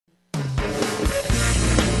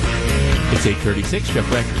It's 8:36.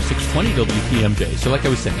 Jeff Wagner, 620 WTMJ. So, like I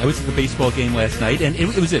was saying, I was at the baseball game last night, and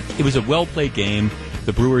it was a well played game.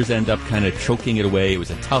 The Brewers end up kind of choking it away. It was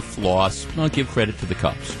a tough loss. I'll give credit to the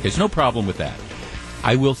Cubs. There's no problem with that.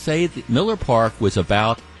 I will say that Miller Park was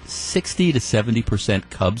about 60 to 70%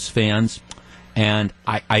 Cubs fans, and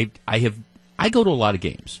I go to a lot of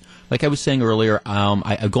games. Like I was saying earlier,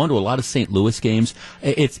 I've gone to a lot of St. Louis games.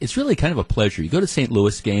 It's really kind of a pleasure. You go to St.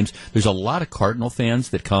 Louis games, there's a lot of Cardinal fans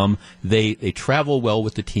that come. They travel well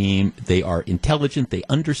with the team. They are intelligent. They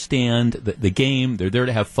understand the game. They're there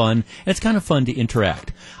to have fun. And it's kind of fun to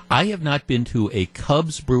interact. I have not been to a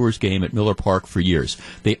Cubs-Brewers game at Miller Park for years.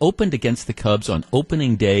 They opened against the Cubs on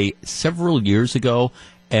opening day several years ago,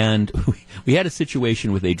 and we had a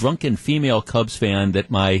situation with a drunken female Cubs fan that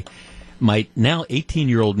my now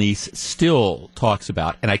 18-year-old niece still talks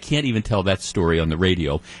about, and I can't even tell that story on the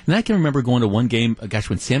radio. And I can remember going to one game,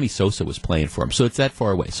 when Sammy Sosa was playing for him, so it's that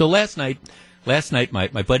far away. So last night,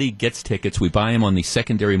 my buddy gets tickets. We buy them on the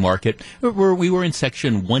secondary market. We were in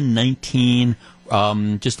section 119,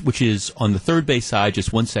 which is on the third base side,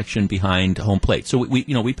 just one section behind home plate. So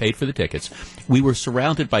we paid for the tickets. We were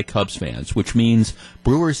surrounded by Cubs fans, which means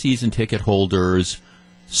Brewer season ticket holders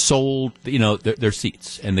sold, their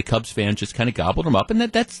seats, and the Cubs fans just kind of gobbled them up, and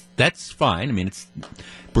that's fine. I mean, it's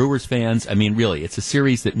Brewers fans. I mean, really, it's a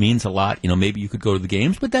series that means a lot. Maybe you could go to the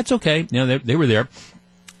games, but that's okay. They were there.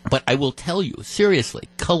 But I will tell you, seriously,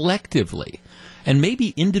 collectively, and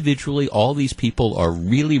maybe individually, all these people are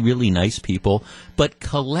really, really nice people, but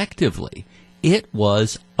collectively, it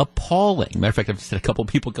was appalling. Matter of fact, I've just had a couple of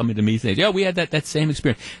people coming to me saying, yeah, we had that same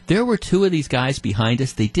experience. There were two of these guys behind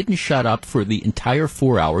us. They didn't shut up for the entire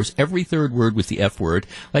 4 hours. Every third word was the F word.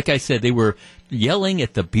 Like I said, they were yelling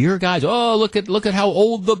at the beer guys. Oh, look at how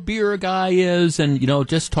old the beer guy is. And,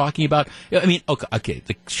 just talking about, okay,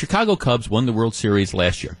 the Chicago Cubs won the World Series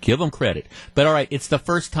last year. Give them credit. But all right, it's the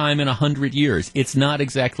first time in 100 years. It's not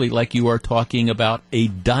exactly like you are talking about a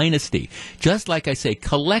dynasty. Just like I say,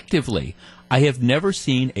 collectively, I have never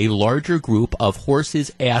seen a larger group of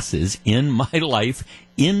horses' asses in my life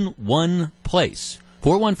in one place.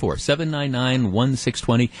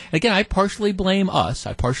 414-799-1620. Again, I partially blame us.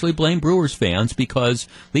 I partially blame Brewers fans because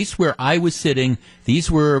at least where I was sitting,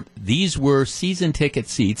 these were season ticket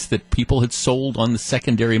seats that people had sold on the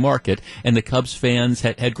secondary market, and the Cubs fans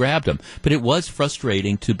had grabbed them. But it was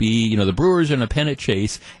frustrating to be, the Brewers in a pennant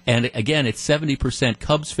chase, and again, it's 70%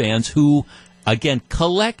 Cubs fans who, again,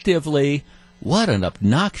 collectively, what an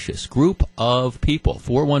obnoxious group of people.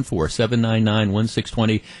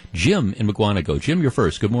 414-799-1620. Jim in McGuanago. Jim, you're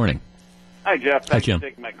first. Good morning. Hi, Jeff. Thanks for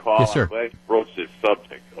taking my call. Yes, sir. I'm glad you broached this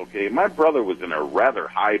subject. Okay, my brother was in a rather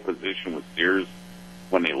high position with Sears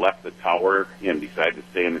when they left the tower and decided to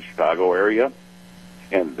stay in the Chicago area.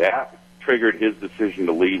 And that triggered his decision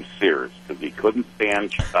to leave Sears because he couldn't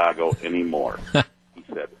stand Chicago anymore. He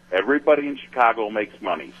said, everybody in Chicago makes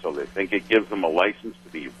money, so they think it gives them a license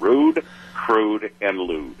to be rude, crude, and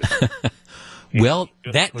lewd. Well,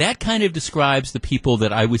 that kind of describes the people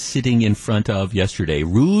that I was sitting in front of yesterday.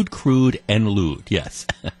 Rude, crude, and lewd, yes.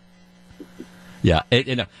 Yeah.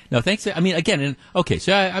 No, thanks. I mean, again, okay,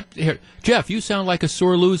 so here, Jeff, you sound like a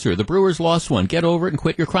sore loser. The Brewers lost one. Get over it and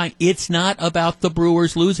quit your crying. It's not about the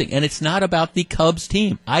Brewers losing, and it's not about the Cubs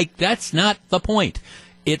team. That's not the point.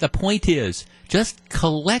 The point is, just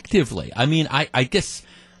collectively, I mean, I guess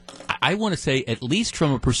I want to say, at least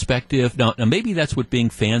from a perspective, now maybe that's what being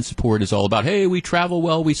fan support is all about. Hey, we travel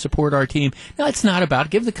well, we support our team. No, it's not about.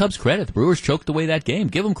 Give the Cubs credit. The Brewers choked away that game.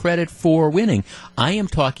 Give them credit for winning. I am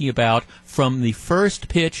talking about from the first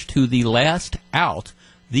pitch to the last out,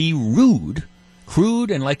 the rude,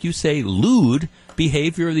 crude, and like you say, lewd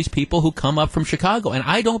behavior of these people who come up from Chicago. And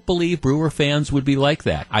I don't believe Brewer fans would be like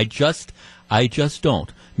that. I just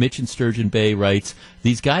don't. Mitch in Sturgeon Bay writes,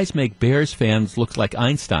 these guys make Bears fans look like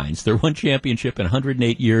Einsteins. They're one championship in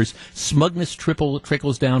 108 years. Smugness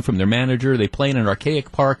trickles down from their manager. They play in an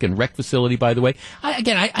archaic park and rec facility, by the way.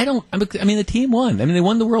 The team won. I mean, they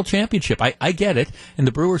won the world championship. I get it. And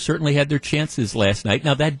the Brewers certainly had their chances last night.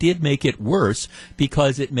 Now, that did make it worse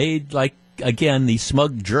because it made, again, the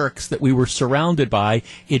smug jerks that we were surrounded by,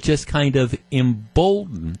 it just kind of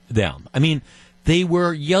emboldened them. I mean, they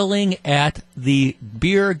were yelling at the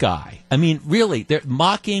beer guy. I mean, really, they're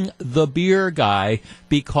mocking the beer guy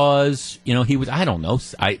because, he was, I don't know,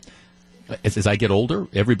 as I get older,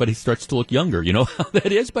 everybody starts to look younger. You know how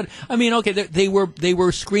that is? But, I mean, okay, they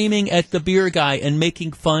were screaming at the beer guy and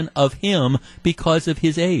making fun of him because of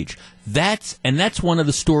his age. That's one of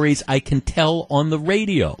the stories I can tell on the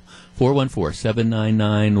radio.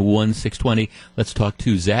 414-799-1620. Let's talk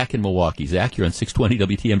to Zach in Milwaukee. Zach, you're on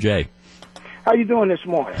 620 WTMJ. How you doing this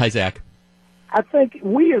morning? Hi, Zach. I think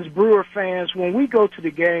we as Brewer fans, when we go to the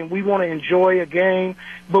game, we want to enjoy a game,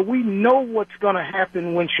 but we know what's going to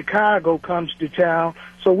happen when Chicago comes to town,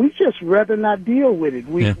 so we just rather not deal with it.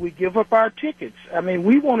 We give up our tickets. I mean,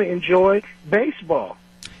 we want to enjoy baseball.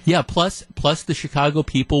 Yeah, plus the Chicago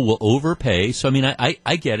people will overpay. So, I mean,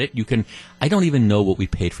 I get it. I don't even know what we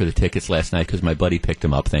paid for the tickets last night because my buddy picked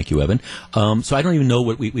them up. Thank you, Evan. So I don't even know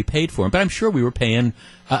what we paid for them. But I'm sure we were paying,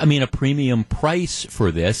 a premium price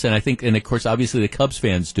for this. And I think, and of course, obviously the Cubs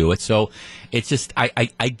fans do it. So it's just, I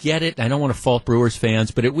get it. I don't want to fault Brewers fans,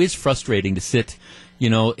 but it was frustrating to sit,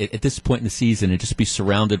 at this point in the season and just be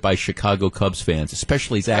surrounded by Chicago Cubs fans,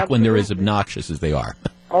 especially, Zach, when they're as obnoxious as they are.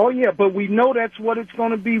 Oh, yeah, but we know that's what it's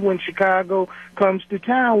going to be when Chicago comes to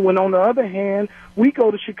town. When, on the other hand, we go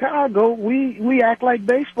to Chicago, we act like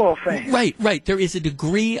baseball fans. Right. There is a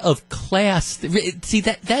degree of class. See,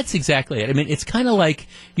 that's exactly it. I mean, it's kind of like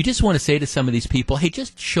you just want to say to some of these people, hey,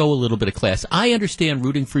 just show a little bit of class. I understand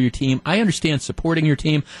rooting for your team. I understand supporting your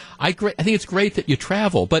team. I think it's great that you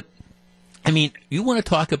travel, but I mean, you want to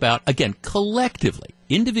talk about, again, collectively.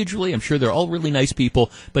 Individually, I'm sure they're all really nice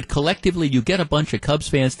people, but collectively, you get a bunch of Cubs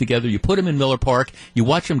fans together, you put them in Miller Park, you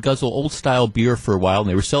watch them guzzle old-style beer for a while, and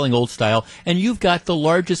they were selling old-style, and you've got the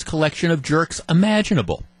largest collection of jerks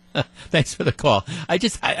imaginable. Thanks for the call.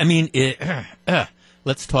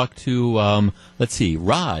 Let's talk to,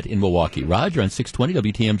 Rod in Milwaukee. Rod, you're on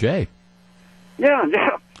 620 WTMJ. Yeah.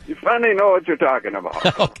 You finally know what you're talking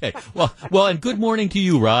about. Okay. Well, and good morning to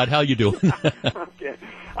you, Rod. How you doing? Okay.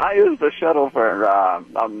 I used the shuttle for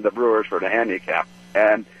the Brewers for the handicap,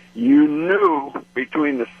 and you knew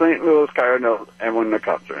between the St. Louis Cardinals and when the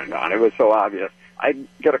Cubs were in town. It was so obvious. I'd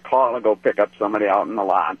get a call and go pick up somebody out in the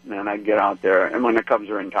lot, and then I'd get out there, and when the Cubs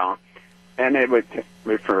were in town, and they would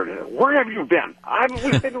refer to, where have you been?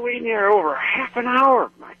 We've been waiting here over half an hour.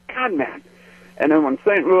 My God, man. And then when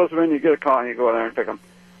St. Louis were in, you get a call, and you go there and pick them.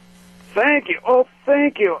 Thank you. Oh,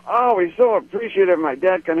 thank you. Oh, we so appreciative. My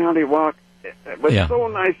dad can hardly walk. It was so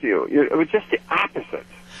nice of you. It was just the opposite.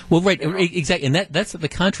 Well, right, exactly, and that's the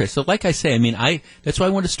contrast. So, like I say, I mean, that's why I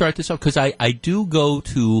want to start this off, because I do go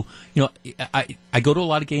to, I go to a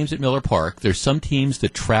lot of games at Miller Park. There's some teams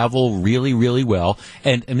that travel really, really well,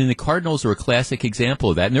 and I mean, the Cardinals are a classic example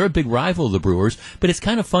of that, and they're a big rival of the Brewers, but it's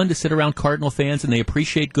kind of fun to sit around Cardinal fans, and they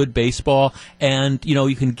appreciate good baseball, and,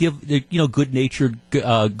 you can give, good-natured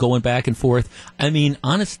going back and forth. I mean,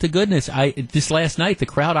 honest to goodness, this last night, the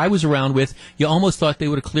crowd I was around with, you almost thought they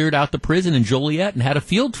would have cleared out the prison in Joliet and had a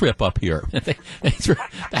field trip up here. Thanks for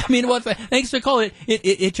calling.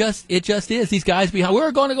 It just is. These guys behind.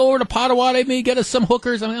 We're going to go over to Potawatomi, get us some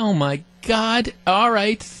hookers. I mean, oh my God! All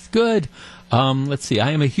right, good. Let's see. I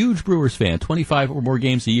am a huge Brewers fan. 25 or more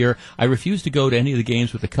games a year. I refuse to go to any of the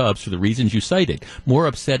games with the Cubs for the reasons you cited. More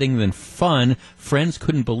upsetting than fun. Friends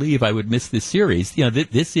couldn't believe I would miss this series.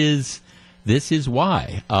 This is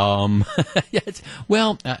why.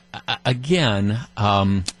 Again.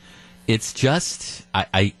 It's just,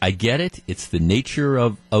 I get it. It's the nature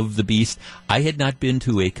of the beast. I had not been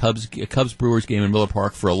to a Cubs Brewers game in Miller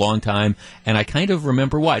Park for a long time, and I kind of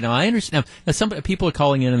remember why. Now, I understand. Now, some people are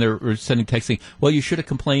calling in and they're sending texting, well, you should have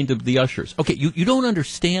complained to the ushers. Okay, you don't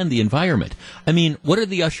understand the environment. I mean, what are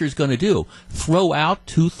the ushers going to do? Throw out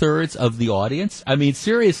 2/3 of the audience? I mean,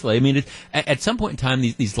 seriously. I mean, at some point in time,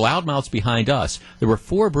 these loudmouths behind us, there were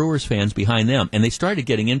 4 Brewers fans behind them, and they started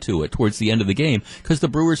getting into it towards the end of the game because the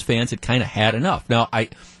Brewers fans had kind of had enough. Now, I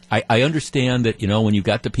understand that, when you've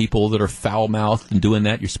got the people that are foul-mouthed and doing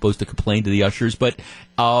that, you're supposed to complain to the ushers, but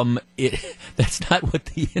that's not what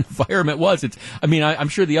the environment was. I'm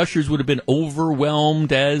sure the ushers would have been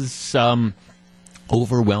overwhelmed as well.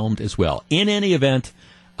 In any event,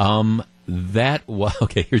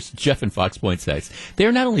 okay, here's Jeff in Fox Point says,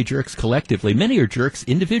 they're not only jerks collectively, many are jerks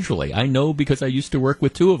individually. I know because I used to work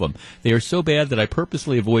with 2 of them. They are so bad that I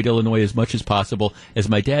purposely avoid Illinois as much as possible. As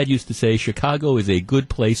my dad used to say, Chicago is a good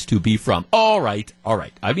place to be from. All right.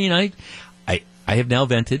 I mean, I have now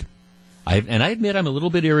vented. And I admit I'm a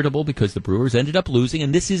little bit irritable because the Brewers ended up losing,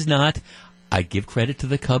 and this is not... I give credit to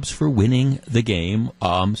the Cubs for winning the game.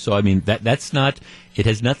 So, I mean, that's not... It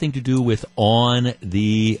has nothing to do with on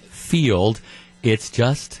the field. It's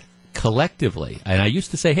just collectively. And I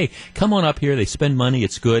used to say, hey, come on up here. They spend money.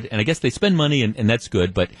 It's good. And I guess they spend money, and that's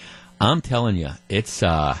good. But I'm telling you, it's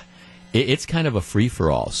kind of a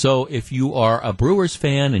free-for-all. So if you are a Brewers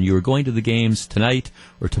fan and you are going to the games tonight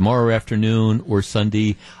or tomorrow afternoon or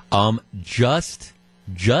Sunday, just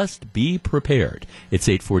be prepared. It's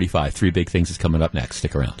 8:45. 3 big things is coming up next.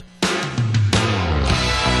 Stick around.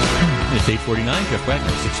 It's 8:49, Jeff Wagner,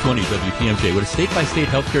 620 WPMJ. Would a state-by-state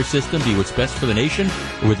healthcare system be what's best for the nation,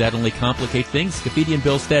 or would that only complicate things? Scafidi and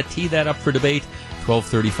Billstead tee that up for debate,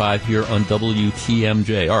 12:35 here on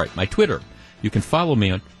WTMJ. All right, my Twitter. You can follow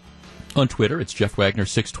me on Twitter. It's Jeff Wagner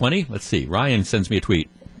 620. Let's see. Ryan sends me a tweet.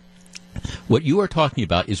 What you are talking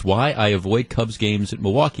about is why I avoid Cubs games at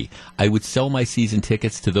Milwaukee. I would sell my season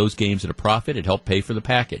tickets to those games at a profit and help pay for the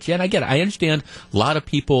package. Yeah, and I get it. I understand a lot of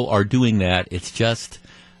people are doing that. It's just,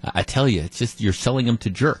 I tell you, it's just you're selling them to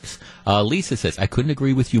jerks. Lisa says, I couldn't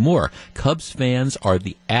agree with you more. Cubs fans are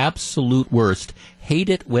the absolute worst. Hate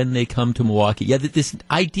it when they come to Milwaukee. Yeah, this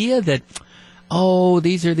idea that,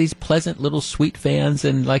 these are these pleasant little sweet fans,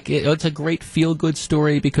 and it's a great feel-good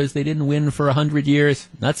story because they didn't win for 100 years.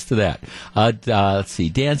 Nuts to that. Let's see.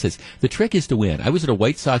 Dan says, the trick is to win. I was at a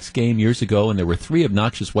White Sox game years ago, and there were 3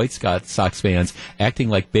 obnoxious White Sox fans acting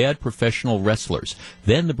like bad professional wrestlers.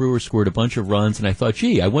 Then the Brewers scored a bunch of runs, and I thought,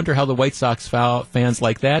 gee, I wonder how the White Sox fans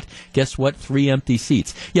like that. Guess what? 3 empty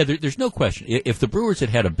seats. Yeah, there's no question. If the Brewers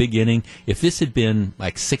had a big inning, if this had been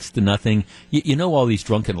like 6-0, you know all these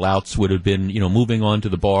drunken louts would have been, moving on to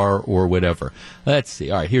the bar or whatever. Let's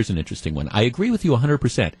see. All right, here's an interesting one. I agree with you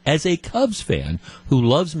 100%. As a Cubs fan who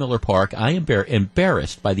loves Miller Park, I am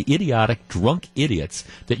embarrassed by the idiotic, drunk idiots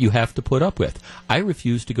that you have to put up with. I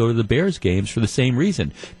refuse to go to the Bears games for the same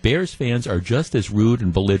reason. Bears fans are just as rude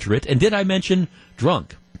and belligerent. And did I mention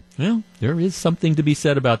drunk? Well, there is something to be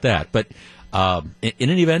said about that. But in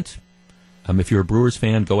any event, if you're a Brewers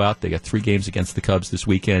fan, go out. They got 3 games against the Cubs this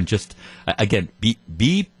weekend. Just, again, be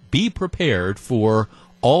prepared for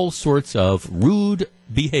all sorts of rude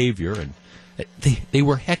behavior. And they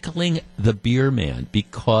were heckling the beer man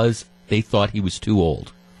because they thought he was too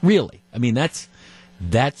old. Really. I mean, that's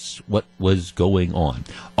what was going on.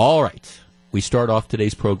 All right. We start off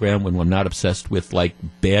today's program when I'm not obsessed with,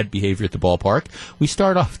 bad behavior at the ballpark. We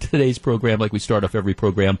start off today's program like we start off every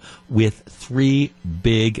program with 3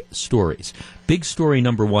 big stories. Big story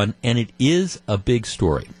number 1, and it is a big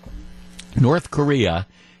story. North Korea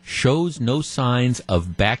shows no signs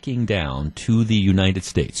of backing down to the United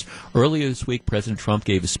States. Earlier this week, President Trump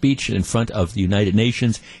gave a speech in front of the United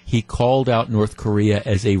Nations. He called out North Korea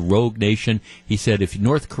as a rogue nation. He said, if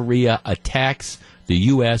North Korea attacks the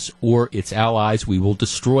U.S. or its allies, we will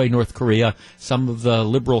destroy North Korea. Some of the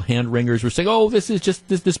liberal hand-wringers were saying, this is just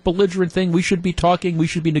this belligerent thing. We should be talking. We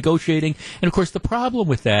should be negotiating. And, of course, the problem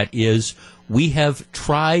with that is we have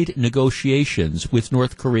tried negotiations with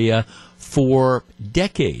North Korea for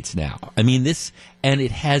decades now. I mean, and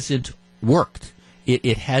it hasn't worked.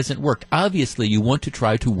 It hasn't worked. Obviously, you want to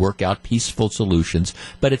try to work out peaceful solutions,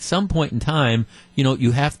 but at some point in time,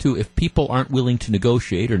 you have to, if people aren't willing to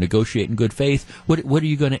negotiate or negotiate in good faith, what are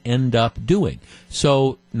you going to end up doing?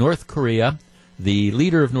 So North Korea, the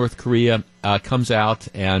leader of North Korea, comes out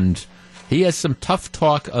and he has some tough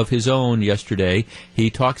talk of his own yesterday. He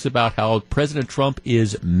talks about how President Trump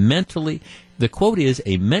is the quote is,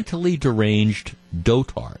 a mentally deranged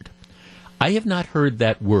dotard. I have not heard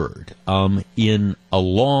that word in a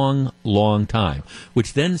long, long time,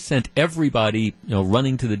 which then sent everybody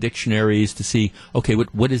running to the dictionaries to see, okay,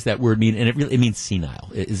 what does that word mean? And it means senile.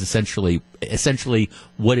 It is essentially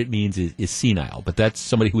what it means is senile. But that's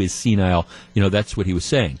somebody who is senile. That's what he was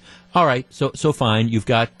saying. All right, so fine. You've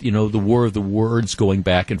got the war of the words going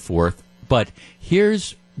back and forth. But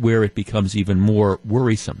here's where it becomes even more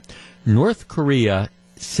worrisome. North Korea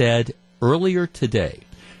said earlier today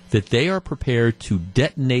that they are prepared to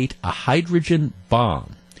detonate a hydrogen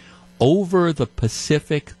bomb over the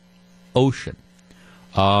Pacific Ocean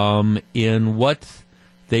in what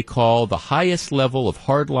they call the highest level of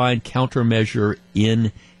hardline countermeasure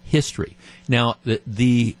in history. Now,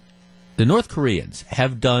 the North Koreans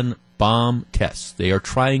have done bomb tests. They are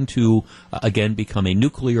trying to, again, become a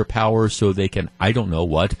nuclear power so they can, I don't know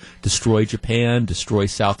what, destroy Japan, destroy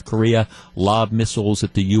South Korea, lob missiles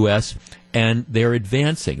at the U.S., and they're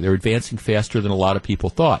advancing. They're advancing faster than a lot of people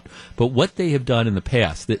thought. But what they have done in the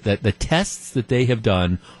past, the tests that they have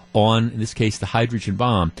done on, in this case, the hydrogen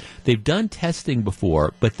bomb, they've done testing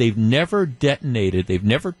before, but they've never detonated, they've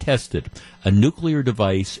never tested a nuclear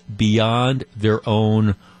device beyond their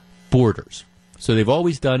own borders. So they've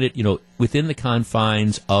always done it, within the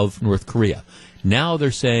confines of North Korea. Now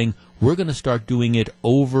they're saying, we're going to start doing it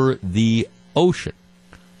over the ocean.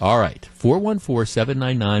 All right,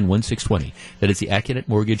 414-799-1620. That is the Accunet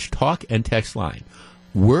Mortgage talk and text line.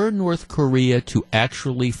 Were North Korea to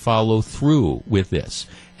actually follow through with this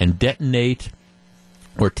and detonate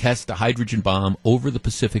or test a hydrogen bomb over the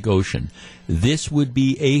Pacific Ocean, this would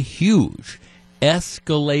be a huge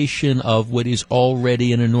escalation of what is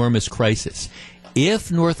already an enormous crisis.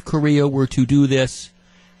 If North Korea were to do this,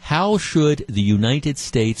 How should the United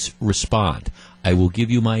States respond? I will give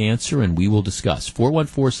you my answer, and we will discuss.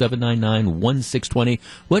 414-799-1620.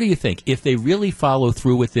 What do you think? If they really follow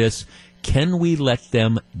through with this, can we let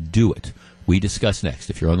them do it? We discuss next.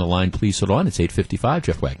 If you're on the line, please hold on. It's 8:55.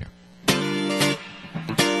 Jeff Wagner.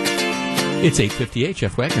 It's 8:58.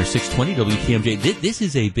 Jeff Wagner, 620 WTMJ. This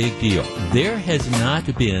is a big deal. There has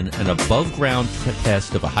not been an above-ground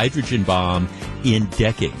test of a hydrogen bomb in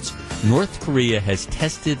decades. North Korea has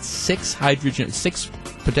tested six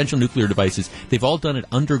potential nuclear devices. They've all done it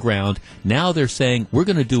underground. Now they're saying, we're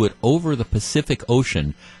going to do it over the Pacific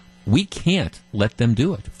Ocean. We can't let them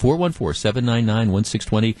do it.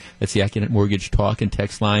 414-799-1620. That's the Accunet Mortgage talk and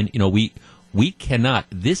text line. We cannot.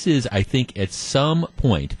 This is, I think, at some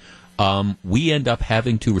point, we end up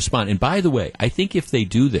having to respond. And by the way, I think if they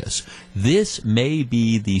do this, this may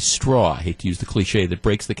be the straw, I hate to use the cliche, that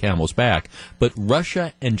breaks the camel's back. But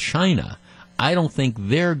Russia and China, I don't think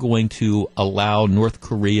they're going to allow North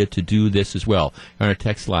Korea to do this as well. On our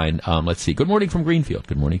text line, let's see. Good morning from Greenfield.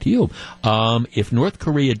 Good morning to you. If North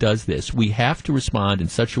Korea does this, we have to respond in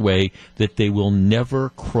such a way that they will never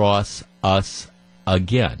cross us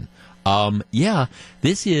again.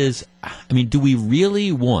 This is, do we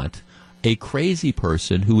really want a crazy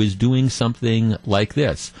person who is doing something like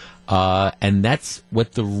this? And that's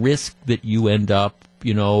what the risk that you end up,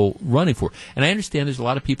 running for. And I understand there's a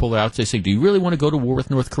lot of people out there saying, do you really want to go to war with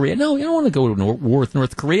North Korea? No, you don't want to go to war with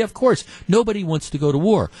North Korea. Of course, nobody wants to go to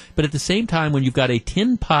war. But at the same time, when you've got a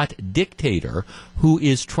tin pot dictator who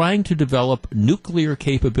is trying to develop nuclear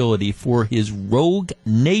capability for his rogue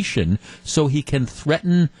nation so he can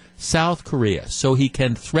threaten South Korea, so he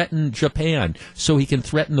can threaten Japan, so he can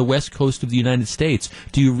threaten the west coast of the United States,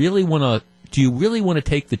 do you really want to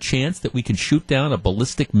take the chance that we can shoot down a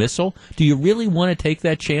ballistic missile? Do you really want to take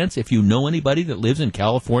that chance if you know anybody that lives in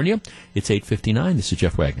California? It's 8:59. This is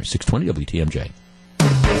Jeff Wagner, 620 WTMJ.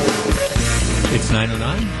 It's 9:09.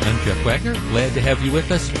 I'm Jeff Wagner. Glad to have you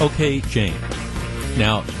with us. Okay, Jane.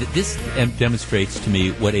 Now, this demonstrates to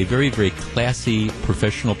me what a very, very classy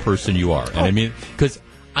professional person you are. And because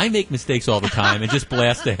I make mistakes all the time and just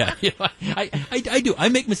blast ahead. I do. I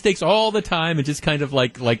make mistakes all the time and just kind of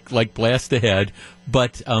like blast ahead.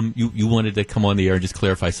 But you wanted to come on the air and just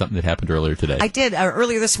clarify something that happened earlier today. I did.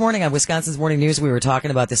 Earlier this morning on Wisconsin's Morning News, we were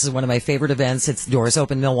talking about this is one of my favorite events. It's Doors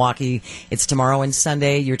Open Milwaukee. It's tomorrow and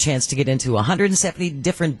Sunday. Your chance to get into 170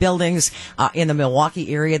 different buildings in the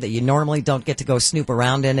Milwaukee area that you normally don't get to go snoop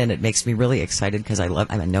around in, and it makes me really excited because I'm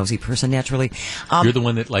a nosy person naturally. You're the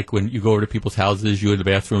one that, like, when you go over to people's houses, you in the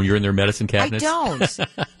bathroom, you're in their medicine cabinets? I don't.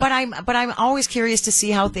 but I'm always curious to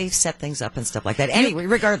see how they've set things up and stuff like that. Anyway,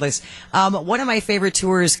 regardless, one of my favorite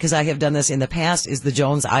tours, because I have done this in the past, is the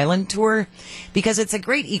Jones Island tour, because it's a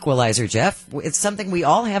great equalizer, Jeff. It's something we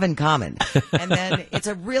all have in common. And then it's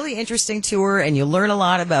a really interesting tour, and you learn a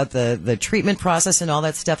lot about the treatment process and all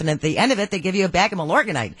that stuff. And at the end of it, they give you a bag of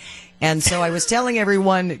Milorganite. And so I was telling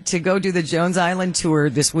everyone to go do the Jones Island tour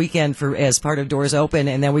this weekend as part of Doors Open,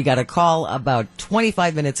 and then we got a call about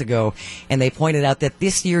 25 minutes ago, and they pointed out that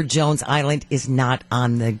this year Jones Island is not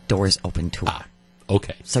on the Doors Open tour.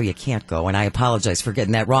 Okay. So you can't go, and I apologize for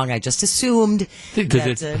getting that wrong. I just assumed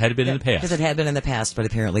because it had been in the past. Because it had been in the past, but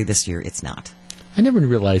apparently this year it's not. I never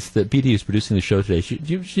realized that BD is producing the show today.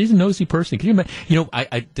 She's a nosy person. Can you imagine?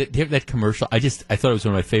 I that commercial. I thought it was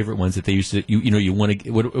one of my favorite ones that they used to. You want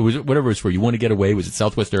to whatever it's for. You want to get away. Was it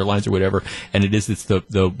Southwest Airlines or whatever? And it's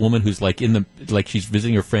the woman who's like she's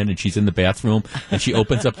visiting her friend and she's in the bathroom and she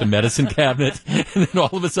opens up the medicine cabinet and then all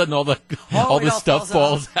of a sudden all the stuff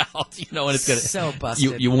falls out. And it's gonna so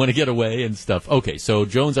busted. You want to get away and stuff. Okay, so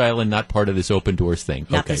Jones Island not part of this Open Doors thing.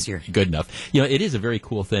 Not this year. Good enough. It is a very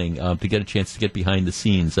cool thing to get a chance to get behind the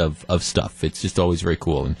scenes of stuff. It's just always very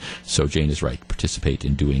cool. And so Jane is right. Participate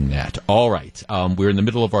in doing that. All right. We're in the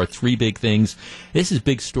middle of our three big things. This is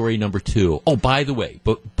big story number 2. Oh, by the way,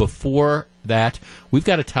 but before that, we've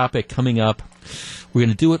got a topic coming up. We're going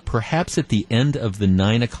to do it perhaps at the end of the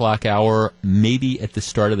 9 o'clock hour, maybe at the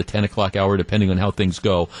start of the 10 o'clock hour, depending on how things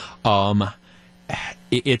go.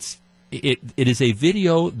 It is a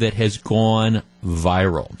video that has gone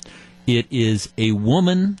viral. It is a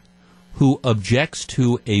woman who objects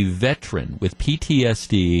to a veteran with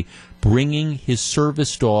PTSD bringing his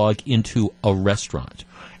service dog into a restaurant.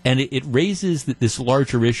 And it raises this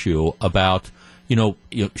larger issue about,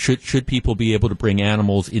 should people be able to bring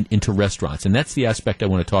animals into restaurants? And that's the aspect I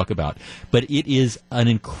want to talk about. But it is an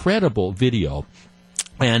incredible video.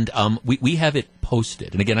 And we have it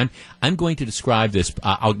posted. And again, I'm going to describe this.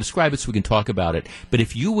 I'll describe it so we can talk about it. But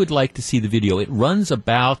if you would like to see the video, it runs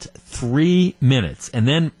about 3 minutes. And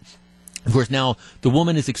then Of course, now the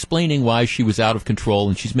woman is explaining why she was out of control,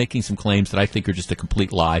 and she's making some claims that I think are just a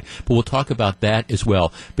complete lie. But we'll talk about that as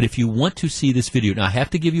well. But if you want to see this video, now I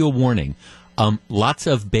have to give you a warning. Lots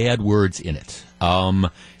of bad words in it.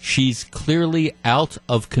 She's clearly out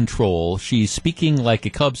of control. She's speaking like a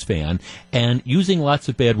Cubs fan and using lots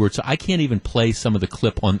of bad words. So I can't even play some of the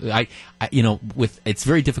clip on. It's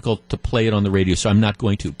very difficult to play it on the radio, so I'm not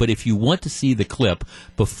going to. But if you want to see the clip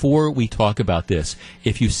before we talk about this,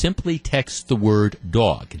 if you simply text the word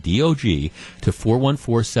dog, D-O-G, to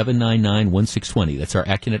 414-799-1620, that's our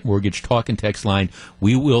Accunet Mortgage talk and text line.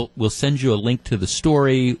 We'll send you a link to the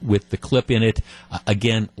story with the clip in it.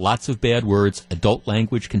 Again, lots of bad words, adult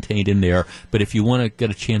language contained in there. But if you want to get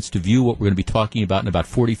a chance to view what we're going to be talking about in about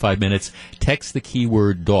 45 minutes, text the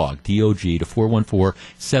keyword dog, D-O-G, to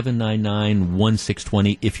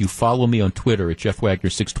 414-799-1620. If you follow me on Twitter at Jeff Wagner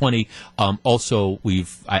 620, also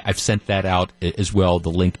I've sent that out as well, the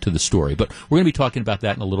link to the story. But we're going to be talking about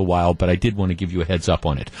that in a little while, but I did want to give you a heads up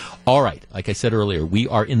on it. All right, like I said earlier, we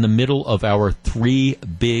are in the middle of our 3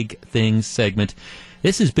 big things segment.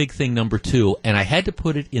 This is big thing number 2, and I had to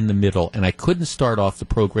put it in the middle, and I couldn't start off the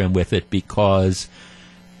program with it because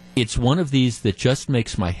it's one of these that just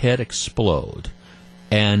makes my head explode,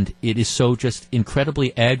 and it is so just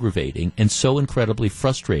incredibly aggravating and so incredibly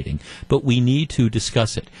frustrating, but we need to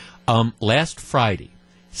discuss it. Last Friday,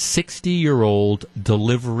 60-year-old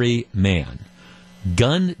delivery man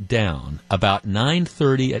gunned down about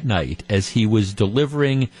 9:30 at night as he was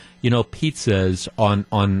delivering, pizzas on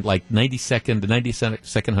like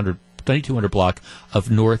 9200 block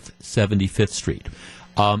of North 75th Street.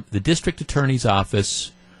 The district attorney's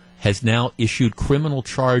office has now issued criminal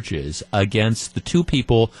charges against the 2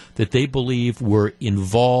 people that they believe were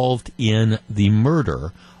involved in the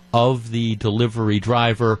murder of the delivery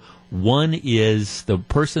driver. One is the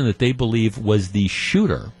person that they believe was the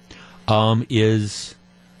shooter. Is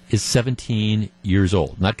 17 years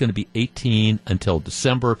old, not going to be 18 until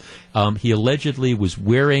December. He allegedly was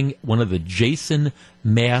wearing one of the Jason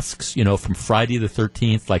masks, from Friday the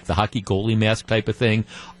 13th, like the hockey goalie mask type of thing,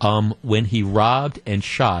 when he robbed and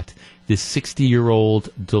shot this 60-year-old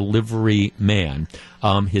delivery man.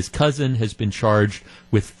 His cousin has been charged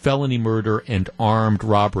with felony murder and armed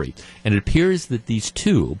robbery. And it appears that these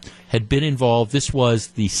 2 had been involved. This was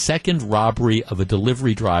the second robbery of a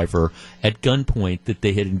delivery driver at gunpoint that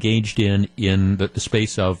they had engaged in the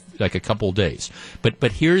space of like a couple of days.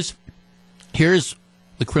 But here's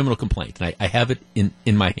the criminal complaint, and I have it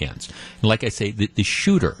in my hands. And like I say, the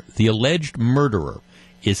shooter, the alleged murderer,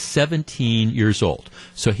 is 17 years old.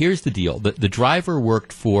 So here's the deal. The driver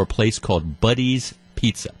worked for a place called Buddy's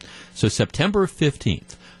Pizza. So September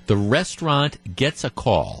 15th, the restaurant gets a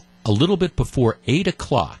call a little bit before 8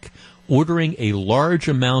 o'clock ordering a large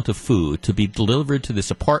amount of food to be delivered to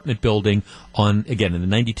this apartment building in the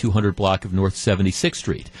 9200 block of North 76th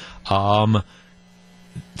Street.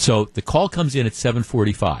 So the call comes in at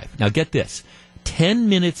 7:45. Now get this. 10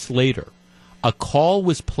 minutes later, a call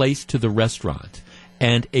was placed to the restaurant,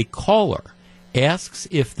 and a caller asks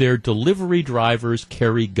if their delivery drivers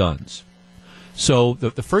carry guns. So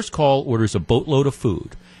the first call orders a boatload of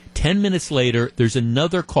food. 10 minutes later, there's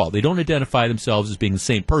another call. They don't identify themselves as being the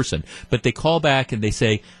same person, but they call back and they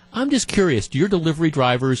say, I'm just curious, do your delivery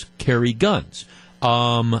drivers carry guns?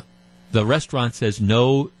 The restaurant says,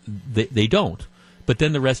 no, they don't. But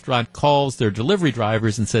then the restaurant calls their delivery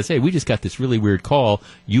drivers and says, hey, we just got this really weird call.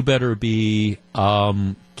 You better be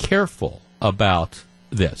careful about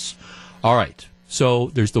this. All right.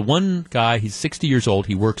 So there's the one guy, he's 60 years old.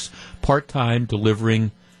 He works part-time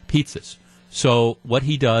delivering pizzas. So what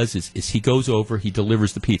he does is he goes over, he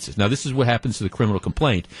delivers the pizzas. Now, this is what happens to the criminal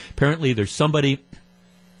complaint. Apparently, there's somebody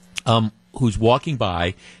who's walking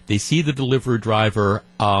by. They see the delivery driver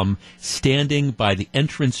standing by the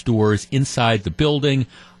entrance doors inside the building.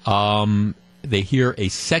 They hear a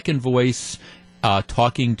second voice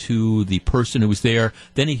talking to the person who was there.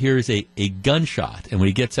 Then he hears a gunshot. And when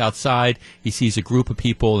he gets outside, he sees a group of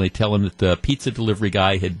people, and they tell him that the pizza delivery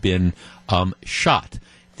guy had been shot.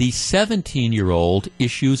 The 17-year-old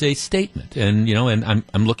issues a statement, and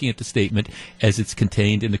I'm looking at the statement as it's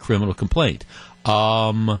contained in the criminal complaint.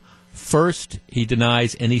 First, he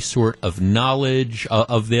denies any sort of knowledge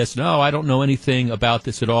of this. No, I don't know anything about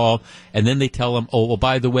this at all. And then they tell him, oh, well,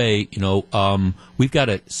 by the way, we've got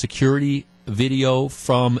a security video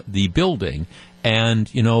from the building, and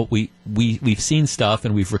we've seen stuff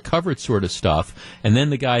and we've recovered sort of stuff. And then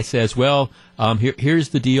the guy says, well, here's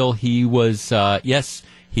the deal. He was yes.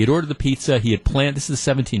 He had ordered the pizza. He had planned. This is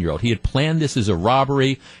a 17-year-old. He had planned this as a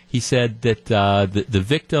robbery. He said that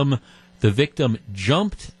the victim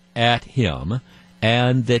jumped at him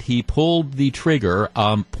and that he pulled the trigger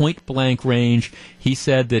point blank range. He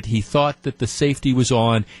said that he thought that the safety was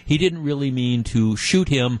on. He didn't really mean to shoot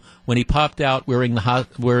him when he popped out wearing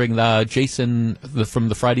the Jason from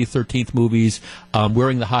the Friday the 13th movies,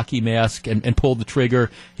 wearing the hockey mask and pulled the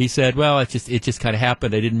trigger. He said, "Well, it just kind of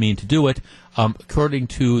happened. I didn't mean to do it." According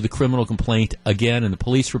to the criminal complaint, again, and the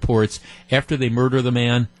police reports, after they murder the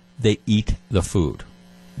man, they eat the food.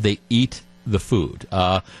 They eat the food.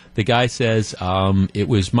 The guy says, it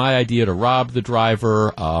was my idea to rob the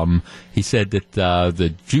driver. He said that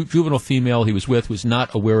the juvenile female he was with was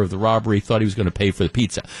not aware of the robbery, thought he was going to pay for the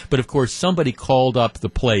pizza. But, of course, somebody called up the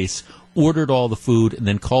place, ordered all the food, and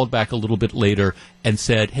then called back a little bit later and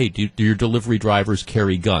said, "Hey, do your delivery drivers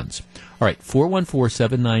carry guns?" All right,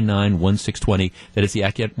 414-799-1620. That is the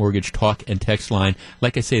Academic Mortgage talk and text line.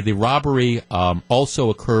 Like I say, the robbery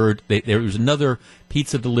also occurred. There was another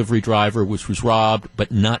pizza delivery driver which was robbed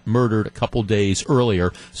but not murdered a couple days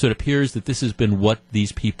earlier. So it appears that this has been what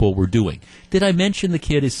these people were doing. Did I mention the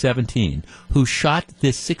kid is 17 who shot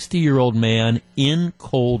this 60-year-old man in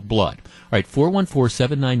cold blood? All right,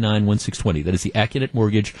 414-799-1620. That is the Academic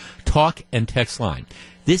Mortgage talk and text line.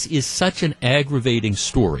 This is such an aggravating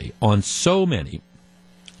story on so many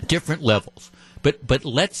different levels. But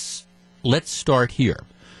let's start here.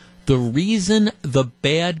 The reason the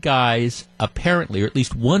bad guys apparently, or at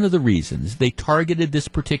least one of the reasons, they targeted this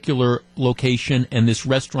particular location and this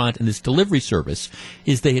restaurant and this delivery service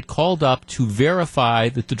is they had called up to verify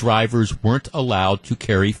that the drivers weren't allowed to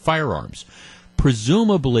carry firearms.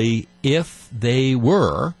 Presumably, if they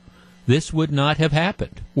were, this would not have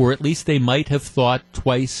happened, or at least they might have thought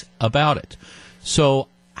twice about it. So,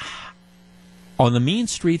 on the mean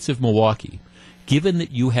streets of Milwaukee, given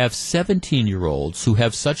that you have 17-year-olds who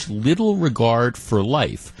have such little regard for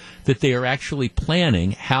life that they are actually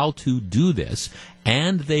planning how to do this,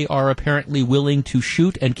 and they are apparently willing to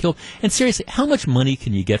shoot and kill. And seriously, how much money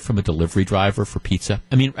can you get from a delivery driver for pizza?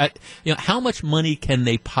 I mean, how much money can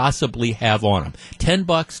they possibly have on them? $10,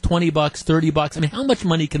 $20, $30? I mean, how much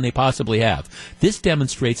money can they possibly have? This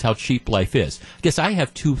demonstrates how cheap life is. I guess I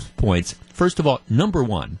have 2 points. First of all, number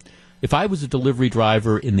one, if I was a delivery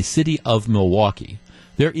driver in the city of Milwaukee,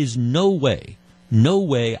 there is no way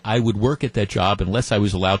I would work at that job unless I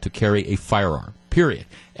was allowed to carry a firearm, period.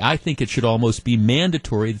 I think it should almost be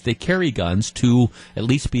mandatory that they carry guns to at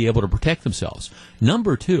least be able to protect themselves.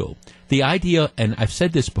 Number two, the idea, and I've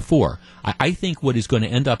said this before, I think what is going to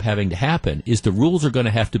end up having to happen is the rules are going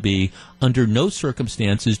to have to be under no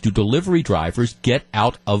circumstances do delivery drivers get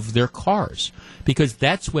out of their cars, because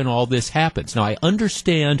that's when all this happens. Now, I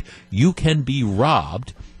understand you can be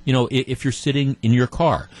robbed, you know, if you're sitting in your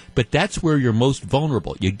car. But that's where you're most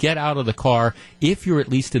vulnerable. You get out of the car. If you're at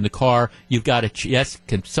least in the car, you've got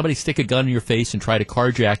can somebody stick a gun in your face and try to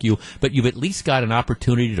carjack you, but you've at least got an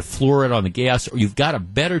opportunity to floor it on the gas, or you've got a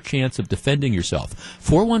better chance of defending yourself.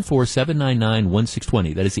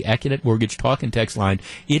 414-799-1620. That is the Academic Mortgage talk and text line.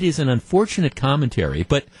 It is an unfortunate commentary,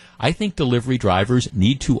 but I think delivery drivers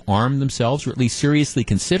need to arm themselves, or at least seriously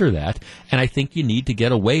consider that, and I think you need to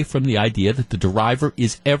get away from the idea that the driver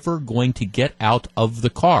is ever going to get out of the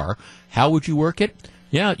car. How would you work it?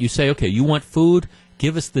 Yeah, you say, okay, you want food?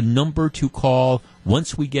 Give us the number to call.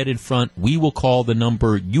 Once we get in front, we will call the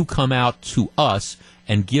number. You come out to us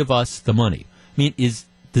and give us the money. I mean, does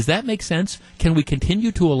that make sense? Can we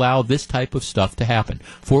continue to allow this type of stuff to happen?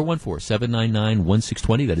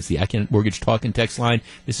 414-799-1620. That is the Academic Mortgage talk and text line.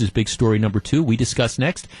 This is big story number 2. We discuss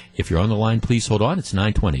next. If you're on the line, please hold on. It's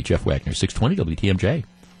 9:20. Jeff Wagner, 620 WTMJ.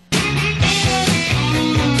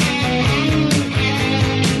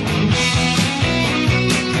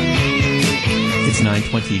 It's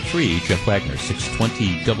 9:23. Jeff Wagner,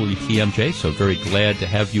 620 WTMJ. So very glad to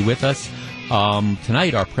have you with us.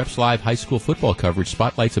 Tonight, our Preps Live high school football coverage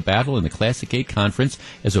spotlights a battle in the Classic 8 Conference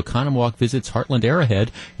as Oconomowoc visits Heartland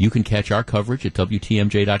Arrowhead. You can catch our coverage at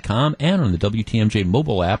WTMJ.com and on the WTMJ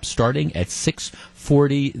mobile app starting at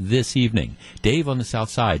 6:40 this evening. Dave on the South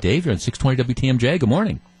Side. Dave, you're on 620 WTMJ. Good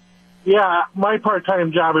morning. Yeah, my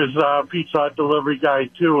part-time job is Pizza Hut delivery guy,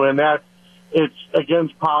 too, and it's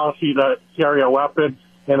against policy to carry a weapon.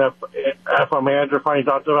 And if a manager finds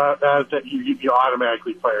out about that, you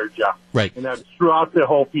automatically fired you. Right. And that's throughout the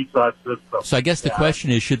whole Pizza Hut system. So I guess the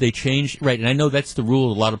question is, should they change? Right, and I know that's the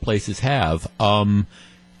rule a lot of places have. Do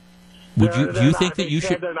you think that you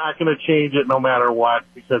should? They're not going to change it no matter what,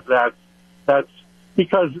 because that's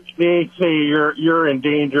because they say you're in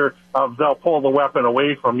danger of they'll pull the weapon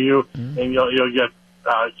away from you, and you'll get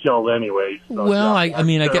killed anyway. So, well, I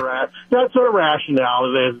mean, I get that's sort of rationale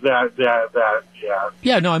is that yeah.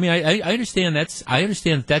 Yeah, no, I mean, I understand I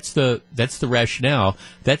understand that's the rationale.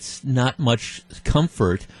 That's not much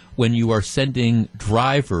comfort when you are sending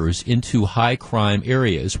drivers into high crime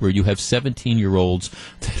areas where you have 17-year-olds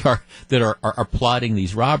that are plotting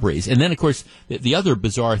these robberies. And then, of course, the other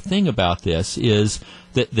bizarre thing about this is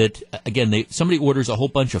that again, somebody orders a whole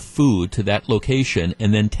bunch of food to that location,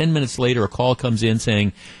 and then 10 minutes later a call comes in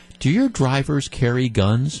saying, "Do your drivers carry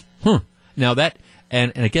guns?" Now that.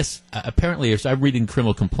 And I guess apparently, if I'm reading the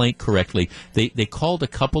criminal complaint correctly, they called a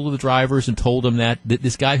couple of the drivers and told them that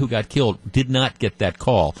this guy who got killed did not get that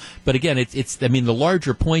call. But again, it's I mean, the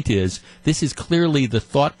larger point is this is clearly the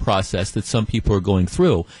thought process that some people are going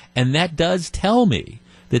through, and that does tell me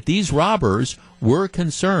that these robbers were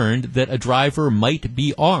concerned that a driver might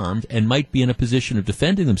be armed and might be in a position of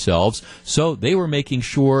defending themselves, so they were making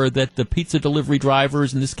sure that the pizza delivery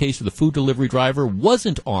drivers, in this case, or the food delivery driver,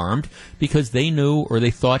 wasn't armed because they knew or they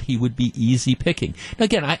thought he would be easy picking. Now,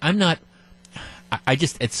 again, I'm not... I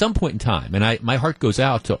just, at some point in time, and my heart goes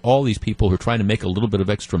out to all these people who are trying to make a little bit of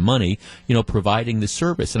extra money, providing this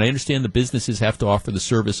service. And I understand the businesses have to offer the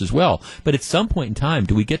service as well. But at some point in time,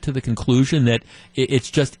 do we get to the conclusion that it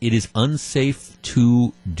is unsafe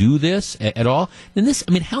to do this at all? And this,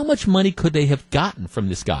 I mean, how much money could they have gotten from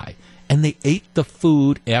this guy? And they ate the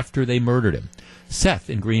food after they murdered him. Seth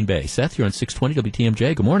in Green Bay. Seth, you're on 620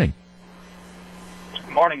 WTMJ. Good morning. Good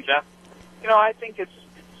morning, Jeff. I think it's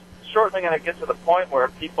shortly going to get to the point where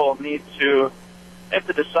people have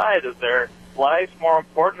to decide, is their life more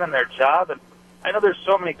important than their job? And I know there's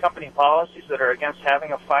so many company policies that are against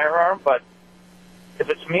having a firearm, but if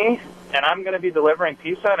it's me and I'm going to be delivering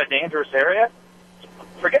pizza in a dangerous area,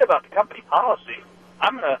 forget about the company policy.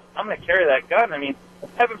 I'm going to carry that gun. I mean,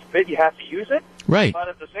 heaven forbid you have to use it. Right. But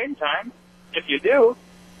at the same time, if you do,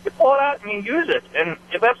 you pull it out and you use it. And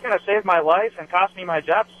if that's going to save my life and cost me my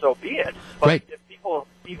job, so be it. But right. If people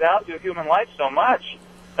devalue human life so much,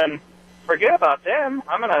 then forget about them.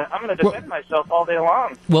 I'm gonna defend myself all day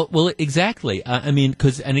long. Well, exactly. I mean,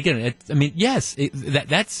 yes,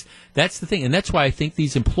 that's the thing, and that's why I think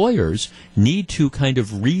these employers need to kind of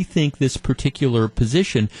rethink this particular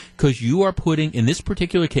position, because you are putting, in this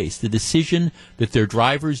particular case, the decision that their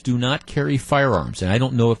drivers do not carry firearms, and I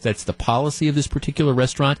don't know if that's the policy of this particular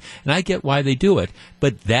restaurant, and I get why they do it,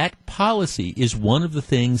 but that policy is one of the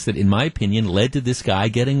things that, in my opinion, led to this guy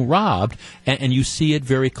getting robbed, and you see it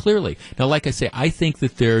very clearly. Now, like I say, I think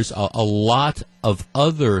that there's a lot of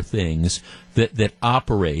other things that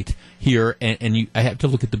operate here, and I have to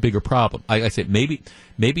look at the bigger problem. I said maybe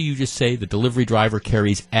you just say the delivery driver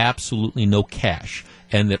carries absolutely no cash,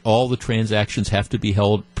 and that all the transactions have to be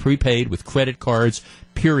held prepaid with credit cards,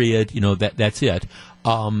 period. That's it.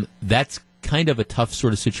 That's kind of a tough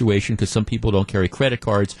sort of situation because some people don't carry credit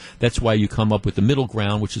cards. That's why you come up with the middle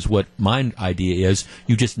ground, which is what my idea is.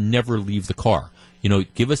 You just never leave the car.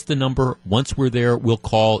 Give us the number. Once we're there, we'll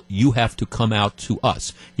call. You have to come out to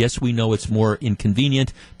us. Yes, we know it's more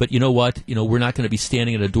inconvenient, but you know what? We're not going to be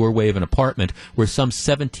standing at a doorway of an apartment where some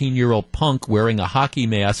 17-year-old punk wearing a hockey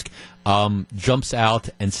mask jumps out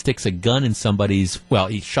and sticks a gun in somebody's, well,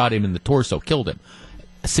 he shot him in the torso, killed him.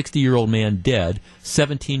 A 60-year-old man dead,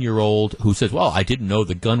 17-year-old who says, well, I didn't know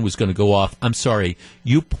the gun was going to go off. I'm sorry.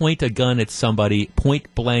 You point a gun at somebody,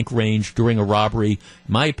 point-blank range during a robbery. In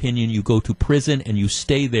my opinion, you go to prison and you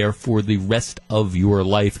stay there for the rest of your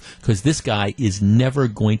life because this guy is never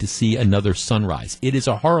going to see another sunrise. It is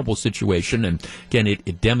a horrible situation, and again,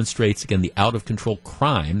 it demonstrates, again, the out-of-control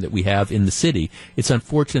crime that we have in the city. It's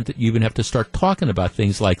unfortunate that you even have to start talking about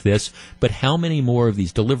things like this, but how many more of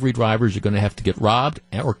these delivery drivers are going to have to get robbed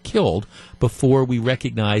or killed before we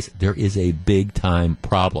recognize there is a big-time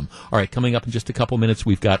problem? All right, coming up in just a couple minutes,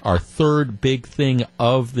 we've got our third big thing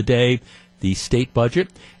of the day, the state budget.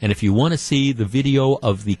 And if you want to see the video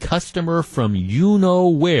of the customer from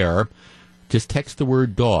you-know-where, just text the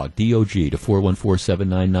word DOG, D-O-G, to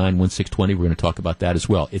 414-799-1620. We're going to talk about that as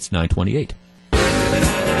well. It's 9:28.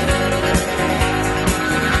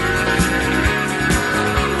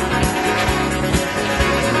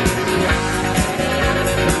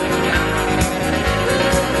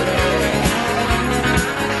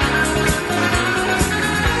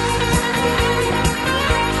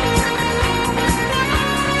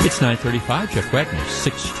 It's 9:35. Jeff Wagner,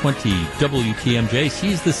 620 WTMJ.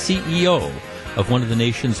 He's the CEO of one of the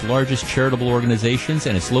nation's largest charitable organizations,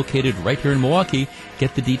 and it's located right here in Milwaukee.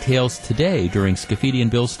 Get the details today during Scafidi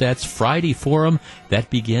and Billstat's Friday Forum. That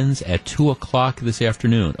begins at 2 o'clock this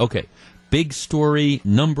afternoon. Okay, big story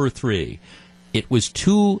number 3. It was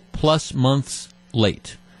 2+ months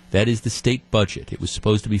late. That is the state budget. It was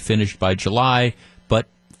supposed to be finished by July, but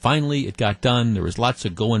finally it got done. There was lots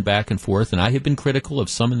of going back and forth, and I have been critical of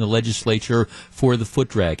some in the legislature for the foot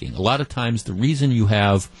dragging. A lot of times the reason you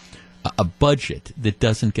have a budget that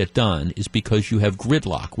doesn't get done is because you have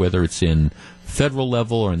gridlock, whether it's in federal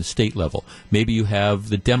level or in the state level. Maybe you have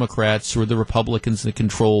the Democrats or the Republicans that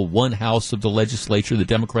control one house of the legislature, the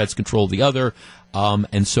Democrats control the other,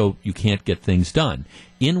 and so you can't get things done.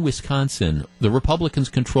 In Wisconsin, the Republicans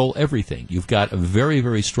control everything. You've got a very,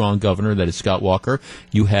 very strong governor, that is Scott Walker.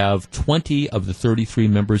 You have 20 of the 33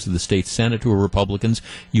 members of the state Senate who are Republicans.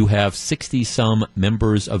 You have 60-some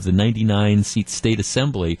members of the 99-seat state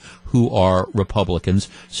assembly who are Republicans.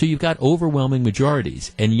 So you've got overwhelming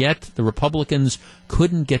majorities. And yet the Republicans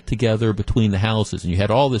couldn't get together between the houses. And you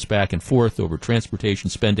had all this back and forth over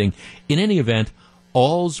transportation spending. In any event,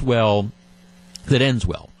 all's well that ends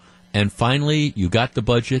well. And finally, you got the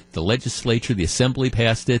budget, the legislature, the assembly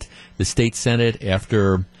passed it, the state senate,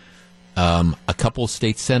 after a couple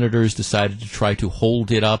state senators decided to try to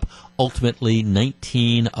hold it up. Ultimately,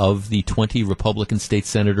 19 of the 20 Republican state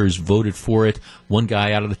senators voted for it. One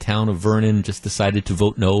guy out of the town of Vernon just decided to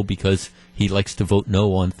vote no because he likes to vote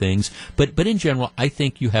no on things. But in general, I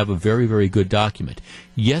think you have a very, very good document.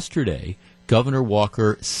 Yesterday, Governor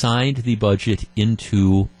Walker signed the budget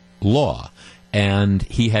into law, and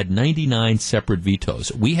he had 99 separate vetoes.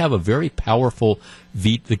 We have a very powerful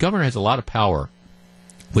veto. The governor has a lot of power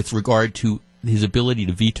with regard to his ability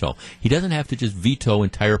to veto. He doesn't have to just veto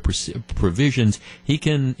entire provisions. He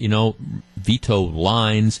can, veto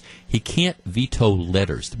lines. He can't veto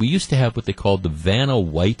letters. We used to have what they called the Vanna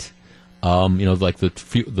White, like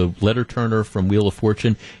the letter turner from Wheel of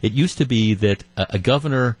Fortune. It used to be that a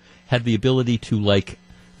governor had the ability to,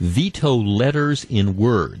 veto letters in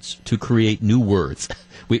words to create new words.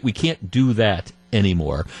 We can't do that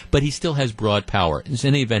anymore, but he still has broad power. In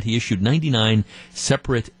any event, he issued 99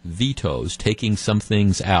 separate vetoes, taking some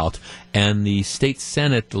things out, and the state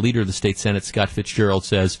senate, the leader of the state senate, Scott Fitzgerald,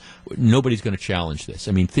 says nobody's going to challenge this.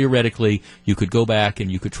 I mean, theoretically, you could go back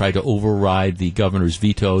and you could try to override the governor's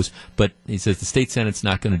vetoes, but he says the state senate's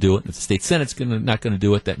not going to do it, and if the state senate's not going to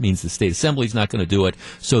do it, that means the state assembly's not going to do it,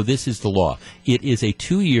 so this is the law. It is a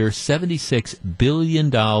 2-year, $76 billion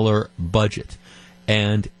budget.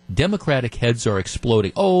 And Democratic heads are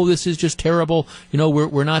exploding. Oh, this is just terrible.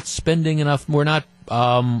 We're not spending enough. We're not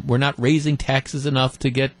raising taxes enough to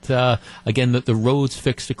get the roads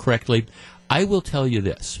fixed correctly. I will tell you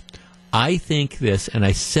this. I think this, and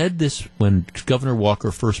I said this when Governor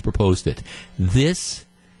Walker first proposed it. This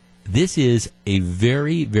is a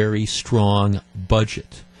very, very strong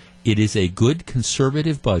budget. It is a good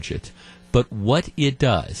conservative budget. But what it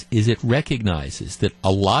does is it recognizes that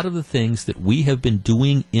a lot of the things that we have been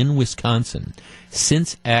doing in Wisconsin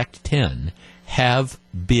since Act 10 have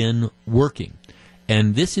been working.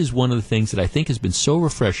 And this is one of the things that I think has been so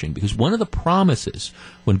refreshing, because one of the promises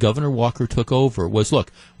when Governor Walker took over was, look,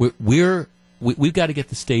 we've got to get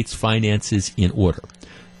the state's finances in order.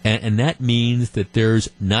 And that means that there's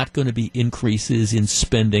not going to be increases in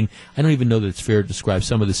spending. I don't even know that it's fair to describe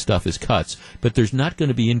some of this stuff as cuts, but there's not going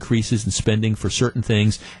to be increases in spending for certain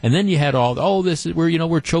things. And then you had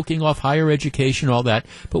we're choking off higher education, all that.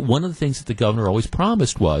 But one of the things that the governor always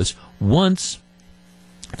promised was, once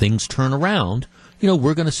things turn around,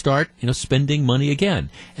 we're going to start, spending money again.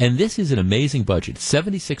 And this is an amazing budget.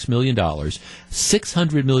 $76 million,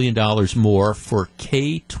 $600 million more for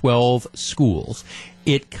K-12 schools.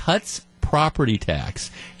 It cuts property tax.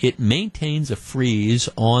 It maintains a freeze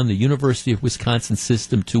on the University of Wisconsin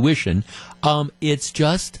system tuition.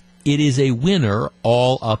 It is a winner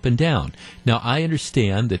all up and down. Now, I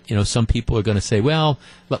understand that, some people are going to say, well,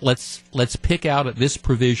 let's pick out this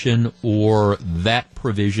provision or that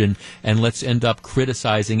provision, and let's end up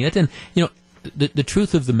criticizing it. And, the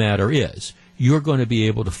truth of the matter is, you're going to be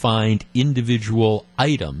able to find individual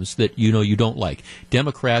items that you don't like.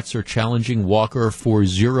 Democrats are challenging Walker for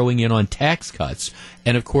zeroing in on tax cuts.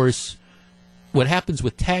 And, of course, what happens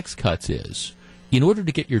with tax cuts is, in order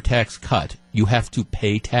to get your tax cut, you have to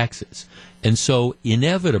pay taxes. And so,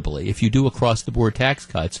 inevitably, if you do across-the-board tax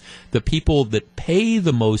cuts, the people that pay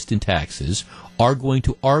the most in taxes are going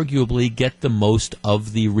to arguably get the most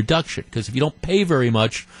of the reduction. Because if you don't pay very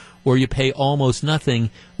much, or you pay almost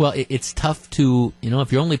nothing, well, it's tough to,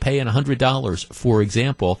 if you're only paying $100, for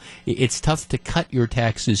example, it's tough to cut your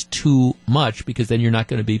taxes too much, because then you're not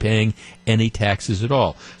going to be paying any taxes at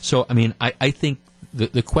all. So, I think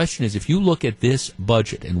the question is, if you look at this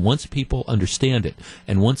budget, and once people understand it,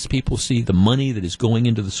 and once people see the money that is going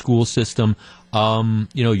into the school system, people are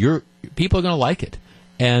going to like it.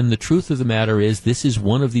 And the truth of the matter is, this is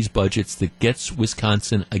one of these budgets that gets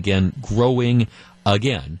Wisconsin, again, growing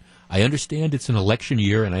again. I understand it's an election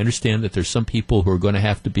year, and I understand that there's some people who are going to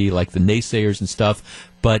have to be like the naysayers and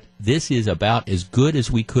stuff, but this is about as good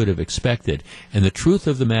as we could have expected. And the truth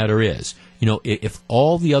of the matter is, if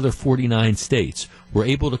all the other 49 states were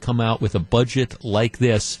able to come out with a budget like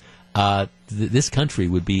this, this country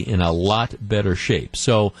would be in a lot better shape.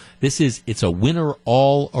 So it's a winner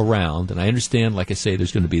all around, and I understand, like I say,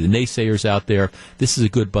 there's going to be the naysayers out there. This is a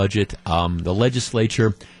good budget. The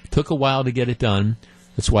legislature took a while to get it done.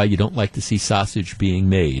 That's why you don't like to see sausage being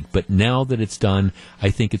made. But now that it's done, I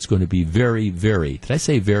think it's going to be very, very, did I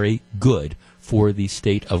say very good for the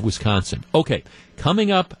state of Wisconsin. Okay,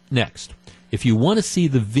 coming up next. If you want to see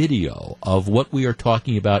the video of what we are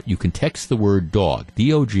talking about, you can text the word dog,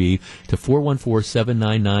 D-O-G, to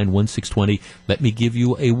 414-799-1620. Let me give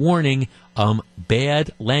you a warning.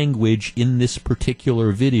 Bad language in this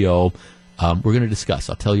particular video. We're going to discuss.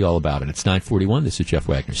 I'll tell you all about it. It's 9:41. This is Jeff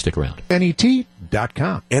Wagner. Stick around.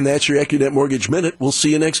 NET.com. And that's your AccuNet Mortgage Minute. We'll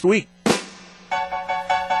see you next week.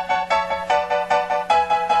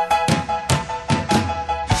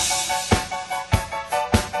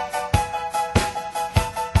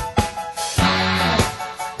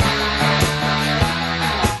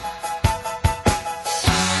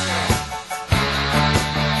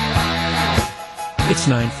 It's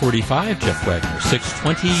 9:45, Jeff Wagner,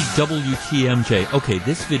 620 WTMJ. Okay,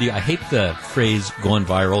 this video, I hate the phrase gone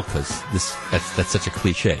viral because that's such a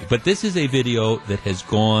cliche, but this is a video that has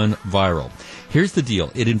gone viral. Here's the deal.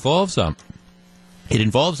 It involves a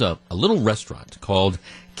little restaurant called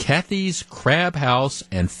Kathy's Crab House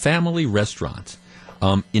and Family Restaurant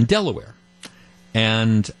in Delaware.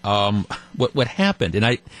 And what happened,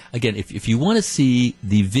 and if you want to see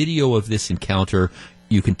the video of this encounter,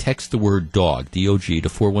 you can text the word dog, D-O-G, to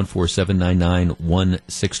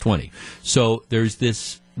 414-799-1620. So there's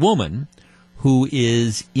this woman who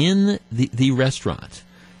is in the restaurant,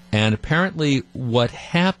 and apparently what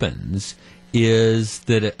happens is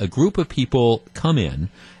that a group of people come in,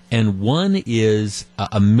 and one is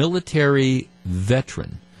a military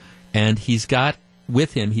veteran, and he's got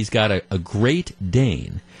a Great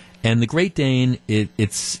Dane. And the Great Dane,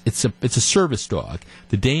 it's a service dog.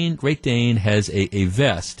 The Great Dane has a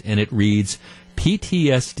vest, and it reads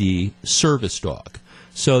PTSD service dog.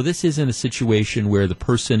 So this isn't a situation where the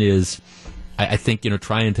person is, I think,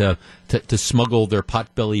 trying to smuggle their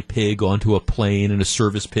potbelly pig onto a plane and a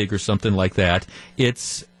service pig or something like that.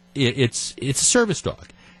 It's a service dog,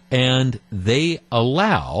 and they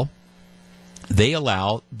allow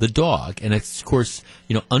the dog, and it's, of course,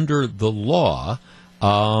 under the law.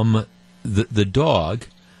 The dog,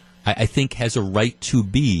 I think, has a right to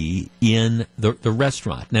be in the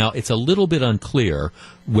restaurant. Now, it's a little bit unclear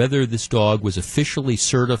whether this dog was officially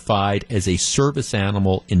certified as a service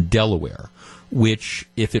animal in Delaware, which,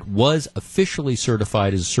 if it was officially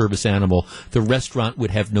certified as a service animal, the restaurant would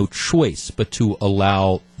have no choice but to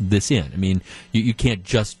allow this in. I mean, you can't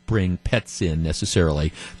just bring pets in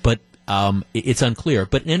necessarily, but it's unclear.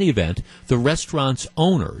 But in any event, the restaurant's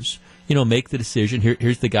owners make the decision.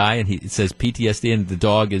 Here's the guy, and it says PTSD, and the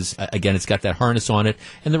dog is, again, it's got that harness on it.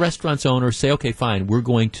 And the restaurant's owners say, okay, fine, we're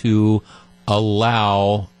going to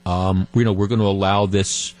allow,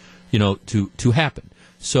 this, to happen.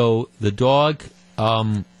 So the dog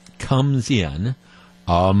comes in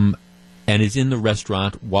and is in the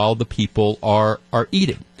restaurant while the people are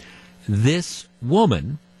eating. This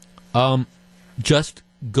woman just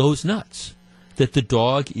goes nuts that the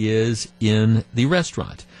dog is in the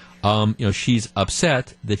restaurant. She's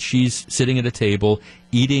upset that she's sitting at a table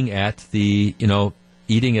eating at the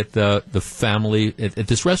family at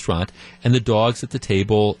this restaurant, and the dog's at the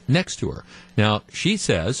table next to her. Now, she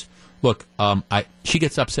says, look, she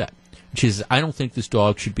gets upset. She says, I don't think this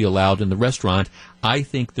dog should be allowed in the restaurant. I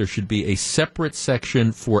think there should be a separate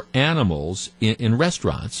section for animals in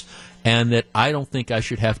restaurants, and that I don't think I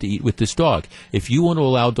should have to eat with this dog. If you want to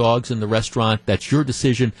allow dogs in the restaurant, that's your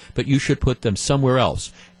decision, but you should put them somewhere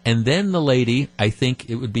else. And then the lady, I think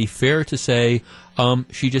it would be fair to say,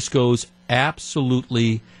 she just goes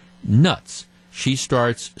absolutely nuts. She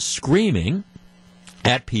starts screaming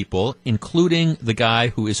at people, including the guy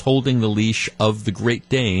who is holding the leash of the Great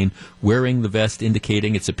Dane, wearing the vest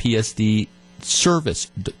indicating it's a PTSD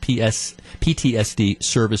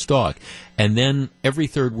service dog. And then every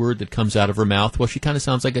third word that comes out of her mouth, well, she kind of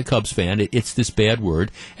sounds like a Cubs fan. It's this bad word.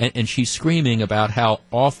 And she's screaming about how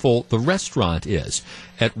awful the restaurant is.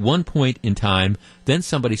 At one point in time, then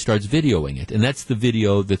somebody starts videoing it. And that's the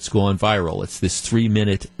video that's gone viral. It's this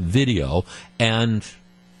 3-minute video. And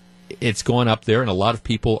it's gone up there, and a lot of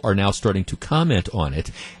people are now starting to comment on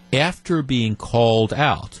it. After being called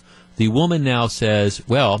out, the woman now says,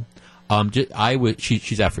 well,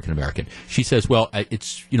 she's African American. She says, "Well,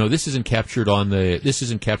 it's this isn't captured on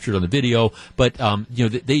the video, but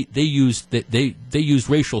they used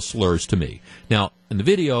racial slurs to me." Now, in the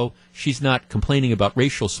video, she's not complaining about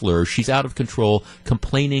racial slurs. She's out of control,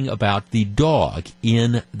 complaining about the dog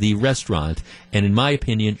in the restaurant. And in my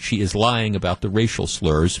opinion, she is lying about the racial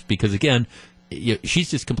slurs because, again,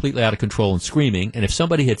 she's just completely out of control and screaming. And if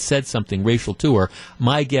somebody had said something racial to her,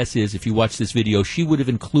 my guess is if you watch this video, she would have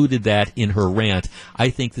included that in her rant. I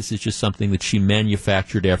think this is just something that she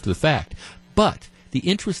manufactured after the fact. But the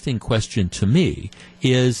interesting question to me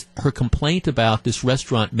is her complaint about this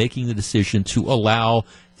restaurant making the decision to allow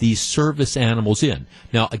these service animals in.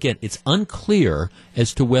 Now, again, it's unclear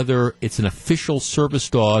as to whether it's an official service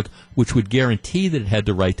dog which would guarantee that it had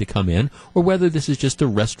the right to come in, or whether this is just a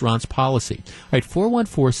restaurant's policy. All right,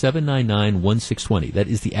 414-799-1620. That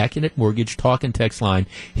is the Accunet Mortgage talk and text line.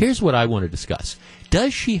 Here's what I want to discuss.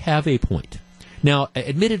 Does she have a point? Now,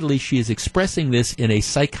 admittedly, she is expressing this in a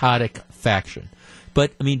psychotic fashion.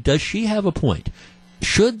 But, I mean, does she have a point?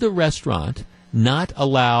 Should the restaurant not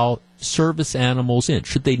allow service animals in?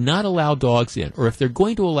 Should they not allow dogs in? Or if they're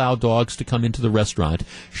going to allow dogs to come into the restaurant,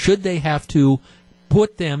 should they have to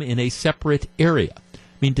put them in a separate area? I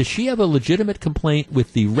mean, does she have a legitimate complaint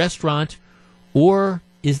with the restaurant, or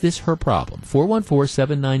is this her problem?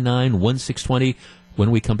 414-799-1620. When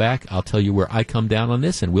we come back, I'll tell you where I come down on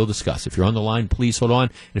this, and we'll discuss. If you're on the line, please hold on.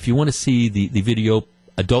 And if you want to see the video,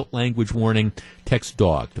 adult language warning, text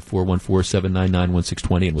DOG to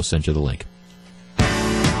 414-799-1620, and we'll send you the link.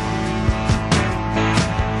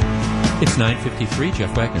 It's 9:53,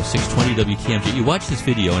 Jeff Wagner, 620 WTMJ. You watch this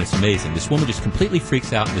video, and it's amazing. This woman just completely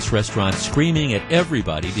freaks out in this restaurant, screaming at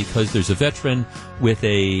everybody because there's a veteran with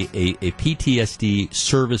a PTSD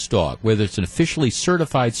service dog. Whether it's an officially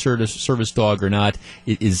certified service dog or not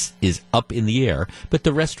is up in the air. But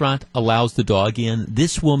the restaurant allows the dog in.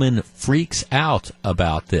 This woman freaks out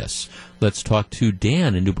about this. Let's talk to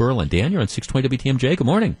Dan in New Berlin. Dan, you're on 620 WTMJ. Good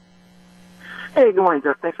morning. Hey, good morning,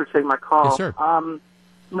 Jeff. Thanks for taking my call. Yes, sir.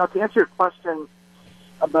 To answer your question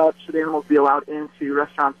about should animals be allowed into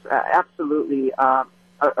restaurants, absolutely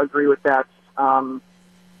agree with that. I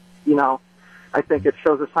think it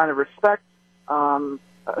shows a sign of respect,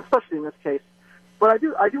 especially in this case. But I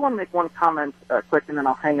do want to make one comment quick, and then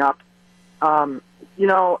I'll hang up. I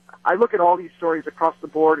look at all these stories across the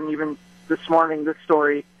board, and even this morning, this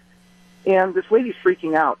story, and this lady's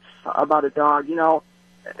freaking out about a dog. 95%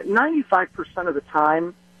 of the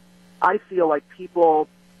time, I feel like people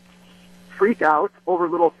freak out over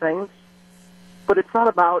little things, but it's not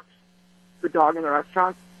about the dog in the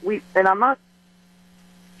restaurant. And I'm not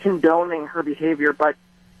condoning her behavior, but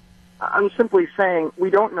I'm simply saying we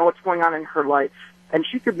don't know what's going on in her life. And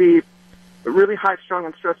she could be really high-strung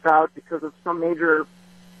and stressed out because of some major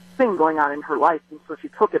thing going on in her life. And so she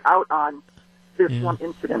took it out on this one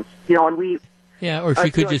incident. And we... Yeah, or she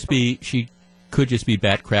could just be... Could just be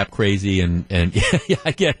bat crap crazy and yeah,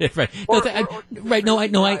 I get it, right.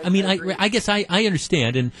 I guess I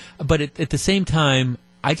understand, but at the same time,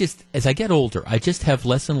 as I get older, I just have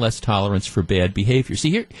less and less tolerance for bad behavior.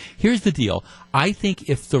 See, here's the deal. I think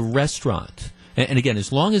if the restaurant, and again,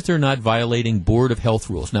 as long as they're not violating Board of Health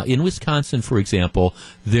rules. Now, in Wisconsin, for example,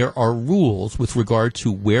 there are rules with regard to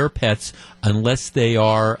where pets, unless they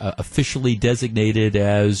are officially designated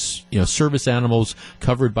as service animals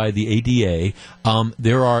covered by the ADA.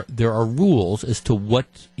 There are rules as to what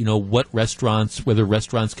whether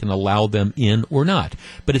restaurants can allow them in or not.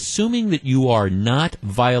 But assuming that you are not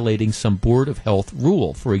violating some Board of Health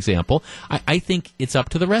rule, for example, I think it's up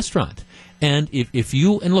to the restaurant. And if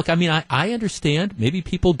you, and look, I understand maybe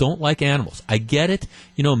people don't like animals. I get it.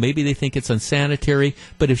 Maybe they think it's unsanitary.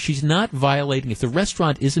 But if if the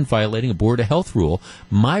restaurant isn't violating a Board of Health rule,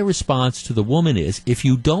 my response to the woman is, if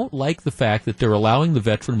you don't like the fact that they're allowing the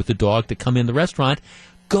veteran with the dog to come in the restaurant,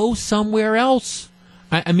 go somewhere else.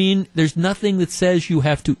 There's nothing that says you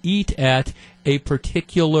have to eat at a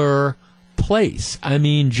particular place.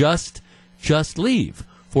 Just leave.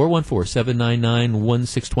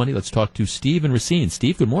 414-799-1620. Let's talk to Steve in Racine.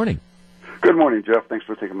 Steve, good morning. Good morning, Jeff. Thanks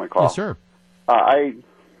for taking my call. Yes, sir. Put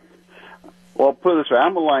it this way.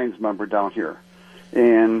 I'm a Lions member down here,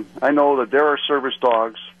 and I know that there are service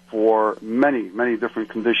dogs for many, many different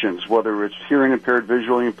conditions, whether it's hearing impaired,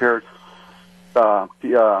 visually impaired,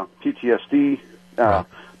 PTSD. Right.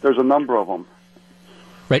 There's a number of them.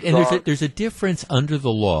 Right, and there's a difference under the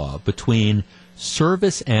law between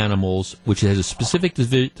service animals, which has a specific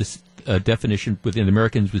definition within the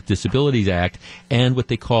Americans with Disabilities Act, and what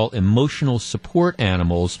they call emotional support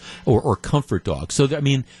animals or comfort dogs. So,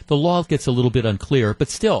 the law gets a little bit unclear, but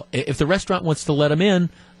still, if the restaurant wants to let them in,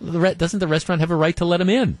 doesn't the restaurant have a right to let them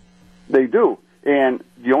in? They do. And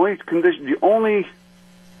the only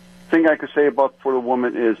thing I could say about for the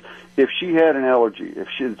woman is if she had an allergy.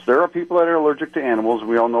 There are people that are allergic to animals.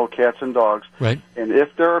 We all know cats and dogs. Right. And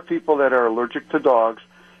if there are people that are allergic to dogs,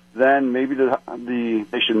 then maybe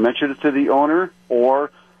they should mention it to the owner,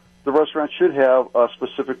 or the restaurant should have a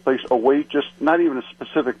specific place away, just not even a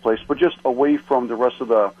specific place, but just away from the rest of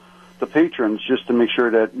the patrons, just to make sure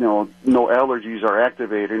that no allergies are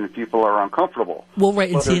activated and people are uncomfortable. Well,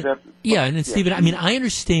 right, and Stephen, I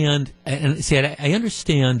understand, I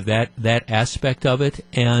understand that aspect of it,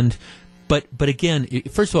 but again,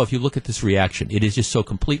 first of all, if you look at this reaction, it is just so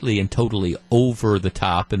completely and totally over the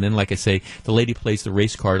top. And then, like I say, the lady plays the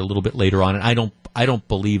race card a little bit later on, and I don't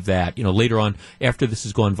believe that. Later on, after this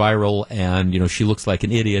has gone viral and, she looks like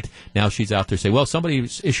an idiot, now she's out there saying, well, somebody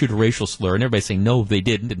issued a racial slur, and everybody's saying, no, they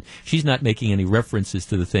didn't, and she's not making any references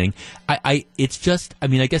to the thing. It's just, I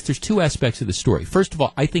guess there's two aspects of the story. First of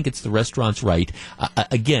all, I think it's the restaurant's right.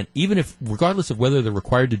 Again, even if, regardless of whether they're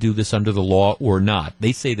required to do this under the law or not,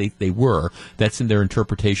 they say they were, that's in their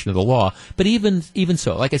interpretation of the law. But even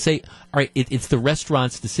so, like I say, all right, it's the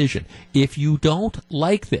restaurant's decision. If you don't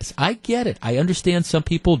like this, I get it. I understand some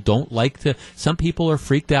people some people are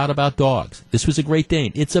freaked out about dogs. This was a Great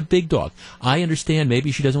Dane. It's a big dog. I understand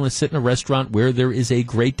maybe she doesn't want to sit in a restaurant where there is a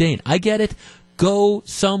Great Dane. I get it. Go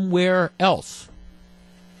somewhere else.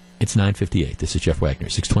 It's 9:58. This is Jeff Wagner,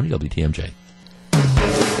 620 WTMJ.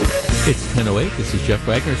 It's 10:08. This is Jeff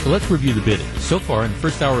Wagner. So let's review the bidding. So far, in the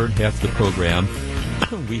first hour and a half of the program,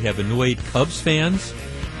 we have annoyed Cubs fans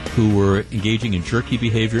who were engaging in jerky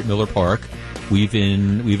behavior at Miller Park. We've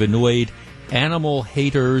annoyed animal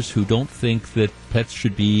haters who don't think that pets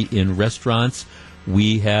should be in restaurants.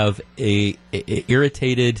 We have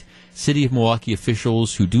irritated City of Milwaukee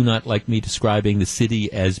officials who do not like me describing the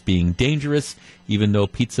city as being dangerous, even though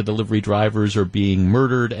pizza delivery drivers are being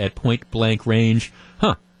murdered at point-blank range.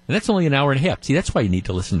 And that's only an hour and a half. See, that's why you need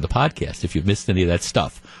to listen to the podcast if you've missed any of that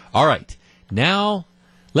stuff. All right. Now,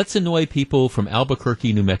 let's annoy people from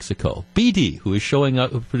Albuquerque, New Mexico. BD, who is showing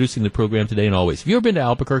up, producing the program today and always. Have you ever been to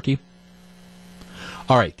Albuquerque?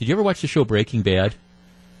 All right. Did you ever watch the show Breaking Bad?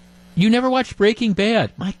 You never watched Breaking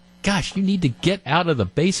Bad. My gosh, you need to get out of the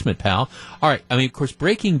basement, pal. All right. Of course,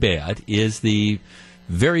 Breaking Bad is the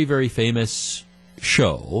very, very famous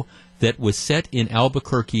show that was set in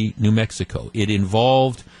Albuquerque, New Mexico. It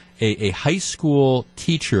involved a high school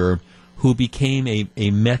teacher who became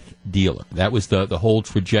a meth dealer. That was the whole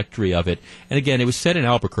trajectory of it. And again, it was set in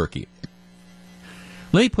Albuquerque.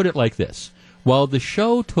 Let me put it like this. While the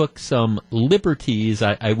show took some liberties,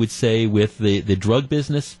 I would say, with the drug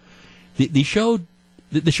business, the show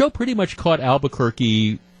pretty much caught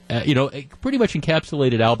Albuquerque, pretty much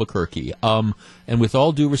encapsulated Albuquerque. And with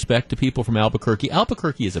all due respect to people from Albuquerque,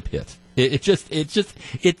 Albuquerque is a pit. It's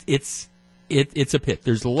a pit.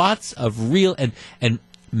 There's lots of real, and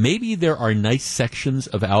maybe there are nice sections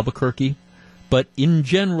of Albuquerque, but in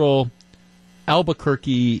general,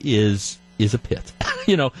 Albuquerque is a pit.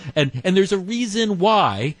 And there's a reason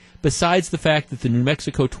why, besides the fact that the New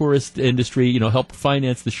Mexico tourist industry, helped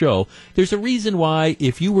finance the show, there's a reason why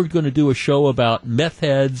if you were going to do a show about meth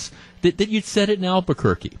heads, that you'd set it in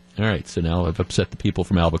Albuquerque. All right, so now I've upset the people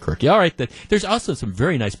from Albuquerque. All right, there's also some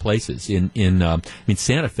very nice places in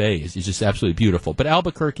Santa Fe is just absolutely beautiful. But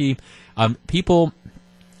Albuquerque, people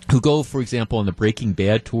who go, for example, on the Breaking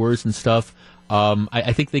Bad tours and stuff,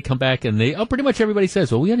 I think they come back and pretty much everybody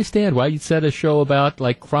says, well, we understand why you'd set a show about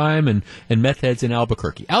like crime and meth heads in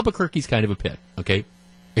Albuquerque. Albuquerque's kind of a pit, okay?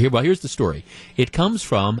 Here's the story. It comes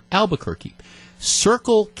from Albuquerque.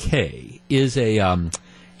 Circle K is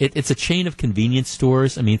it's a chain of convenience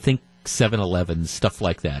stores. Think 7-Eleven, stuff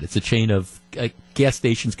like that. It's a chain of gas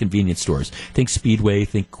stations, convenience stores. Think Speedway,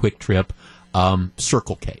 think Quick Trip.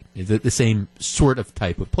 Circle K, the same sort of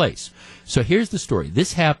type of place. So here's the story.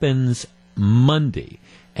 This happens Monday,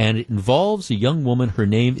 and it involves a young woman. Her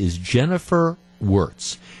name is Jennifer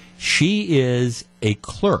Wirtz. She is a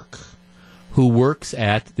clerk who works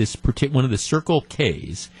at this one of the Circle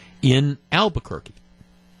Ks in Albuquerque.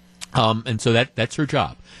 And so that's her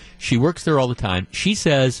job. She works there all the time. She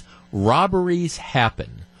says robberies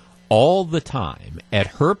happen all the time at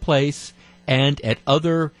her place and at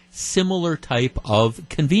other similar type of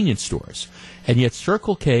convenience stores. And yet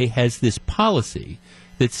Circle K has this policy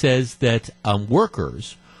that says that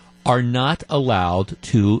workers are not allowed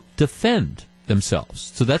to defend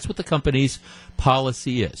themselves. So that's what the company's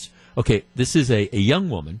policy is. Okay, this is a young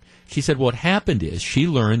woman. She said what happened is she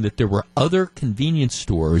learned that there were other convenience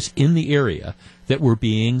stores in the area that were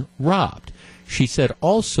being robbed. She said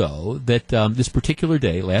also that this particular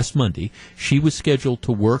day, last Monday, she was scheduled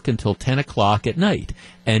to work until 10 o'clock at night.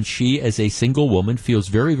 And she, as a single woman, feels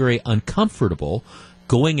very, very uncomfortable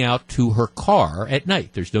going out to her car at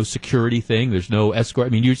night. There's no security thing. There's no escort. I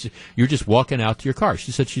mean, you're just walking out to your car.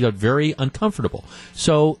 She said she felt very uncomfortable.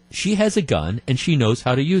 So she has a gun, and she knows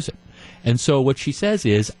how to use it. And so what she says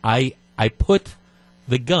is, I put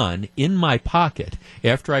the gun in my pocket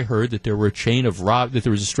after I heard that there were that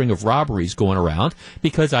there was a string of robberies going around,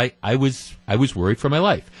 because I was worried for my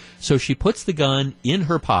life. So she puts the gun in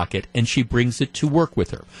her pocket and she brings it to work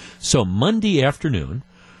with her. So Monday afternoon,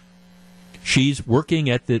 she's working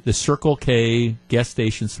at the Circle K gas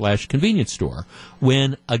station / convenience store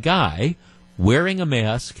when a guy wearing a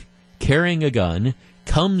mask, carrying a gun,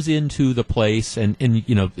 comes into the place and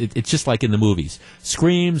it's just like in the movies,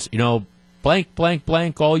 screams, blank, blank,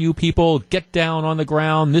 blank, all you people, get down on the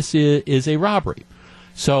ground. This is a robbery.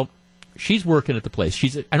 So she's working at the place.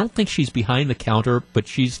 I don't think she's behind the counter, but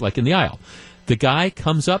she's like in the aisle. The guy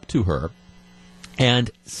comes up to her and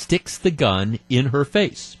sticks the gun in her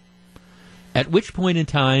face, at which point in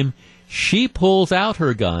time she pulls out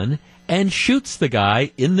her gun and shoots the guy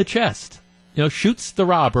in the chest. Shoots the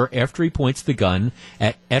robber after he points the gun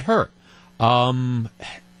at her.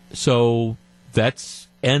 So that's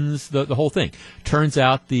ends the whole thing. Turns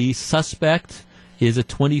out the suspect is a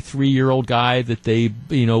 23-year-old guy that they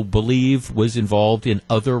believe was involved in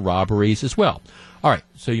other robberies as well. All right,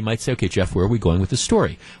 so you might say, okay, Jeff, where are we going with this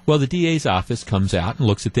story? Well, the DA's office comes out and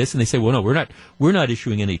looks at this, and they say, well, no, we're not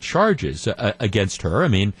issuing any charges against her. I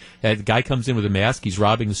mean, the guy comes in with a mask, he's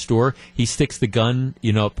robbing the store, he sticks the gun,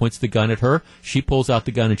 points the gun at her, she pulls out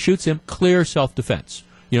the gun and shoots him, clear self-defense.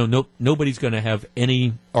 Nobody's going to have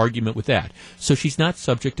any argument with that. So she's not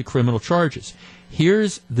subject to criminal charges.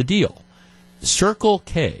 Here's the deal. Circle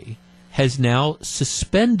K has now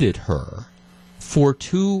suspended her for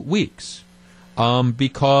 2 weeks.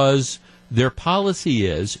 Because their policy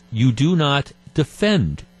is you do not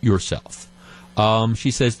defend yourself. She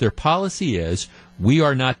says their policy is we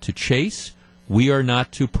are not to chase, we are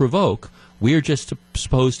not to provoke, we are just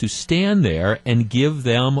supposed to stand there and give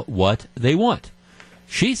them what they want.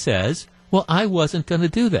 She says, well, I wasn't going to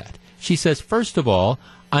do that. She says, first of all,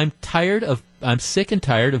 I'm sick and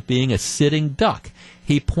tired of being a sitting duck.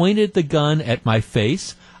 He pointed the gun at my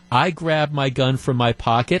face. I grabbed my gun from my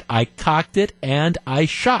pocket, I cocked it, and I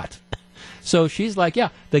shot. So she's like, yeah,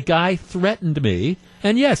 the guy threatened me,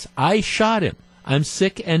 and yes, I shot him. I'm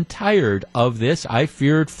sick and tired of this. I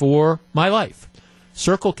feared for my life.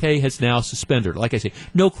 Circle K has now suspended her. Like I say,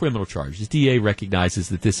 no criminal charges. DA recognizes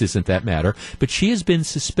that this isn't that matter, but she has been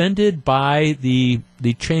suspended by the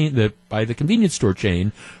convenience store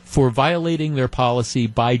chain for violating their policy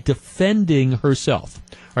by defending herself.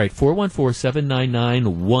 All right,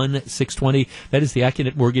 414-799-1620. That is the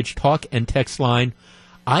Accunet Mortgage talk and text line.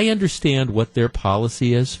 I understand what their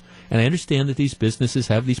policy is, and I understand that these businesses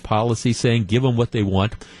have these policies saying give them what they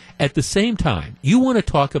want. At the same time, you want to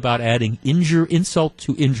talk about adding insult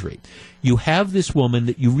to injury. You have this woman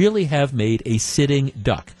that you really have made a sitting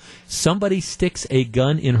duck. Somebody sticks a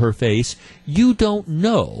gun in her face. You don't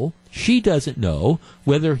know. She doesn't know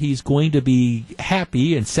whether he's going to be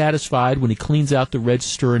happy and satisfied when he cleans out the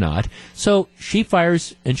register or not. So she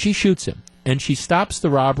fires and she shoots him. And she stops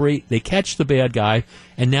the robbery. They catch the bad guy.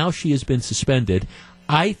 And now she has been suspended.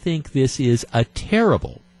 I think this is a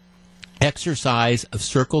terrible exercise of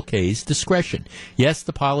Circle K's discretion. Yes,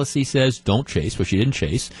 the policy says don't chase. Well, she didn't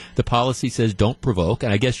chase. The policy says don't provoke.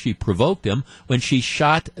 And I guess she provoked him when she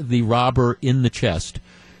shot the robber in the chest.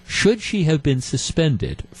 Should she have been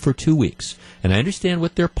suspended for 2 weeks? And I understand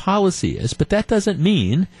what their policy is, but that doesn't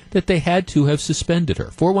mean that they had to have suspended her.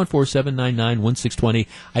 414-799-1620.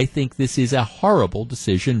 I think this is a horrible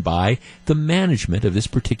decision by the management of this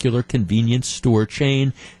particular convenience store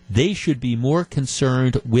chain. They should be more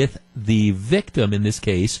concerned with the victim in this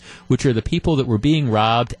case, which are the people that were being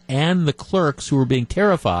robbed and the clerks who were being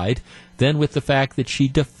terrified, than with the fact that she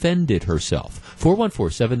defended herself.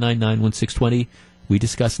 414-799-1620. We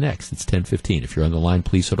discuss next. It's 10:15. If you're on the line,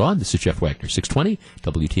 please hold on. This is Jeff Wagner, 620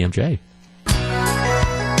 WTMJ.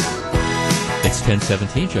 It's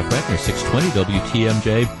 10:17. Jeff Wagner, 620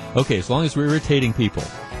 WTMJ. Okay, as long as we're irritating people,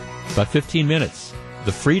 about 15 minutes.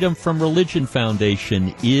 The Freedom from Religion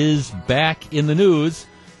Foundation is back in the news.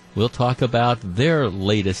 We'll talk about their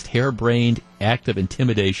latest harebrained act of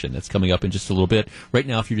intimidation. That's coming up in just a little bit. Right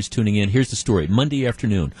now, if you're just tuning in, here's the story. Monday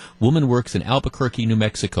afternoon, woman works in Albuquerque, New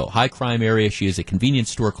Mexico. High crime area. She is a convenience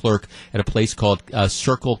store clerk at a place called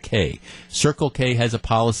Circle K. Circle K has a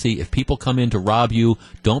policy. If people come in to rob you,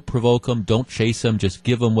 don't provoke them, don't chase them, just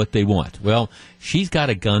give them what they want. Well, she's got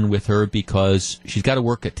a gun with her because she's got to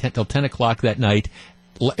work at till 10 o'clock that night.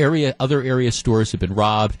 Other area stores have been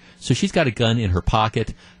robbed, so she's got a gun in her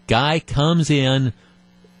pocket. Guy comes in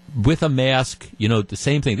with a mask, the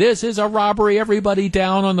same thing. This is a robbery, everybody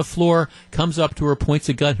down on the floor. Comes up to her, points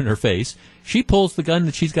a gun in her face. She pulls the gun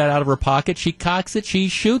that she's got out of her pocket. She cocks it. She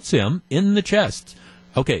shoots him in the chest.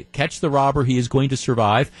 Okay, catch the robber. He is going to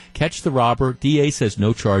survive. Catch the robber. DA says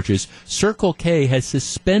no charges. Circle K has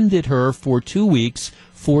suspended her for 2 weeks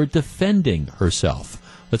for defending herself.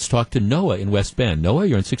 Let's talk to Noah in West Bend. Noah,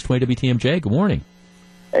 you're on 620 WTMJ. Good morning.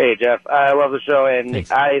 Hey, Jeff. I love the show, and Thanks.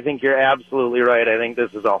 I think you're absolutely right. I think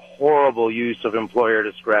this is a horrible use of employer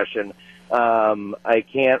discretion. I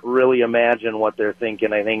can't really imagine what they're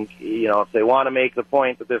thinking. I think, if they want to make the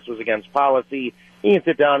point that this was against policy, you can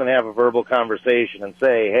sit down and have a verbal conversation and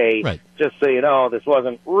say, hey, right. Just so you know, this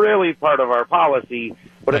wasn't really part of our policy,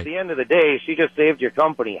 but Right. At the end of the day, she just saved your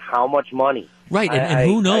company how much money? Right, and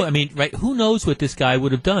who knows? Who knows what this guy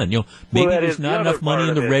would have done? Maybe there's not enough money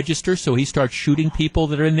in the register, so he starts shooting people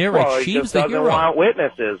that are in there. Well, Right, he she was just the doesn't hero. want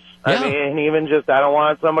witnesses. Yeah. I mean, even just, I don't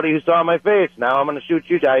want somebody who saw my face. Now I'm going to shoot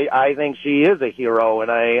you. I think she is a hero, and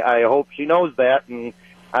I hope she knows that. And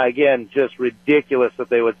again, just ridiculous that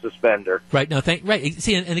they would suspend her. Right now, right.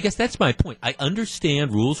 See, and I guess that's my point. I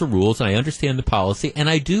understand rules are rules, and I understand the policy, and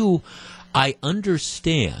I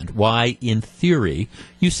understand why, in theory,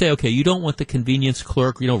 you say, okay, you don't want the convenience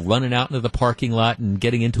clerk, running out into the parking lot and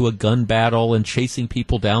getting into a gun battle and chasing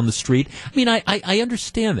people down the street. I mean, I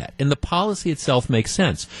understand that, and the policy itself makes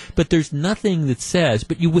sense. But there's nothing that says,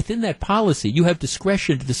 within that policy, you have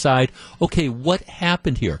discretion to decide, okay, what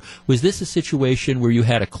happened here? Was this a situation where you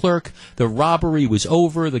had a clerk, the robbery was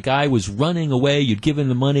over, the guy was running away, you'd give him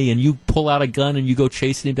the money, and you pull out a gun and you go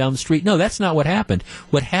chasing him down the street? No, that's not what happened.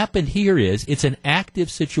 What happened here is it's an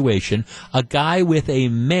active situation. A guy with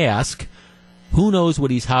a mask, who knows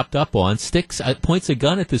what he's hopped up on, points a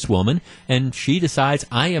gun at this woman, and she decides,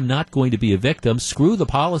 I am not going to be a victim. Screw the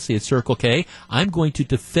policy at Circle K. I'm going to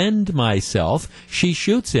defend myself. She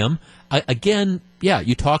shoots him. Again,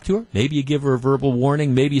 you talk to her. Maybe you give her a verbal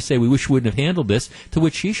warning. Maybe you say, we wish we wouldn't have handled this. To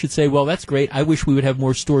which she should say, well, that's great. I wish we would have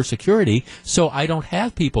more store security so I don't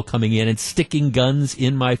have people coming in and sticking guns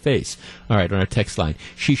in my face. All right, on our text line.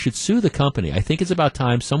 She should sue the company. I think it's about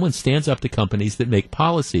time someone stands up to companies that make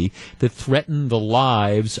policy that threaten the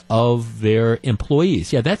lives of their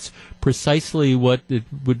employees. Yeah, that's precisely what it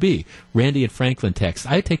would be. Randy and Franklin text.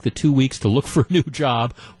 I take the 2 weeks to look for a new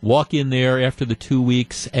job, walk in there after the 2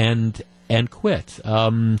 weeks, and quit.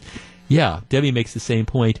 Debbie makes the same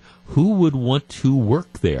point. Who would want to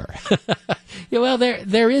work there? Well,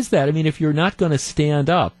 there is that. I mean, if you're not going to stand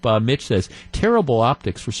up, Mitch says, terrible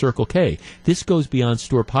optics for Circle K. This goes beyond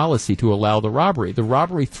store policy to allow the robbery. The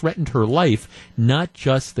robbery threatened her life, not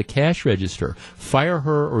just the cash register. Fire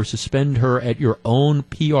her or suspend her at your own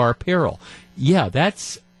PR peril. Yeah,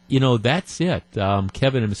 that's it.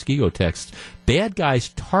 Kevin and Muskego text. Bad guys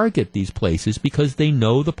target these places because they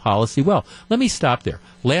know the policy well. Let me stop there.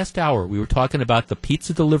 Last hour, we were talking about the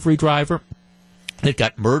pizza delivery driver that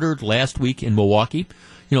got murdered last week in Milwaukee.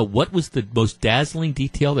 What was the most dazzling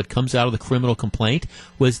detail that comes out of the criminal complaint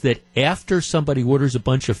was that after somebody orders a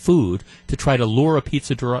bunch of food to try to lure a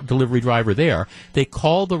pizza delivery driver there, they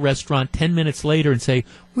call the restaurant 10 minutes later and say,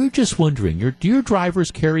 we're just wondering, do your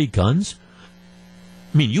drivers carry guns?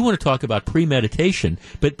 I mean, you want to talk about premeditation,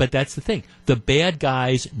 but that's the thing. The bad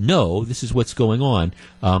guys know this is what's going on.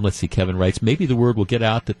 Let's see, Kevin writes, maybe the word will get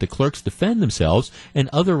out that the clerks defend themselves and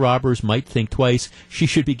other robbers might think twice. She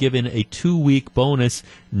should be given a 2-week bonus,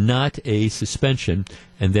 not a suspension.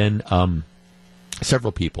 And then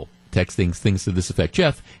several people texting things to this effect.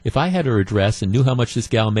 Jeff, if I had her address and knew how much this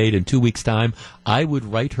gal made in 2 weeks' time, I would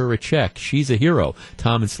write her a check. She's a hero.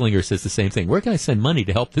 Tom and Slinger says the same thing. Where can I send money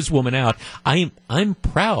to help this woman out? I'm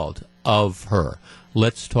proud of her.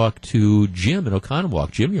 Let's talk to Jim in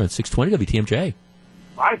Oconomowoc. Jim, you're on 620 WTMJ.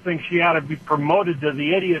 I think she ought to be promoted to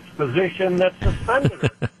the idiot's position that suspended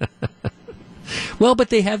her. Well, but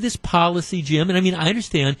they have this policy, Jim, and I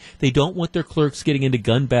understand they don't want their clerks getting into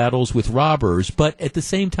gun battles with robbers, but at the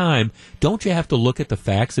same time, don't you have to look at the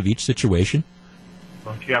facts of each situation?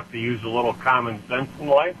 Don't you have to use a little common sense in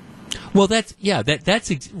life? Well, that's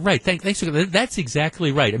right. Thanks for that. That's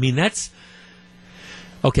exactly right. That's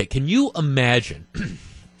okay. Can you imagine?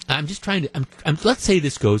 I'm just trying to. Let's say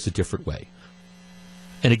this goes a different way.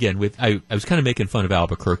 And again, I was kind of making fun of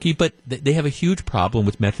Albuquerque, but they have a huge problem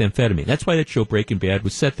with methamphetamine. That's why that show Breaking Bad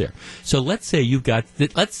was set there. So let's say you've got,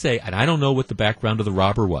 and I don't know what the background of the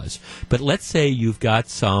robber was, but let's say you've got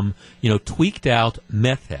some, tweaked out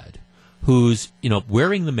meth head who's,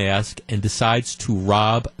 wearing the mask and decides to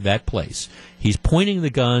rob that place. He's pointing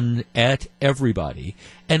the gun at everybody.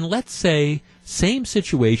 And let's say, same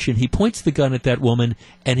situation, he points the gun at that woman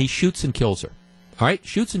and he shoots and kills her. All right,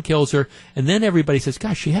 shoots and kills her, and then everybody says,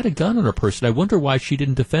 gosh, she had a gun on her person. I wonder why she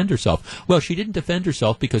didn't defend herself. Well, she didn't defend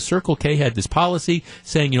herself because Circle K had this policy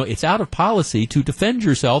saying, it's out of policy to defend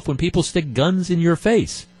yourself when people stick guns in your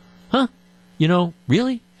face. Huh?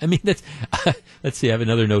 Really? I mean, that's, let's see, I have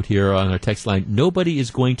another note here on our text line. Nobody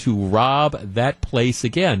is going to rob that place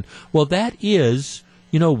again. Well, that is,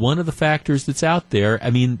 one of the factors that's out there.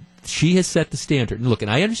 I mean, she has set the standard. And look,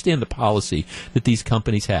 and I understand the policy that these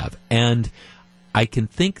companies have, and I can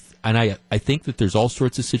think, and I think that there's all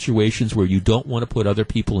sorts of situations where you don't want to put other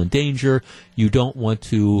people in danger. You don't want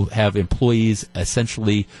to have employees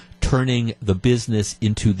essentially turning the business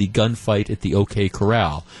into the gunfight at the OK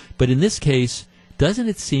Corral. But in this case, doesn't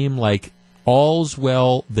it seem like all's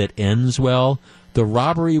well that ends well? The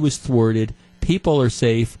robbery was thwarted, people are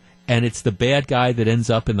safe, and it's the bad guy that ends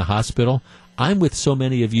up in the hospital. I'm with so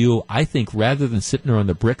many of you. I think rather than sitting her on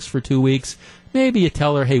the bricks for 2 weeks, maybe you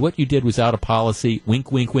tell her, hey, what you did was out of policy,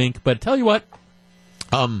 wink, wink, wink. But tell you what,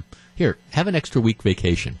 here, have an extra week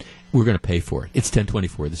vacation. We're going to pay for it. It's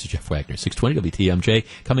 10:24. This is Jeff Wagner, 620 WTMJ.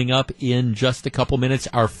 Coming up in just a couple minutes,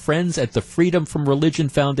 our friends at the Freedom from Religion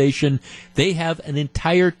Foundation, they have an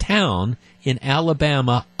entire town in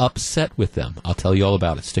Alabama upset with them. I'll tell you all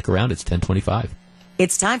about it. Stick around. It's 10:25.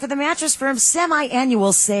 It's time for the Mattress Firm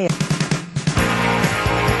semi-annual sale.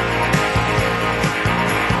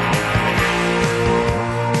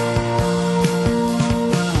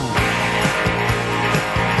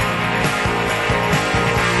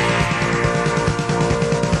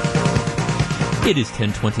 It is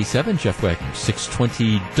 10:27. Jeff Wagner,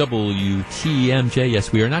 620 WTMJ.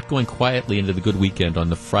 Yes, we are not going quietly into the good weekend on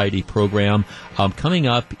the Friday program. Coming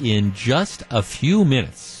up in just a few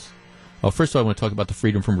minutes. Well, first of all, I want to talk about the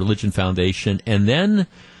Freedom from Religion Foundation, and then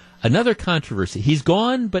another controversy. He's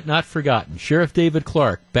gone but not forgotten. Sheriff David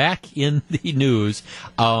Clark back in the news.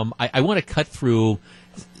 I want to cut through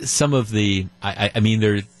some of the. I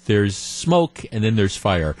mean, there's smoke and then there's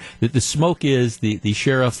fire. The smoke is the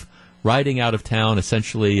sheriff riding out of town,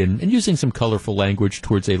 essentially, and using some colorful language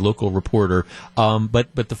towards a local reporter.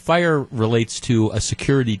 But the fire relates to a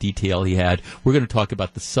security detail he had. We're going to talk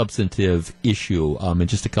about the substantive issue in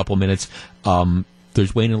just a couple minutes.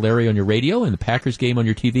 There's Wayne and Larry on your radio and the Packers game on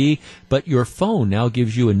your TV, but your phone now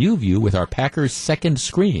gives you a new view with our Packers second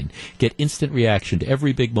screen. Get instant reaction to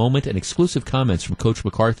every big moment and exclusive comments from Coach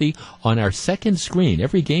McCarthy on our second screen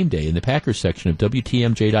every game day in the Packers section of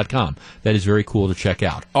WTMJ.com. That is very cool to check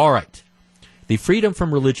out. All right. The Freedom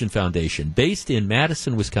from Religion Foundation, based in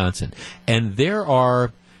Madison, Wisconsin. And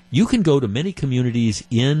you can go to many communities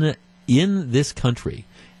in this country,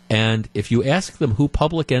 and if you ask them who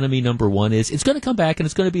public enemy number one is, it's going to come back and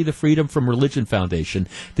it's going to be the Freedom from Religion Foundation.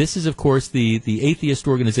 This is, of course, the atheist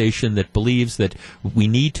organization that believes that we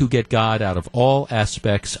need to get God out of all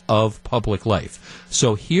aspects of public life.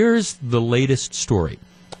 So here's the latest story.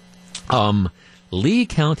 Lee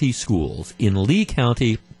County schools in Lee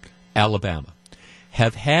County, Alabama,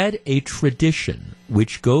 have had a tradition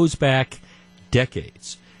which goes back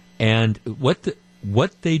decades. And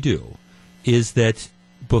what they do is that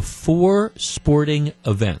before sporting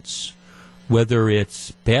events, whether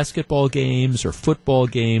it's basketball games or football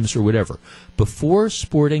games or whatever, before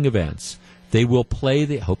sporting events, they will play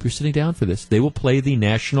I hope you're sitting down for this, they will play the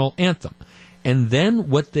national anthem. And then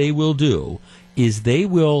what they will do is they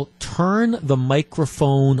will turn the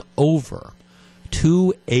microphone over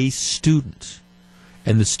to a student.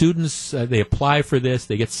 And the students, they apply for this,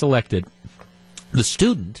 they get selected. The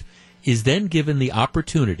student is then given the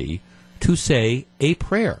opportunity to say a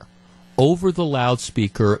prayer over the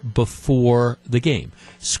loudspeaker before the game.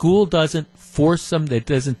 School doesn't force them, it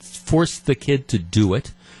doesn't force the kid to do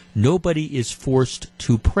it. Nobody is forced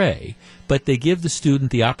to pray, but they give the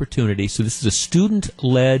student the opportunity. So this is a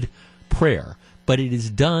student-led prayer, but it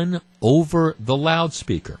is done over the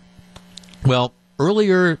loudspeaker. Well,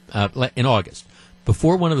 earlier in August,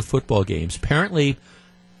 before one of the football games, apparently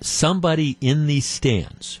somebody in these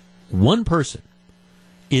stands, one person,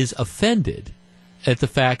 is offended at the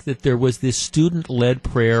fact that there was this student-led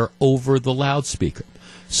prayer over the loudspeaker.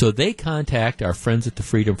 So they contact our friends at the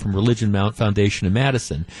Freedom from Religion Foundation in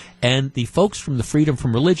Madison, and the folks from the Freedom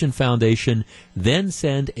from Religion Foundation then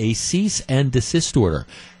send a cease and desist order.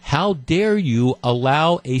 How dare you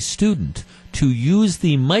allow a student to use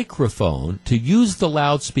the microphone, to use the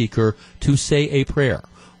loudspeaker to say a prayer?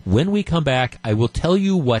 When we come back, I will tell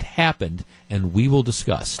you what happened, and we will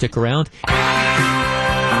discuss. Stick around.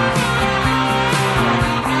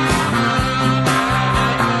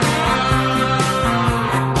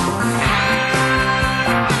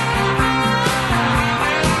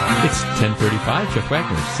 It's 10:35. Jeff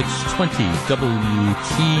Wagner, 620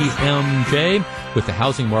 WTMJ. With the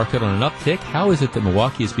housing market on an uptick, how is it that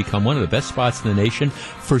Milwaukee has become one of the best spots in the nation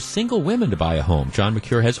for single women to buy a home? John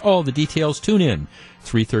McCure has all the details. Tune in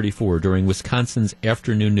 3:34 during Wisconsin's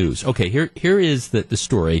afternoon news. Okay, here is the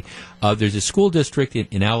story. There's a school district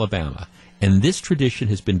in Alabama, and this tradition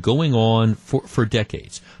has been going on for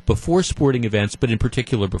decades, before sporting events, but in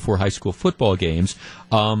particular before high school football games.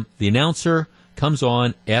 The announcer comes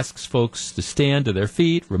on, asks folks to stand to their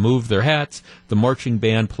feet, remove their hats. The marching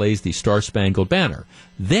band plays the Star-Spangled Banner.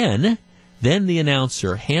 Then the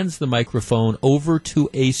announcer hands the microphone over to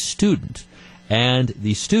a student, and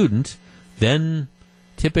the student then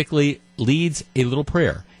typically leads a little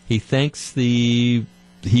prayer. He thanks he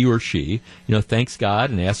or she, thanks God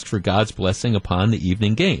and asks for God's blessing upon the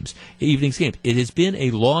evening's games. It has been a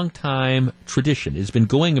long time tradition. It's been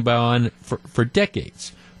going on for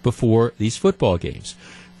decades before these football games.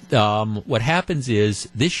 What happens is,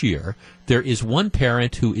 this year, there is one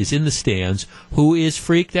parent who is in the stands who is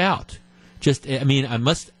freaked out. I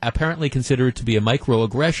must apparently consider it to be a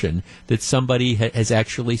microaggression that somebody has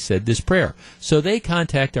actually said this prayer. So they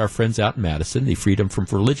contact our friends out in Madison, the Freedom from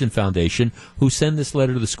Religion Foundation, who send this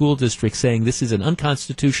letter to the school district saying this is an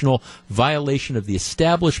unconstitutional violation of the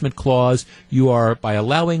Establishment Clause. You are, by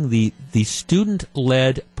allowing the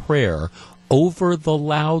student-led prayer over the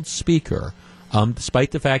loudspeaker,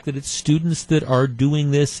 despite the fact that it's students that are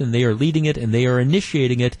doing this and they are leading it and they are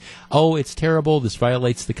initiating it. Oh, it's terrible. This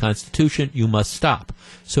violates the Constitution. You must stop.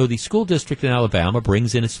 So the school district in Alabama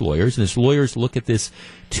brings in its lawyers, and its lawyers look at this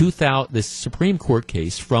Supreme Court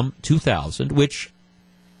case from 2000, which,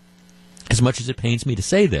 as much as it pains me to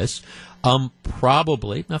say this,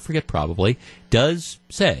 probably does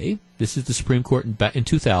say, this is the Supreme Court in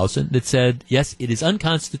 2000, that said, yes, it is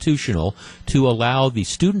unconstitutional to allow the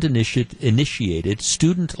student-initiated,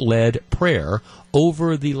 student-led prayer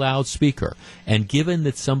over the loudspeaker. And given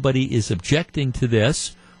that somebody is objecting to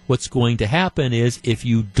this, what's going to happen is, if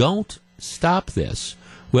you don't stop this,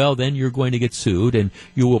 well, then you're going to get sued, and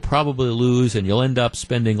you will probably lose, and you'll end up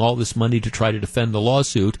spending all this money to try to defend the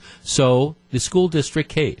lawsuit. So the school district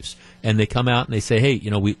caves, and they come out and they say, hey,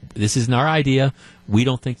 this isn't our idea. We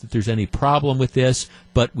don't think that there's any problem with this,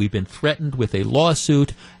 but we've been threatened with a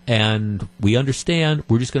lawsuit, and we understand.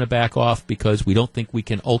 We're just going to back off because we don't think we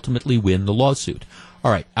can ultimately win the lawsuit.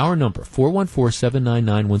 All right, our number,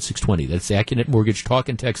 414-799-1620. That's the Accunet Mortgage talk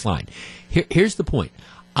and text line. Here's the point.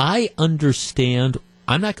 I understand.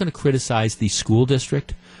 I'm not going to criticize the school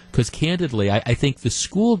district because, candidly, I think the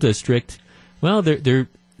school district, well, they're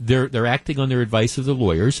acting on their advice of the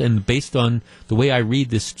lawyers, and based on the way I read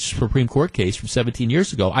this Supreme Court case from 17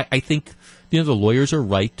 years ago, I think the lawyers are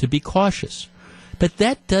right to be cautious. But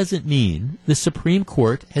that doesn't mean the Supreme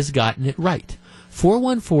Court has gotten it right.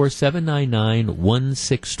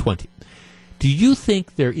 414-799-1620. Do you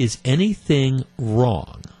think there is anything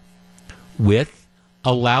wrong with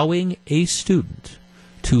allowing a student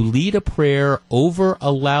to lead a prayer over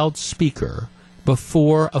a loudspeaker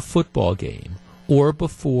before a football game or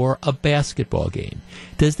before a basketball game?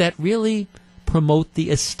 Does that really promote the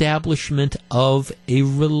establishment of a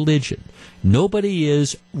religion? Nobody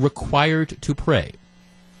is required to pray.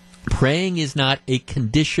 Praying is not a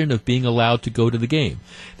condition of being allowed to go to the game.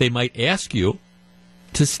 They might ask you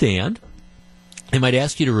to stand. They might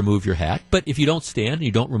ask you to remove your hat, but if you don't stand and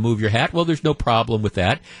you don't remove your hat, well, there's no problem with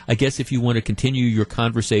that. I guess if you want to continue your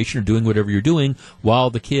conversation or doing whatever you're doing while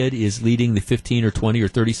the kid is leading the 15 or 20 or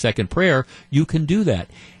 30-second prayer, you can do that.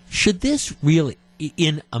 Should this really,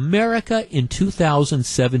 in America in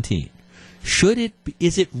 2017,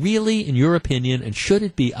 is it really, in your opinion, and should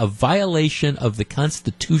it be a violation of the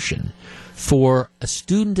Constitution for a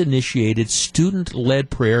student-initiated, student-led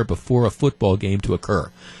prayer before a football game to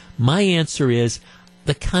occur? My answer is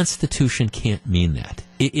the Constitution can't mean that.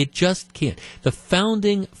 It just can't. The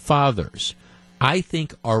Founding Fathers I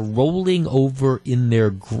think, are rolling over in their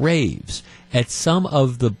graves at some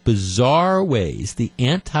of the bizarre ways the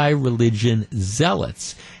anti-religion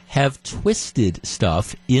zealots have twisted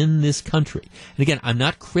stuff in this country. And again, I'm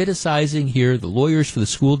not criticizing here the lawyers for the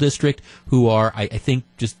school district who are, I think,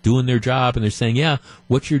 just doing their job, and they're saying, yeah,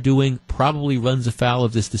 what you're doing probably runs afoul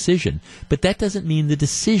of this decision. But that doesn't mean the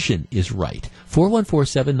decision is right.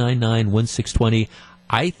 414-799-1620.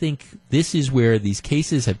 I think this is where these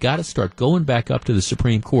cases have got to start going back up to the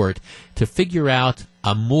Supreme Court to figure out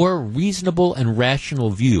a more reasonable and rational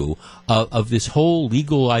view of this whole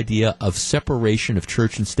legal idea of separation of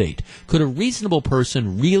church and state. Could a reasonable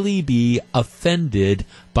person really be offended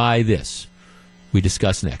by this? We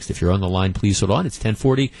discuss next. If you're on the line, please hold on. It's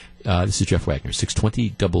 1040. This is Jeff Wagner, 620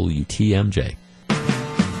 WTMJ.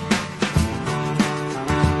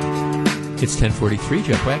 It's 1043,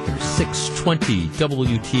 Jeff Wagner, 620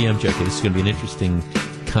 WTMJ. Okay, this is going to be an interesting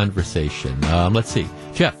conversation. Let's see.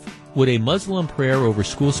 Jeff, would a Muslim prayer over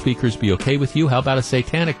school speakers be okay with you? How about a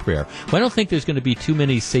satanic prayer? Well, I don't think there's going to be too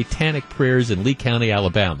many satanic prayers in Lee County,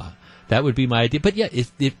 Alabama. That would be my idea. But yeah,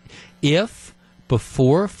 if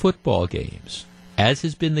before football games, as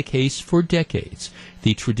has been the case for decades,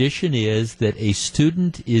 the tradition is that a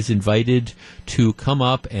student is invited to come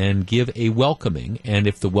up and give a welcoming, and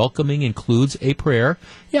if the welcoming includes a prayer,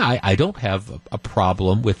 yeah, I don't have a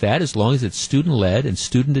problem with that as long as it's student-led and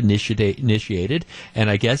student-initiated, and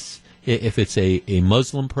I guess if it's a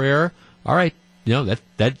Muslim prayer, all right,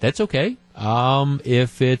 that's okay.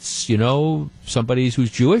 If it's, somebody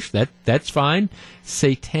who's Jewish, that's fine.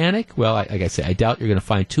 Satanic, well, like I say, I doubt you're going to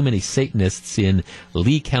find too many Satanists in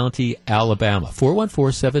Lee County, Alabama.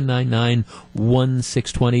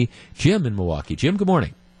 414-799-1620. Jim in Milwaukee. Jim, good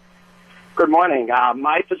morning. Good morning.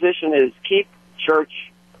 My position is keep church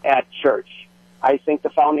at church. I think the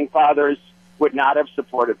Founding Fathers would not have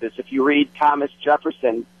supported this. If you read Thomas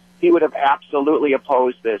Jefferson, he would have absolutely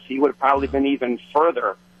opposed this. He would have probably been even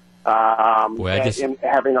further in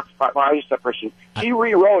having a value separation. He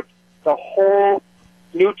rewrote the whole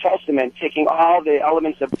New Testament, taking all the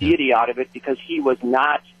elements of deity out of it because he was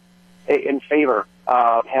not in favor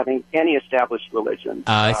of having any established religion.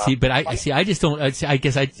 I just don't. I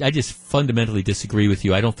guess I just fundamentally disagree with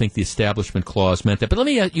you. I don't think the Establishment Clause meant that. But let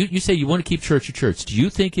me. You say you want to keep church at church. Do you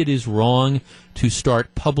think it is wrong to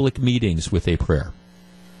start public meetings with a prayer?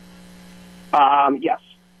 Yes.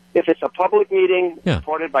 If it's a public meeting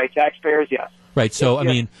supported by taxpayers, yes. Right. So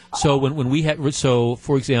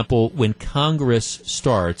for example, when Congress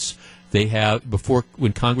starts,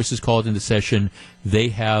 when Congress is called into session, they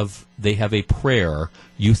have a prayer.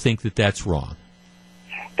 You think that that's wrong?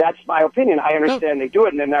 That's my opinion. I understand they do it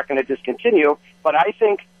and they're not going to discontinue, but I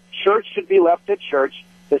think church should be left at church.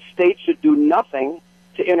 The state should do nothing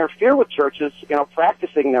to interfere with churches,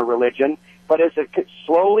 practicing their religion. But as it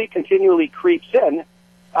slowly, continually creeps in,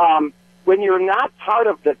 when you're not part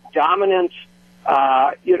of the dominant,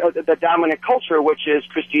 the dominant culture, which is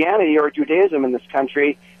Christianity or Judaism in this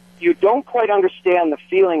country, you don't quite understand the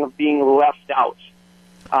feeling of being left out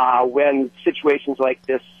when situations like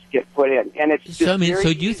this get put in. And it's just so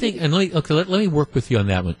you think? And let me work with you on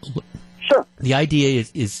that one. Sure. The idea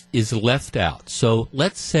is left out. So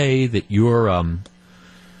let's say that you're in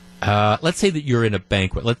a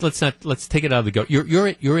banquet. Let's take it out of the go.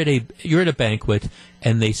 You're at a banquet,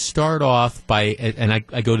 and they start off by, and I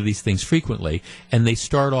go to these things frequently, and they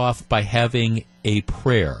start off by having a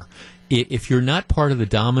prayer. If you're not part of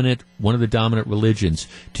one of the dominant religions,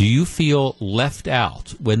 do you feel left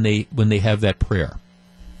out when they have that prayer?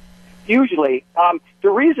 Usually, the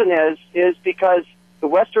reason is because the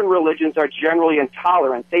Western religions are generally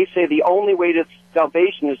intolerant. They say the only way to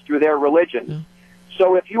salvation is through their religion. Yeah.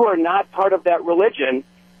 So if you are not part of that religion,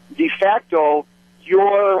 de facto,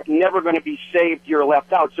 you're never going to be saved. You're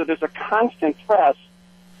left out. So there's a constant press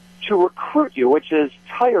to recruit you, which is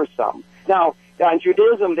tiresome. Now, in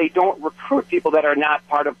Judaism, they don't recruit people that are not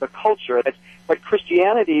part of the culture. But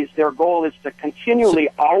Christianity's, their goal is to continually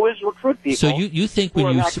always recruit people. So you think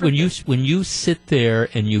when you sit there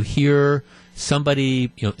and you hear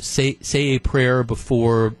somebody say a prayer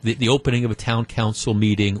before the opening of a town council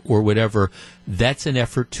meeting or whatever, that's an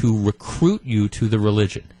effort to recruit you to the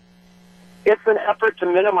religion? It's an effort to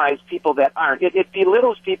minimize people that aren't. It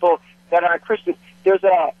belittles people that aren't Christians. There's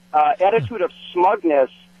a attitude of smugness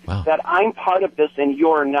that I'm part of this and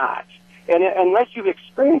you're not. And unless you've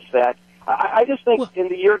experienced that, I just think in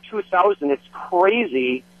the year 2000, it's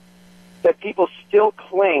crazy that people still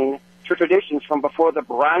cling to traditions from before the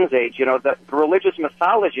Bronze Age. The religious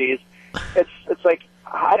mythologies. It's like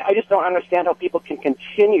I just don't understand how people can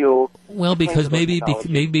continue. Well, because maybe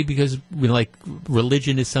because like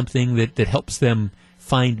religion is something that helps them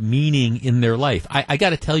find meaning in their life. I got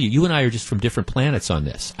to tell you, you and I are just from different planets on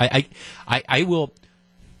this. I will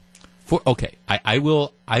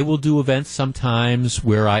do events sometimes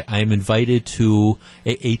where I'm invited to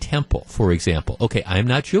a temple, for example. Okay, I'm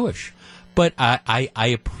not Jewish, but I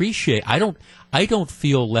appreciate. I don't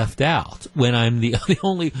feel left out when I'm the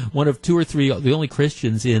only one of two or three, the only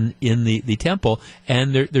Christians in the temple,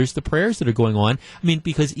 and there's the prayers that are going on. I mean,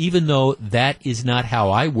 because even though that is not how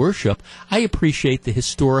I worship, I appreciate the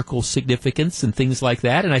historical significance and things like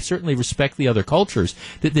that, and I certainly respect the other cultures.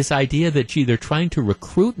 That this idea that, gee, they're trying to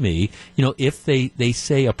recruit me, if they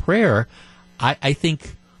say a prayer, I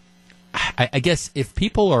think, I guess if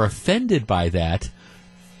people are offended by that,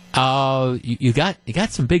 you got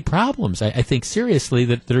some big problems. I think seriously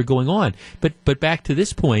that are going on. But back to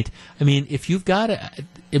this point, I mean, if you've got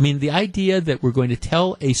the idea that we're going to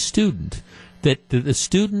tell a student that the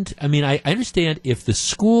student, I mean, I understand if the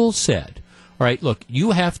school said, all right, look,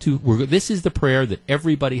 you have to, this is the prayer that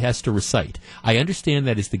everybody has to recite. I understand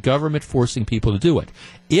that is the government forcing people to do it.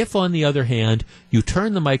 If, on the other hand, you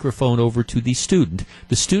turn the microphone over to the student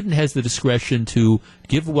has the discretion to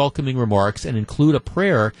give welcoming remarks and include a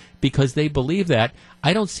prayer because they believe that.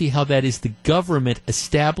 I don't see how that is the government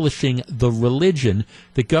establishing the religion.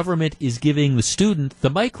 The government is giving the student the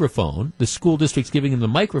microphone. The school district's giving them the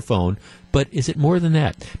microphone. But is it more than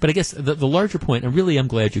that? But I guess the larger point, and really I'm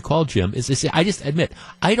glad you called, Jim, is this, I just admit,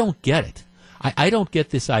 I don't get it. I don't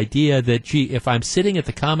get this idea that, gee, if I'm sitting at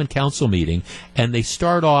the Common Council meeting and they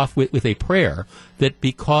start off with a prayer, that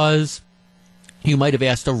because you might have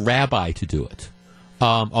asked a rabbi to do it,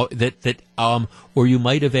 or you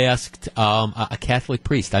might have asked a Catholic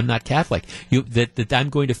priest. I'm not Catholic. That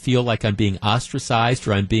I'm going to feel like I'm being ostracized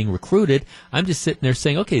or I'm being recruited. I'm just sitting there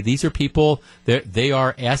saying, okay, these are people. They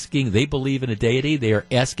are asking. They believe in a deity. They are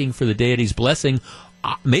asking for the deity's blessing.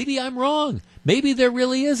 Maybe I'm wrong. Maybe there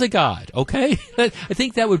really is a God, okay? I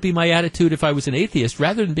think that would be my attitude if I was an atheist.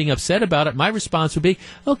 Rather than being upset about it, my response would be,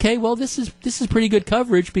 okay, well, this is pretty good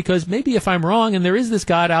coverage because maybe if I'm wrong and there is this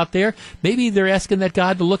God out there, maybe they're asking that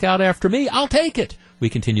God to look out after me. I'll take it. We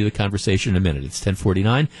continue the conversation in a minute. It's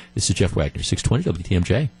 10:49. This is Jeff Wagner, 620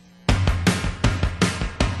 WTMJ.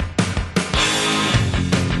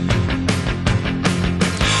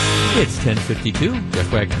 It's 10:52.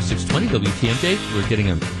 Jeff Wagner, 620 WTMJ. We're getting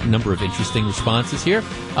a number of interesting responses here.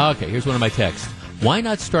 Okay, here's one of my texts. Why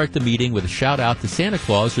not start the meeting with a shout-out to Santa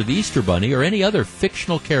Claus or the Easter Bunny or any other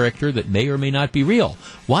fictional character that may or may not be real?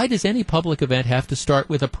 Why does any public event have to start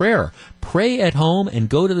with a prayer? Pray at home and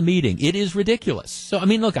go to the meeting. It is ridiculous. So, I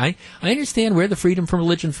mean, look, I understand where the Freedom from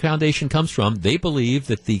Religion Foundation comes from. They believe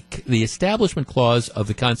that the Establishment Clause of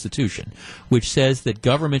the Constitution, which says that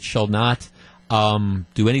government shall not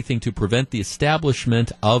do anything to prevent the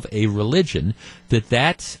establishment of a religion,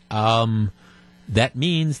 that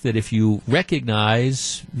means that if you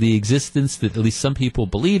recognize the existence that at least some people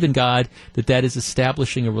believe in God, that is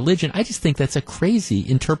establishing a religion. I just think that's a crazy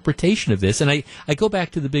interpretation of this. And I go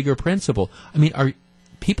back to the bigger principle. I mean, are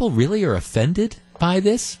people really offended by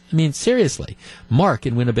this? I mean, seriously. Mark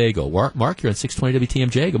in Winnebago. Mark, you're on 620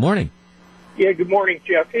 WTMJ. Good morning. Yeah, good morning,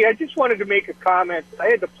 Jeff. Hey, I just wanted to make a comment. I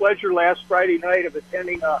had the pleasure last Friday night of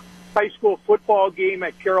attending a high school football game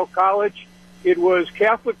at Carroll College. It was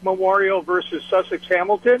Catholic Memorial versus Sussex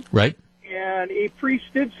Hamilton. Right. And a priest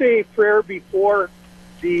did say a prayer before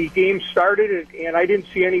the game started, and I didn't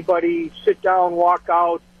see anybody sit down, walk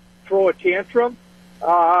out, throw a tantrum.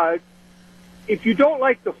 If you don't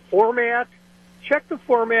like the format, check the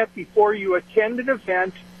format before you attend an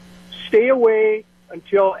event. Stay away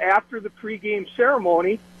until after the pregame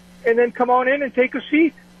ceremony, and then come on in and take a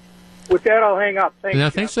seat. With that, I'll hang up. Thanks. Now,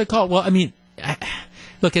 thanks for the call. Well, I mean,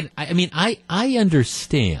 I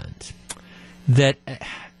understand that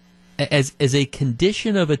as a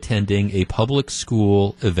condition of attending a public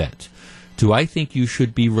school event, do I think you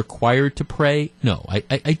should be required to pray? No, I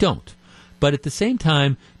don't. But at the same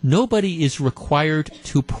time, nobody is required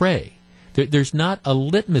to pray. There's not a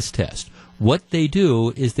litmus test. What they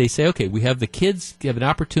do is they say, okay, we have the kids have an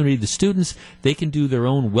opportunity, the students, they can do their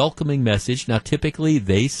own welcoming message. Now, typically,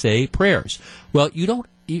 they say prayers. Well, you don't.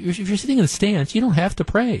 If you're sitting in the stands, you don't have to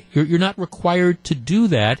pray. You're not required to do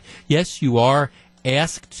that. Yes, you are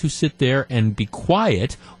asked to sit there and be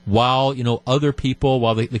quiet while, other people,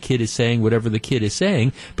 while the kid is saying whatever the kid is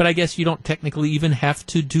saying. But I guess you don't technically even have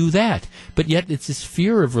to do that. But yet it's this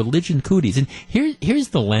fear of religion cooties. And here's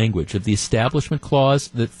the language of the Establishment Clause.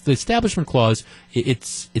 The Establishment Clause,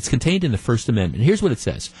 it's contained in the First Amendment. Here's what it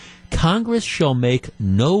says. Congress shall make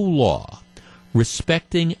no law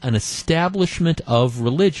respecting an establishment of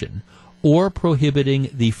religion or prohibiting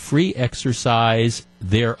the free exercise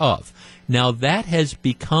thereof. Now that has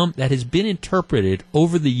been interpreted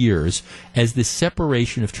over the years as the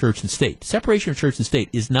separation of church and state. Separation of church and state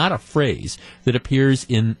is not a phrase that appears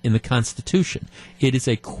in the Constitution. It is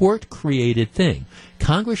a court-created thing.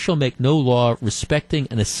 Congress shall make no law respecting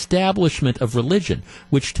an establishment of religion,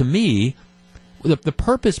 which to me, the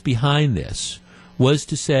purpose behind this was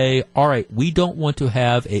to say, all right, we don't want to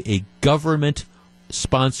have a government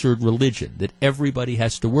sponsored religion that everybody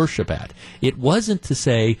has to worship at. It wasn't to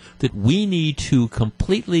say that we need to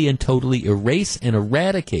completely and totally erase and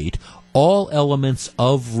eradicate all elements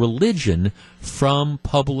of religion from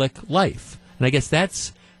public life. And I guess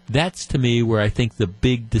that's to me where I think the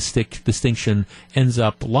big distinction ends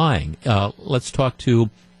up lying. Let's talk to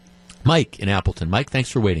Mike in Appleton. Mike, thanks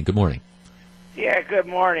for waiting. Good morning. Yeah, good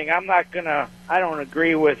morning. I don't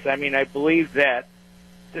agree with, I believe that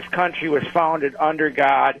this country was founded under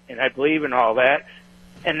God, and I believe in all that,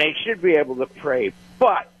 and they should be able to pray.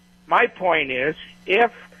 But my point is,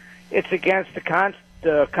 if it's against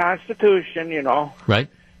the Constitution, right,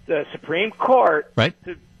 the Supreme Court, right,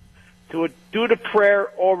 to do the prayer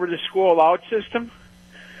over the school out system,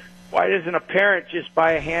 why doesn't a parent just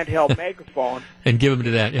buy a handheld megaphone and give them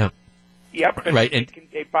to that? Yeah. Yep. Right.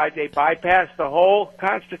 They bypass the whole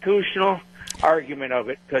constitutional argument of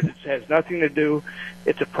it because it has nothing to do.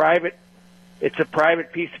 It's a private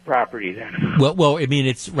piece of property then. Well,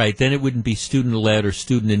 it's right. Then it wouldn't be student-led or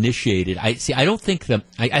student-initiated. I don't think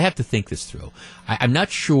I have to think this through. I'm not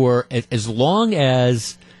sure as long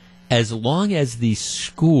as the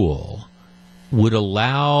school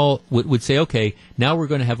would say, okay, now we're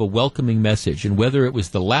going to have a welcoming message, and whether it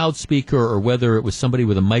was the loudspeaker or whether it was somebody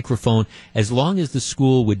with a microphone, as long as the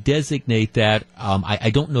school would designate that, I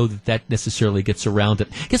don't know that necessarily gets around it.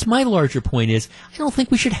 I guess my larger point is, I don't think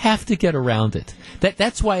we should have to get around it.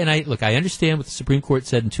 That's why, and I understand what the Supreme Court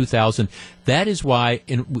said in 2000. That is why,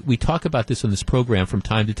 and we talk about this on this program from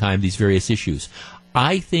time to time, these various issues.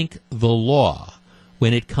 I think the law,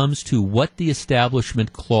 when it comes to what the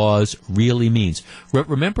Establishment Clause really means.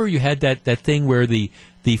 Remember you had that thing where the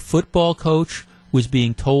football coach was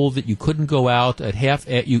being told that you couldn't go out at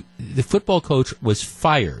the football coach was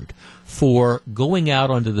fired for going out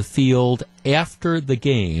onto the field after the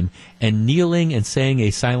game and kneeling and saying a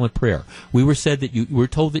silent prayer. We were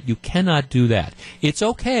told that you cannot do that. It's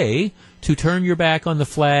okay to turn your back on the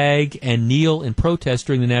flag and kneel in protest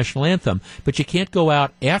during the national anthem, but you can't go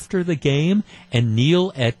out after the game and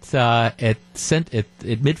kneel at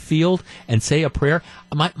midfield and say a prayer.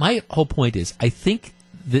 My whole point is, I think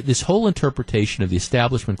that this whole interpretation of the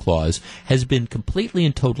Establishment Clause has been completely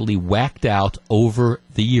and totally whacked out over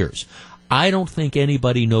the years. I don't think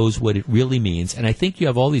anybody knows what it really means, and I think you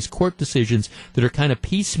have all these court decisions that are kind of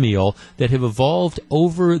piecemeal that have evolved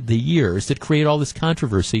over the years that create all this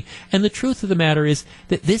controversy. And the truth of the matter is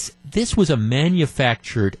that this was a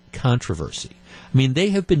manufactured controversy. I mean,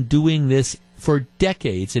 they have been doing this for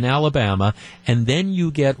decades in Alabama, and then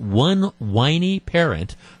you get one whiny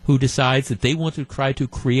parent who decides that they want to try to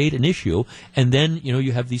create an issue, and then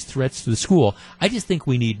you have these threats to the school. I just think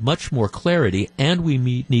we need much more clarity, and we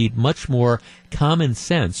need much more common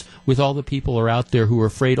sense with all the people who are out there who are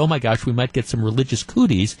afraid, oh my gosh, we might get some religious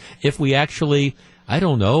cooties if we actually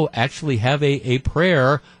have a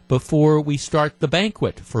prayer before we start the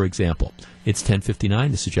banquet, for example. It's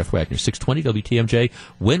 10:59. This is Jeff Wagner, 620 WTMJ.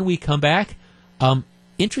 When we come back,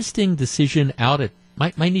 interesting decision out at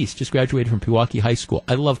my niece just graduated from Pewaukee High School.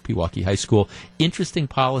 I love Pewaukee High School. Interesting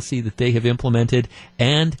policy that they have implemented.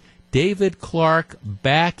 And David Clark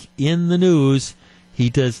back in the news. He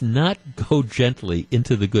does not go gently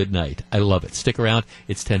into the good night. I love it. Stick around.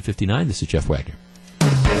 It's 10:59. This is Jeff Wagner.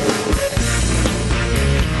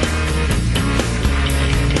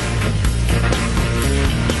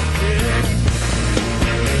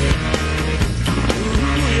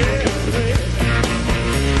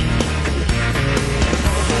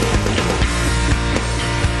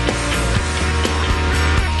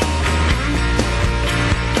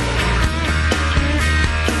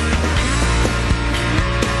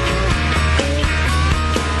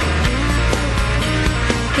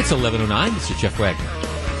 It's 11:09. This is Jeff Wagner.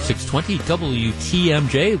 620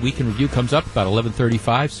 WTMJ. Weekend Review comes up about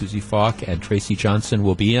 11:35. Susie Falk and Tracy Johnson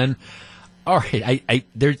will be in. All right.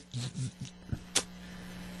 There's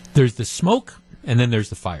the smoke, and then there's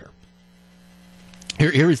the fire.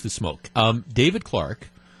 Here is the smoke. David Clark,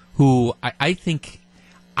 who I think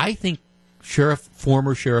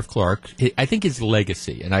former Sheriff Clark, I think his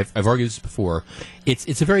legacy, and I've argued this before,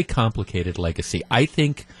 it's a very complicated legacy. I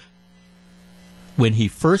think when he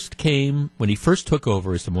first took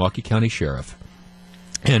over as the Milwaukee County Sheriff,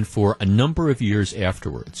 and for a number of years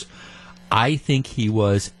afterwards, I think he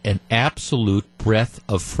was an absolute breath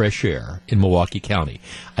of fresh air in Milwaukee County.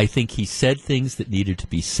 I think he said things that needed to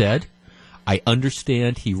be said. I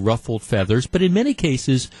understand he ruffled feathers, but in many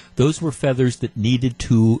cases, those were feathers that needed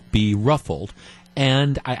to be ruffled.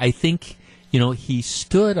 And I think, he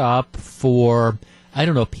stood up for,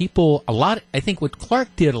 people a lot. I think what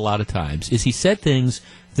Clark did a lot of times is he said things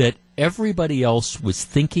that everybody else was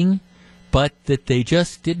thinking, but that they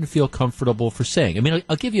just didn't feel comfortable for saying. I mean,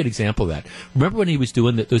 I'll give you an example of that. Remember when he was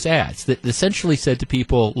doing those ads that essentially said to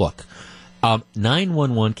people, look,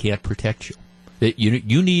 911 can't protect you. That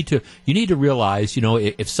you need to realize,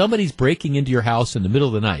 if somebody's breaking into your house in the middle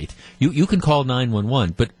of the night, you can call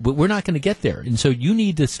 911, but we're not going to get there. And so you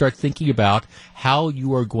need to start thinking about how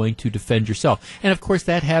you are going to defend yourself. And of course,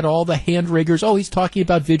 that had all the hand wringers. Oh, he's talking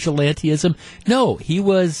about vigilantism. No, he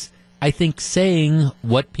was, I think, saying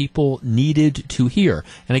what people needed to hear.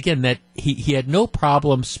 And again, that he had no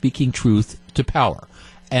problem speaking truth to power.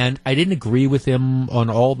 And I didn't agree with him on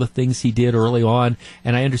all the things he did early on.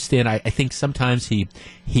 And I understand, I think sometimes he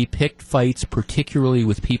picked fights, particularly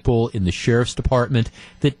with people in the sheriff's department,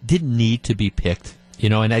 that didn't need to be picked.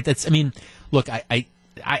 Look, I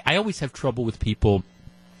always have trouble with people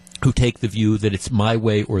who take the view that it's my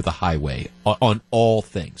way or the highway on all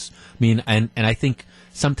things. And I think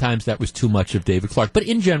sometimes that was too much of David Clark. But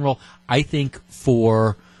in general, I think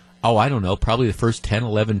for probably the first 10,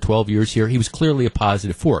 11, 12 years here, he was clearly a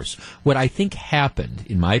positive force. What I think happened,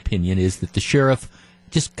 in my opinion, is that the sheriff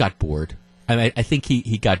just got bored. I think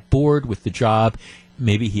he got bored with the job.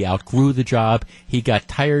 Maybe he outgrew the job. He got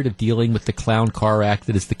tired of dealing with the clown car act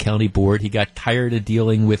that is the county board. He got tired of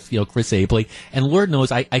dealing with, Chris Abley. And Lord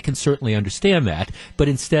knows, I can certainly understand that. But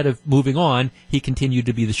instead of moving on, he continued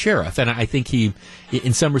to be the sheriff. And I think he,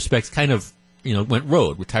 in some respects, kind of went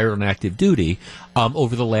rogue, retired on active duty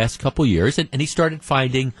over the last couple years, and he started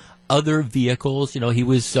finding other vehicles. He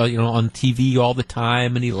was on TV all the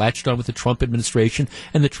time, and he latched on with the Trump administration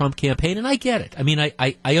and the Trump campaign. And I get it.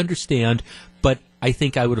 I understand, but I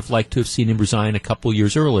think I would have liked to have seen him resign a couple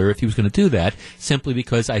years earlier if he was going to do that, simply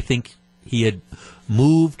because I think he had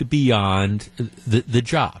moved beyond the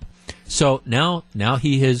job. So now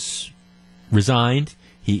he has resigned.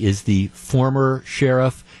 He is the former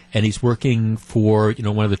sheriff, and he's working for,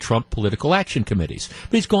 one of the Trump political action committees.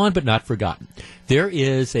 But he's gone but not forgotten. There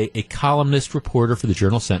is a columnist reporter for the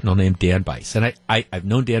Journal Sentinel named Dan Bice, and I've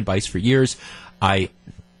known Dan Bice for years.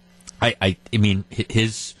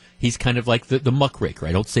 He's kind of like the muckraker.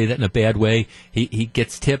 I don't say that in a bad way. He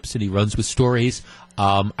gets tips and he runs with stories.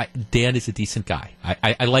 Dan is a decent guy.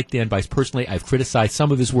 I like Dan Bice personally. I've criticized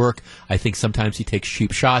some of his work. I think sometimes he takes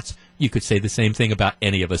cheap shots. You could say the same thing about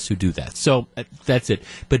any of us who do that. So that's it.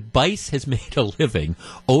 But Bice has made a living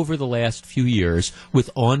over the last few years with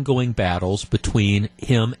ongoing battles between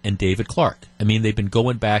him and David Clark. They've been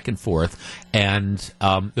going back and forth, and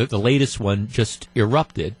the latest one just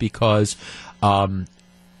erupted because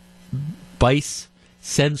Bice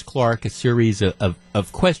sends Clark a series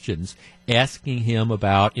of questions asking him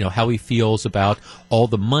about, how he feels about all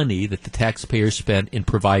the money that the taxpayers spent in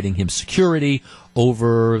providing him security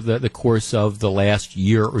over the course of the last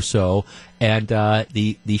year or so. And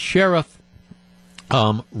the sheriff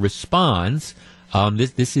responds,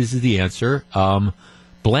 this is the answer,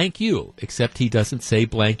 blank you, except he doesn't say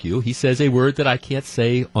blank you. He says a word that I can't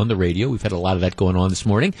say on the radio. We've had a lot of that going on this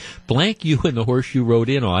morning. Blank you and the horse you rode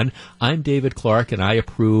in on. I'm David Clark, and I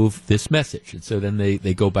approve this message. And so then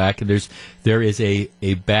they go back, and there is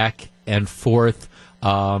a back and forth.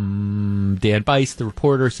 Dan Bice, the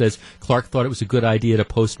reporter, says Clark thought it was a good idea to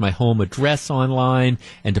post my home address online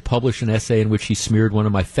and to publish an essay in which he smeared one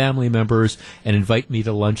of my family members and invite me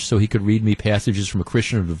to lunch so he could read me passages from a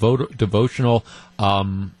Christian devotional.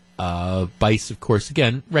 Bice, of course,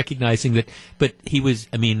 again, recognizing that, but he was,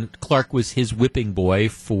 Clark was his whipping boy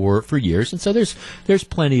for years. And so there's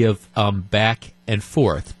plenty of back and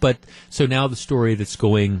forth. But so now the story that's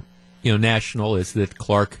going national is that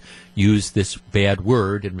Clark used this bad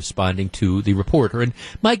word in responding to the reporter. And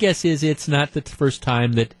my guess is it's not the first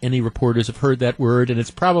time that any reporters have heard that word, and it's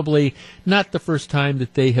probably not the first time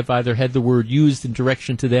that they have either had the word used in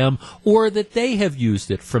direction to them or that they have used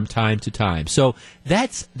it from time to time. So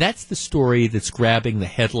that's the story that's grabbing the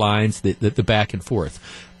headlines, the back and forth.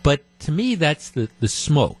 But to me, that's the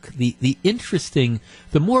smoke. The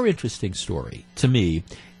more interesting story to me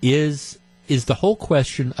is the whole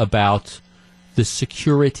question about the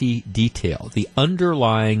security detail, the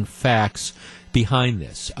underlying facts behind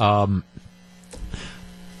this.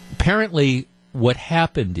 Apparently, what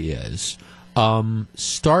happened is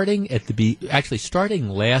starting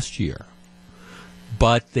last year,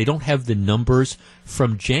 but they don't have the numbers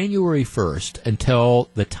from January 1st until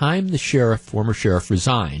the time the former sheriff,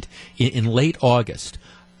 resigned in late August.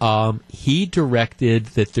 He directed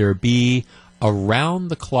that there be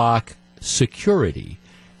around-the-clock security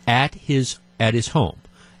at his home.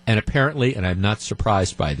 And apparently, and I'm not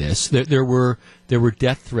surprised by this, there were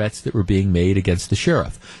death threats that were being made against the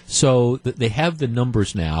sheriff. So they have the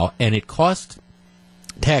numbers now, and it cost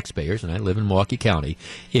taxpayers, and I live in Milwaukee County,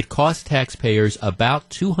 it cost taxpayers about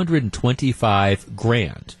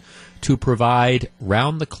 $225,000 to provide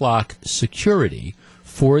round-the-clock security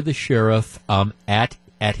for the sheriff at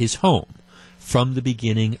his home from the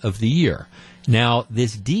beginning of the year. Now,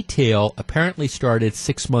 this detail apparently started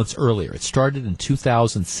 6 months earlier. It started in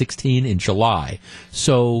 2016 in July.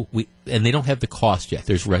 So and they don't have the cost yet.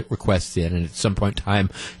 There's requests in, and at some point in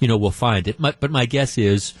time, we'll find it. But my guess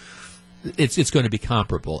is it's going to be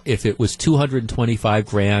comparable. If it was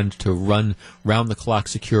 $225,000 to run round-the-clock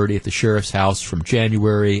security at the sheriff's house from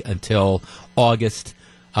January until August,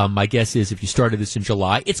 my guess is if you started this in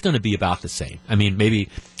July, it's going to be about the same. I mean, maybe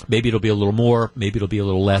it'll be a little more, maybe it'll be a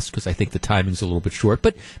little less because I think the timing's a little bit short.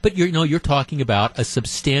 But you're talking about a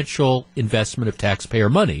substantial investment of taxpayer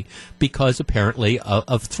money because apparently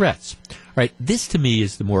of threats. All right, this to me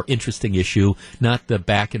is the more interesting issue, not the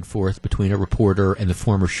back and forth between a reporter and the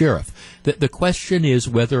former sheriff. The question is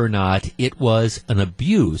whether or not it was an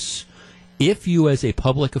abuse. If you as a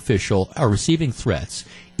public official are receiving threats,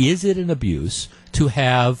 is it an abuse to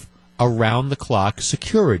have around-the-clock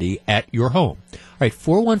security at your home? All right,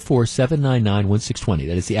 414-799-1620.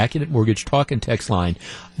 That is the Accurate Mortgage talk and text line.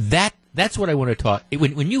 That's what I want to talk.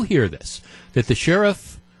 When you hear this, that the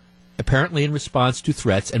sheriff, apparently in response to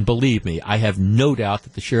threats, and believe me, I have no doubt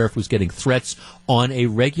that the sheriff was getting threats on a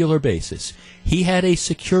regular basis. He had a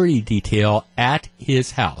security detail at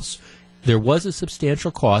his house. There was a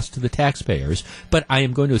substantial cost to the taxpayers, but I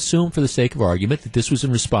am going to assume for the sake of argument that this was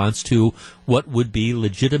in response to what would be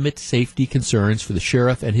legitimate safety concerns for the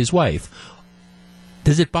sheriff and his wife.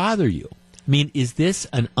 Does it bother you? I mean, was this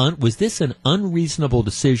an unreasonable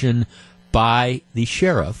decision by the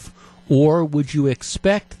sheriff, or would you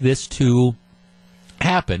expect this to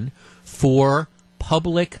happen for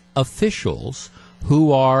public officials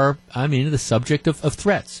who are, the subject of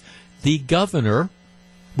threats? The governor,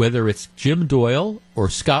 whether it's Jim Doyle or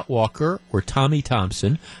Scott Walker or Tommy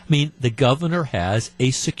Thompson, the governor has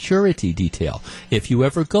a security detail. If you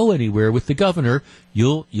ever go anywhere with the governor,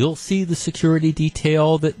 you'll see the security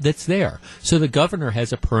detail that's there. So the governor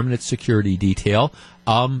has a permanent security detail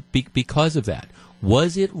because of that.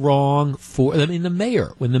 Was it wrong for, the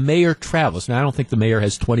mayor, when the mayor travels, now I don't think the mayor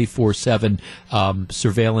has 24/7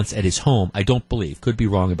 surveillance at his home, I don't believe, could be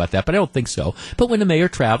wrong about that, but I don't think so. But when the mayor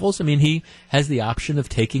travels, he has the option of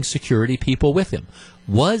taking security people with him.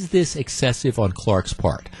 Was this excessive on Clark's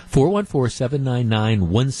part?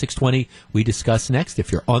 414-799-1620. We discuss next.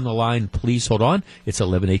 If you're on the line, please hold on. It's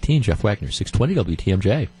 11:18. Jeff Wagner, 620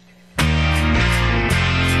 WTMJ.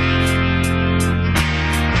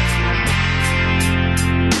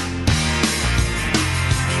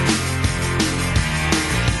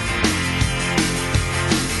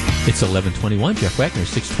 It's 11:21. Jeff Wagner,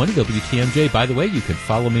 620 WTMJ. By the way, you can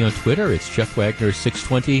follow me on Twitter. It's Jeff Wagner,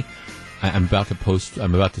 620. I'm about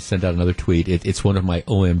to send out another tweet. It's one of my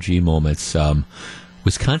OMG moments.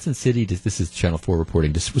 Wisconsin City, this is Channel 4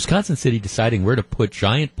 reporting, Wisconsin City deciding where to put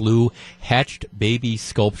giant blue hatched baby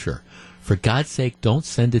sculpture. For God's sake, don't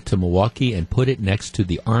send it to Milwaukee and put it next to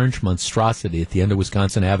the orange monstrosity at the end of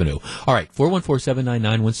Wisconsin Avenue. All right,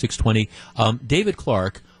 414-799-1620. David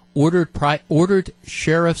Clark ordered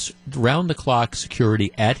sheriff's round-the-clock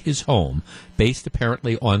security at his home based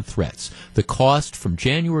apparently on threats. The cost from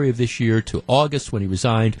January of this year to August when he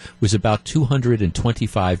resigned was about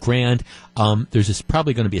 $225,000. There's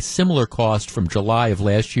probably going to be a similar cost from July of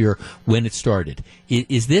last year when it started.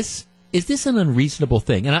 Is this an unreasonable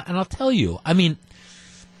thing? And I'll tell you, when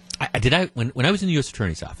I was in the U.S.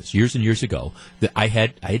 Attorney's Office years and years ago, that I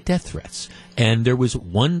had death threats, and there was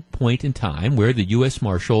one point in time where the U.S.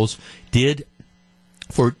 Marshals did,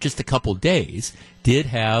 for just a couple days, they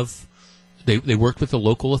worked with the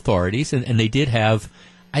local authorities, and they did have.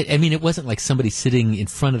 It wasn't like somebody sitting in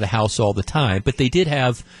front of the house all the time, but they did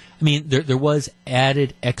have. There was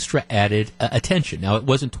extra added attention. Now, it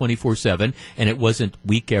wasn't 24/7, and it wasn't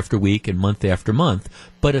week after week and month after month.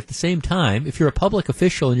 But at the same time, if you're a public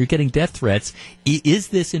official and you're getting death threats, is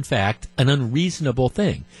this, in fact, an unreasonable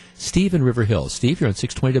thing? Steve in River Hills. Steve, you're on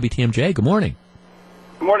 620 WTMJ. Good morning.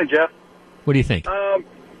 Good morning, Jeff. What do you think?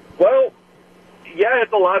 Well, yeah,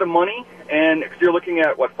 it's a lot of money, and cause you're looking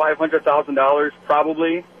at what $500,000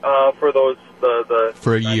 probably for those the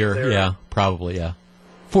for a year. Yeah, probably. Yeah,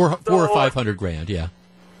 four or 500 grand. Yeah.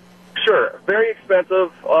 Sure, very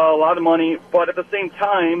expensive, a lot of money, but at the same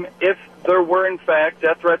time, if there were in fact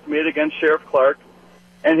death threats made against Sheriff Clark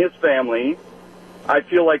and his family, I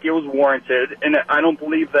feel like it was warranted, and I don't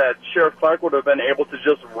believe that Sheriff Clark would have been able to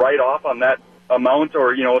just write off on that amount,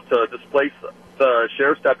 or to displace the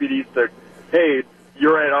sheriff's deputies to, hey,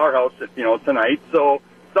 you're at our house, tonight. So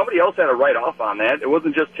somebody else had to write off on that. It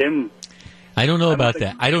wasn't just him. I don't know about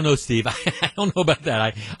that. I don't know, Steve. I don't know about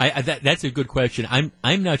that. That's a good question.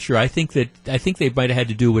 I'm not sure. I think they might have had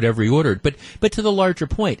to do whatever he ordered. But to the larger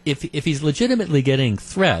point, if he's legitimately getting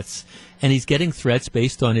threats, and he's getting threats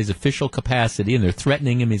based on his official capacity, and they're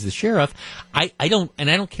threatening him as a sheriff, I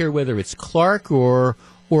don't care whether it's Clark or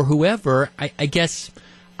whoever. I guess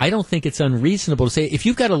I don't think it's unreasonable to say, if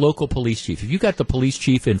you've got a local police chief, if you've got the police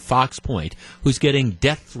chief in Fox Point who's getting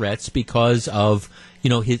death threats because of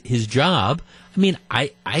his job, I mean,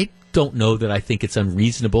 I don't know that I think it's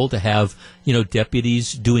unreasonable to have,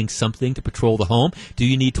 deputies doing something to patrol the home. Do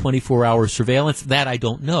you need 24-hour surveillance? That I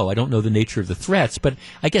don't know. I don't know the nature of the threats, but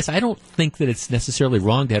I guess I don't think that it's necessarily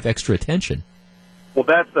wrong to have extra attention. Well,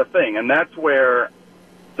 that's the thing, and that's where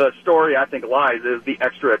the story, I think, lies, is the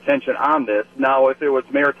extra attention on this. Now, if it was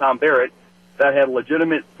Mayor Tom Barrett that had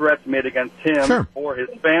legitimate threats made against him or his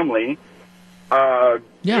family,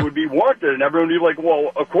 it would be warranted, and everyone would be like,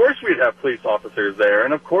 well, of course we'd have police officers there,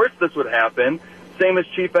 and of course this would happen. Same as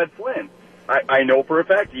Chief Ed Flynn. I know for a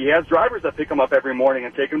fact he has drivers that pick him up every morning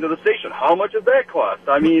and take him to the station. How much does that cost?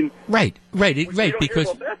 I mean, right. Don't Because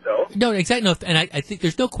hear about that, though. No, exactly. No, and I think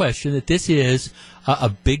there's no question that this is a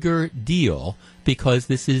bigger deal because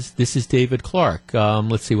this is David Clark.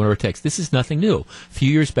 Let's see, one of our texts. This is nothing new. A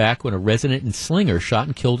few years back, when a resident in Slinger shot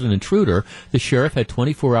and killed an intruder, the sheriff had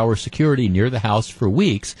 24-hour security near the house for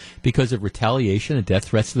weeks because of retaliation and death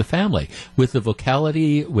threats to the family. With the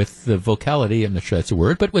vocality, I'm not sure that's a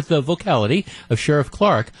word, but with the vocality of Sheriff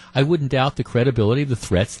Clark, I wouldn't doubt the credibility of the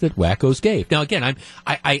threats that wackos gave. Now, again,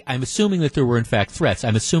 I'm assuming that there were in fact threats.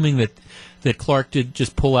 I'm assuming that Clark did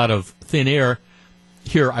just pull out of thin air.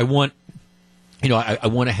 Here, I want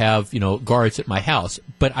to have, guards at my house,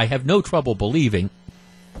 but I have no trouble believing,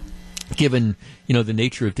 given, the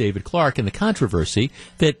nature of David Clark and the controversy,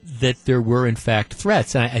 that there were in fact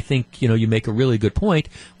threats. And I think, you make a really good point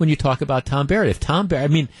when you talk about Tom Barrett. If Tom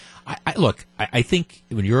Barrett, I think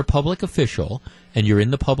when you're a public official and you're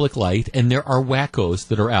in the public light, and there are wackos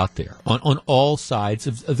that are out there on all sides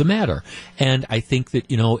of the matter. And I think that,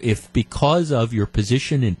 if because of your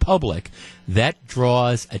position in public, that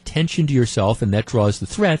draws attention to yourself and that draws the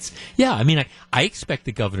threats, I expect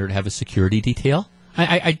the governor to have a security detail.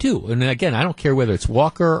 I do. And again, I don't care whether it's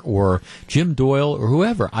Walker or Jim Doyle or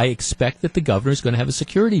whoever. I expect that the governor is going to have a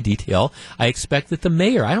security detail. I expect that the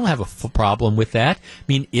mayor, I don't have a problem with that. I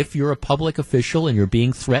mean, if you're a public official and you're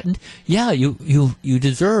being threatened, you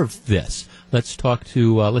deserve this. Let's talk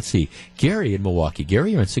to, Gary in Milwaukee.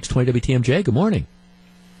 Gary, you're on 620 WTMJ. Good morning.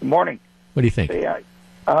 Good morning. What do you think?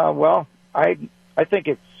 Well, I think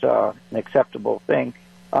it's an acceptable thing.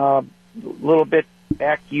 A little bit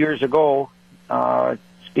back years ago,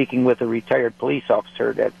 speaking with a retired police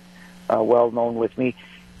officer that's well known with me,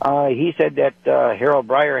 he said that Harold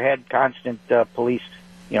Breyer had constant police,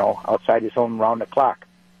 outside his home round the clock.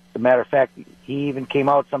 As a matter of fact, he even came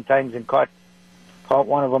out sometimes and caught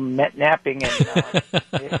one of them napping, and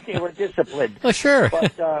they were disciplined. Oh, sure.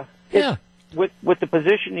 But with the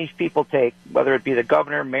position these people take, whether it be the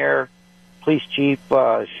governor, mayor, police chief,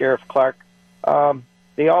 Sheriff Clark,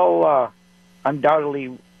 they all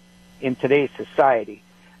undoubtedly, in today's society,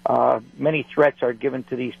 many threats are given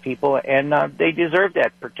to these people, and they deserve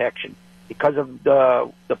that protection because of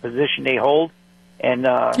the position they hold and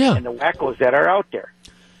the wackos that are out there.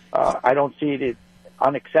 I don't see it as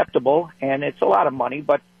unacceptable, and it's a lot of money,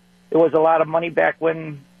 but it was a lot of money back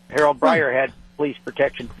when Harold Breyer had police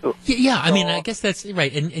protection too. I guess that's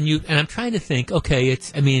right. And I'm trying to think. Okay,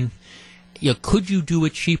 could you do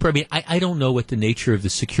it cheaper? I mean, I don't know what the nature of the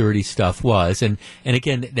security stuff was, and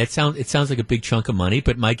again, it sounds like a big chunk of money,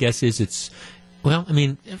 but my guess is if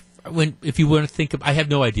you want to think of, I have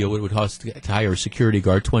no idea what it would cost to hire a security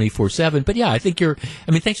guard 24/7, but I think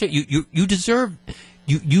thanks for you deserve.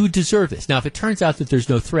 You deserve this. Now, if it turns out that there's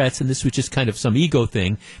no threats and this was just kind of some ego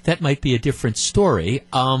thing, that might be a different story.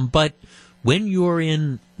 But when you're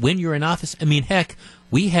in office, heck,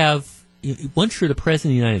 we have. Once you're the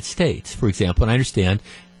president of the United States, for example, and I understand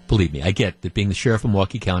Believe me, I get that being the sheriff of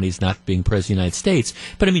Milwaukee County is not being president of the United States,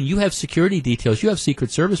 but I mean, you have security details, you have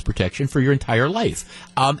Secret Service protection for your entire life.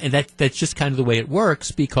 And that's just kind of the way it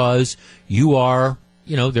works because you are,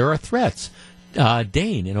 there are threats.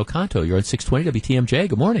 Dane in Oconto, you're on 620 WTMJ.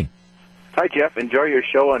 Good morning. Hi, Jeff. Enjoy your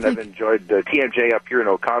show, and I've enjoyed TMJ up here in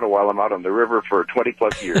Oconto while I'm out on the river for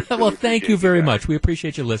 20-plus years. Well, thank you very much. We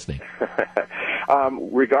appreciate you listening.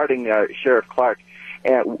 Regarding Sheriff Clark,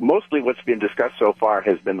 mostly what's been discussed so far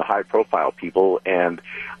has been the high-profile people, and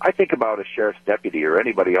I think about a sheriff's deputy or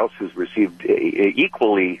anybody else who's received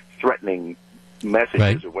equally threatening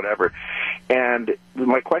messages or whatever. And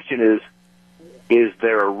my question is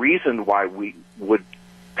there a reason why we would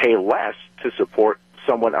pay less to support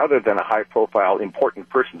someone other than a high-profile, important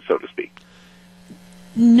person, so to speak?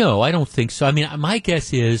 No, I don't think so. I mean, my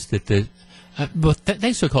guess is that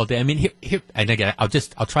thanks for the call, Dan. I mean, here, and again,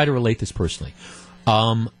 I'll try to relate this personally.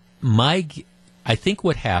 I think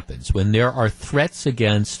what happens when there are threats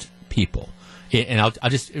against people, and I'll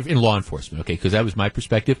just in law enforcement, okay, because that was my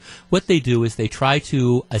perspective. What they do is they try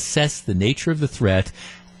to assess the nature of the threat,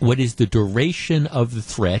 what is the duration of the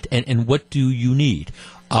threat, and what do you need.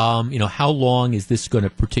 How long is this going to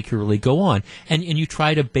particularly go on? And you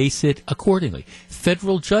try to base it accordingly.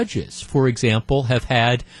 Federal judges, for example, have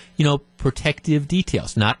had, protective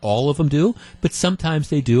details. Not all of them do, but sometimes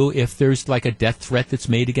they do if there's like a death threat that's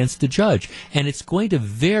made against a judge. And it's going to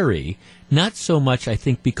vary, not so much, I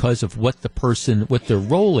think, because of what their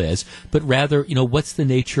role is, but rather, what's the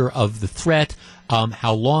nature of the threat?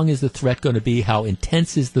 How long is the threat going to be? How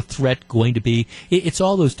intense is the threat going to be? It's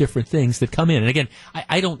all those different things that come in. And again,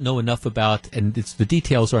 I don't know enough about, and the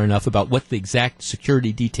details are enough about what the exact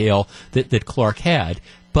security detail that Clark had.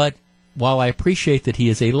 But while I appreciate that he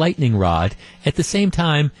is a lightning rod, at the same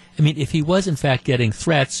time, I mean, if he was in fact getting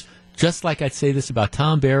threats, just like I'd say this about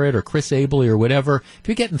Tom Barrett or Chris Abele or whatever, if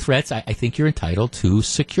you're getting threats, I think you're entitled to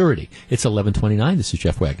security. It's 11:29. This is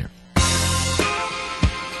Jeff Wagner.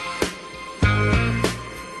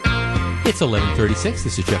 It's 11:36.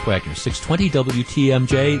 This is Jeff Wagner, 620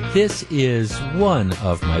 WTMJ. This is one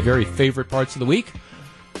of my very favorite parts of the week.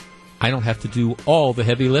 I don't have to do all the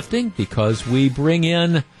heavy lifting because we bring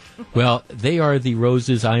in, well, they are the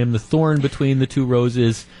roses. I am the thorn between the two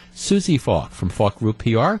roses. Susie Falk from Falk Group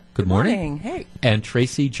PR. Good morning. Hey. And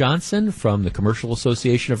Tracy Johnson from the Commercial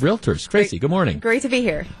Association of Realtors. Tracy, good morning. Great to be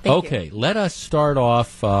here. Thank you. Let us start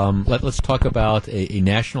off. Let's talk about a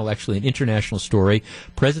national, actually an international story.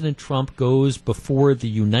 President Trump goes before the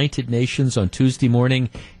United Nations on Tuesday morning,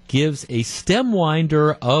 gives a stem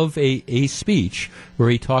winder of a speech where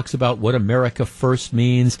he talks about what America first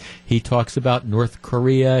means. He talks about North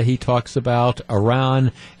Korea. He talks about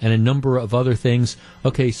Iran and a number of other things.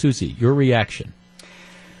 Okay, Susie, your reaction.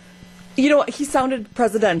 He sounded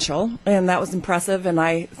presidential, and that was impressive, and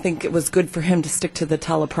I think it was good for him to stick to the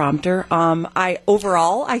teleprompter.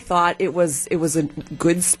 I thought it was a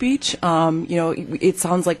good speech. It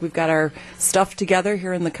sounds like we've got our stuff together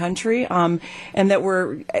here in the country, and that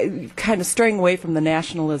we're kind of straying away from the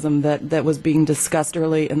nationalism that was being discussed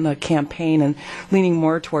early in the campaign and leaning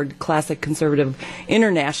more toward classic conservative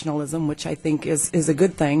internationalism, which I think is a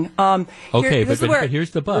good thing. But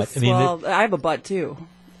here's the but. I have a but, too.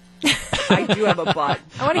 I do have a butt.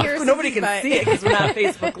 I want to hear. Nobody can see it because we're not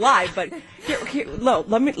Facebook Live. But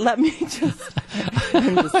let me just.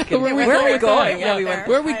 I'm just kidding. Where are we going?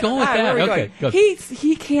 Where are we going with that? Okay, go.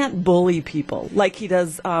 He can't bully people like he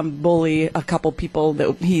does bully a couple people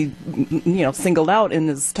that he singled out in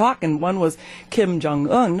his talk, and one was Kim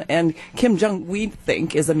Jong-un, and Kim Jong we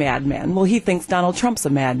think is a madman. Well, he thinks Donald Trump's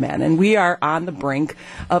a madman, and we are on the brink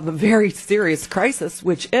of a very serious crisis,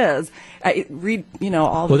 which is. I read,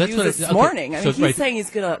 all the news this morning. I mean, he's saying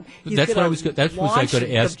he's going to launch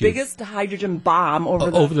the biggest hydrogen bomb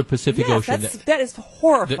over the Pacific Ocean. That is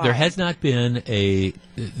horrifying.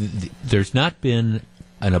 There's not been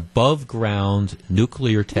an above ground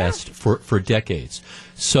nuclear test for decades.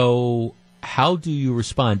 So how do you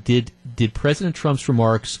respond? Did President Trump's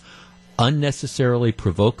remarks unnecessarily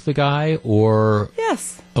provoke the guy, or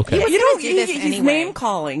yes? Okay, he's name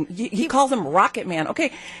calling. He calls him Rocket Man.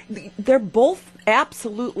 Okay, they're both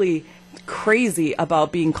absolutely crazy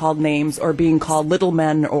about being called names or being called little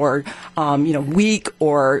men or weak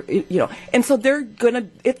or and so they're gonna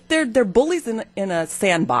they're bullies in a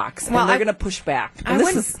sandbox and they're gonna push back. And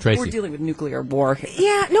we're dealing with nuclear war here.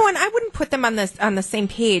 Yeah, no, and I wouldn't put them on the same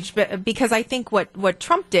page, but because I think what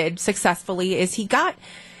Trump did successfully is he got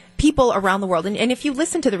people around the world, and if you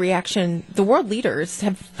listen to the reaction, the world leaders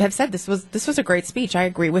have said this was a great speech. I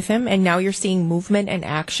agree with him, and now you're seeing movement and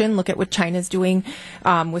action. Look at what China's doing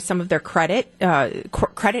with some of their credit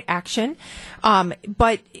action.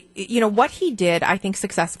 But what he did, I think,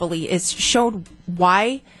 successfully is showed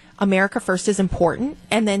why America First is important,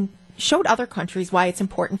 and then showed other countries why it's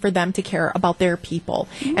important for them to care about their people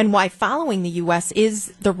and why following the U.S.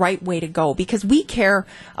 is the right way to go, because we care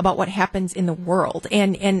about what happens in the world.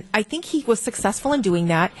 And I think he was successful in doing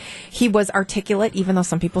that. He was articulate, even though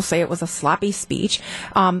some people say it was a sloppy speech.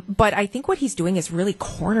 But I think what he's doing is really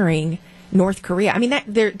cornering North Korea. I mean,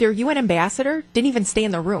 their UN ambassador didn't even stay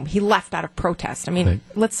in the room. He left out of protest. I mean,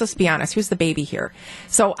 Let's just be honest. Who's the baby here?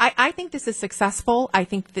 So I think this is successful. I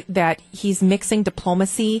think that he's mixing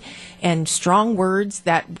diplomacy and strong words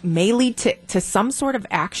that may lead to some sort of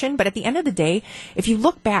action. But at the end of the day, if you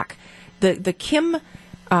look back, the Kim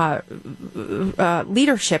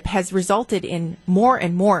leadership has resulted in more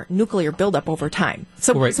and more nuclear buildup over time.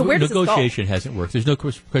 So where does negotiation hasn't worked? There's no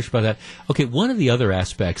question about that. Okay, one of the other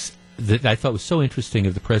aspects that I thought was so interesting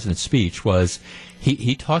of the president's speech was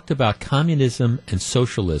he talked about communism and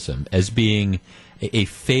socialism as being a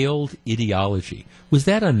failed ideology. Was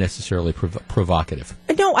that unnecessarily provocative?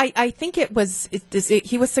 No, I think it was.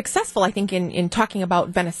 He was successful, I think, in talking about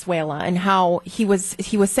Venezuela and how he was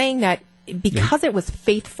saying that because it was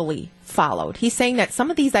faithfully followed. He's saying that some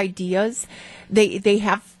of these ideas, they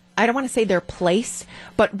have, I don't want to say they're placed,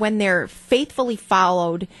 but when they're faithfully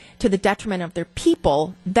followed to the detriment of their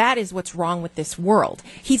people, that is what's wrong with this world.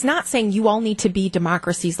 He's not saying you all need to be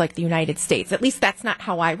democracies like the United States. At least that's not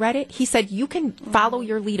how I read it. He said you can follow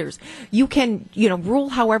your leaders. You can, rule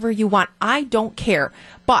however you want. I don't care.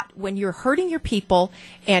 But when you're hurting your people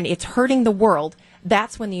and it's hurting the world,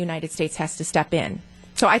 that's when the United States has to step in.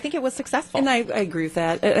 So I think it was successful. And I agree with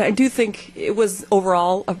that. I do think it was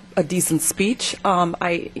overall a decent speech.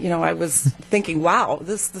 I was thinking, wow,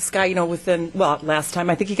 this guy, last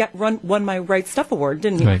time I think he won my Right Stuff Award,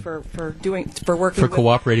 didn't he? Right. For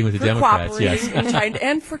cooperating with the Democrats, yes,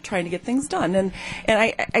 and for trying to get things done. And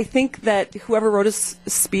I think that whoever wrote his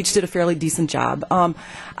speech did a fairly decent job.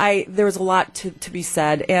 There was a lot to be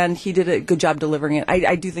said, and he did a good job delivering it.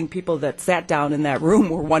 I do think people that sat down in that room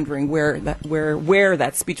were wondering where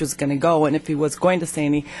that speech was going to go, and if he was going to say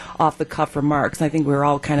any off-the-cuff remarks. I think we were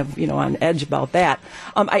all kind of, on edge about that.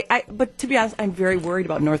 But to be honest, I'm very worried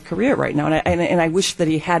about North Korea right now, and I wish that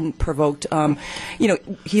he hadn't provoked.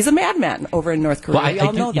 He's a madman over in North Korea. Well, we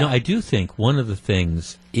all know that. I do think one of the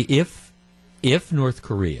things, if North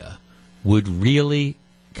Korea would really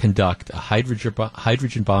conduct a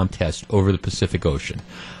hydrogen bomb test over the Pacific Ocean,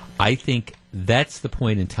 I think that's the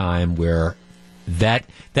point in time where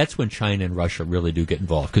that's when China and Russia really do get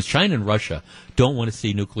involved, because China and Russia don't want to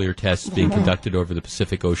see nuclear tests being conducted over the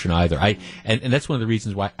Pacific Ocean either. And that's one of the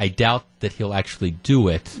reasons why I doubt that he'll actually do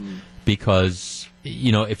it, because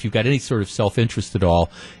if you've got any sort of self-interest at all,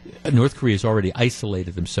 North Korea's already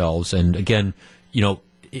isolated themselves, and again,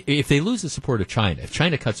 if they lose the support of China, if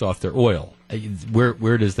China cuts off their oil,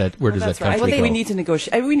 where does that country go? I think we need to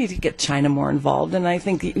negotiate. We need to get China more involved, and I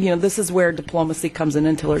think this is where diplomacy comes in.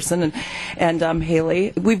 And Tillerson and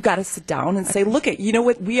Haley, we've got to sit down and say, look,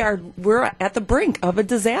 we're at the brink of a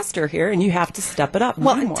disaster here, and you have to step it up.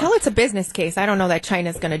 Well, until it's a business case, I don't know that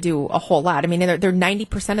China's going to do a whole lot. I mean, they're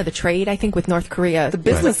 90% of the trade, I think, with North Korea. The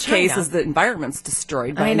business case is the environment's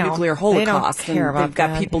destroyed by a nuclear holocaust, and they've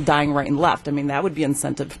got people dying right and left. I mean, that would be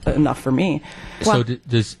incentive enough for me. So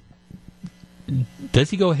does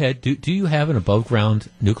he go ahead? Do you have an above-ground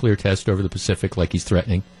nuclear test over the Pacific like he's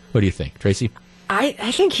threatening? What do you think, Tracy? I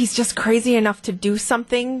think he's just crazy enough to do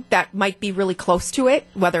something that might be really close to it,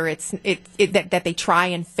 whether it's that they try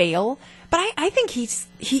and fail. But I think he's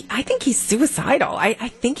suicidal. I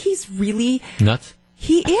think he's really nuts.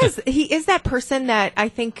 He is that person that I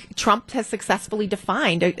think Trump has successfully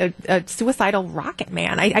defined, a suicidal rocket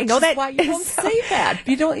man. I know that. Why you don't say that?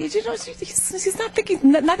 You don't. He's not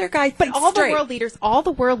thinking. Another guy. But all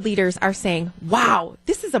the world leaders are saying, "Wow,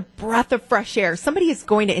 this is a breath of fresh air. Somebody is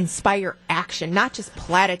going to inspire action, not just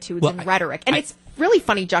platitudes and rhetoric." And it's really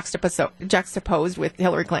funny juxtaposed with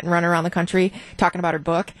Hillary Clinton running around the country talking about her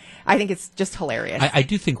book. I think it's just hilarious. I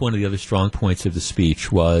do think one of the other strong points of the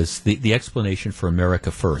speech was the explanation for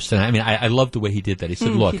America First. And I mean, I love the way he did that. He said,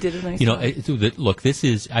 look, he did a nice job. Look, this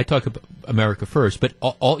is, I talk about America First, but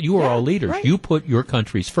you are all leaders. Right. You put your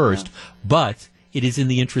countries first, but it is in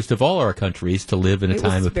the interest of all our countries to live in a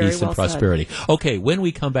time of peace and prosperity. Okay, when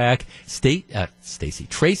we come back,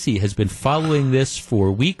 Tracy has been following this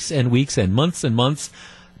for weeks and weeks and months.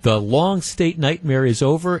 The long state nightmare is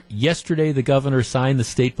over. Yesterday, the governor signed the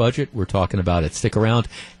state budget. We're talking about it. Stick around.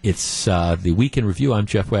 It's the Week in Review. I'm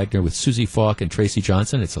Jeff Wagner with Susie Falk and Tracy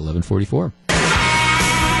Johnson. It's 11:44.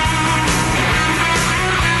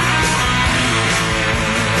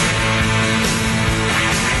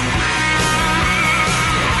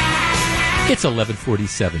 It's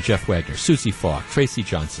 11:47. Jeff Wagner, Susie Falk, Tracy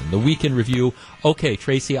Johnson, the Week in Review. Okay,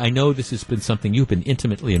 Tracy, I know this has been something you've been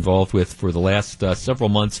intimately involved with for the last several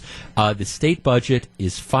months. The state budget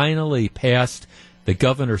is finally passed. The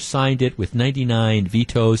governor signed it with 99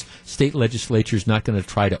 vetoes. State legislature's not going to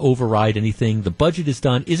try to override anything. The budget is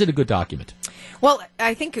done. Is it a good document? Well,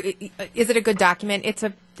 I think, is it a good document?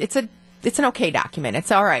 It's an okay document.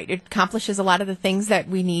 It's all right. It accomplishes a lot of the things that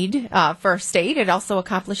we need for our state. It also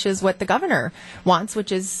accomplishes what the governor wants,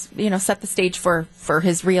 which is, set the stage for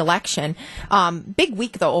his reelection. Big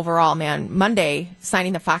week, though, overall, man. Monday,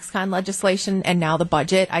 signing the Foxconn legislation and now the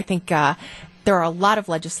budget. I think there are a lot of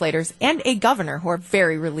legislators and a governor who are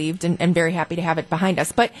very relieved and very happy to have it behind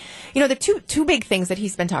us. But, the two big things that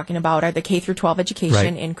he's been talking about are the K through 12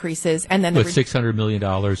 education increases, and then with $600 million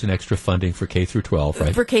in extra funding for K through 12,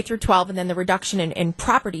 right? For K through 12, and then the reduction in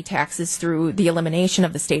property taxes through the elimination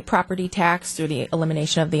of the state property tax, through the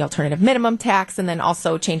elimination of the alternative minimum tax, and then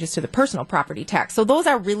also changes to the personal property tax. So those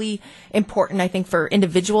are really important, I think, for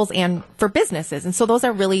individuals and for businesses. And so those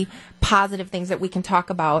are really positive things that we can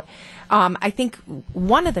talk about. I think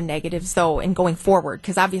one of the negatives, though, in going forward,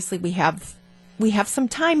 because obviously we have some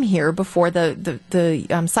time here before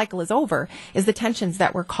the cycle is over, is the tensions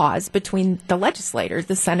that were caused between the legislators,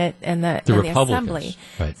 the Senate and the Assembly,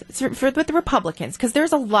 right. With the Republicans, because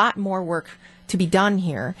there's a lot more work to be done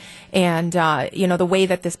here. And, the way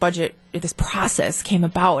that this process came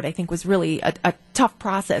about, I think was really a tough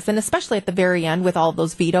process. And especially at the very end with all of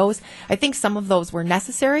those vetoes, I think some of those were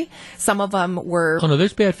necessary. Some of them were... Oh, no,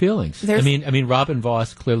 there's bad feelings. I mean, Robin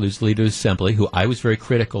Vos, clearly was the leader of the Assembly, who I was very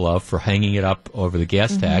critical of for hanging it up over the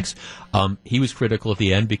gas tax. He was critical at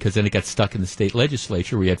the end because then it got stuck in the state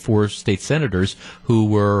legislature. We had 4 state senators who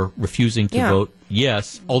were refusing to vote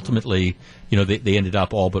yes. Ultimately, they ended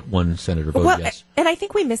up all but one senator voted yes. And I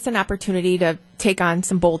think we missed an opportunity to take on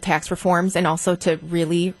some bold tax reforms and also to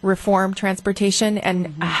really reform transportation.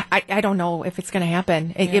 And I don't know if it's going to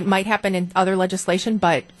happen. It might happen in other legislation,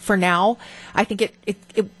 but for now, I think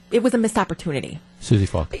it was a missed opportunity. Susie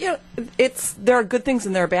Falk. There are good things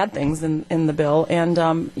and there are bad things in the bill. And,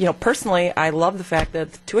 personally, I love the fact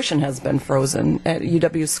that tuition has been frozen at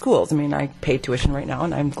UW schools. I mean, I pay tuition right now,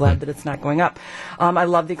 and I'm glad that it's not going up. I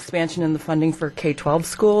love the expansion in the funding for K-12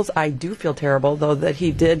 schools. I do feel terrible, though, that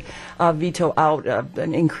he did veto out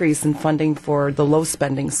an increase in funding for the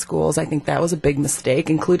low-spending schools. I think that was a big mistake,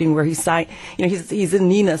 including where he signed, he's in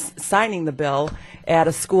Nina signing the bill at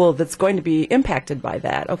a school that's going to be impacted by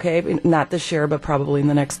that, okay? Not this year, but probably in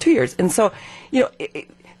the next 2 years. And so,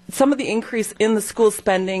 some of the increase in the school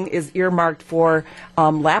spending is earmarked for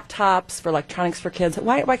laptops, for electronics for kids.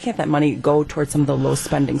 Why can't that money go towards some of the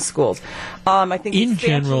low-spending schools? I think in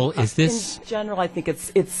general, is this... In general, I think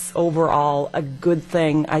it's overall a good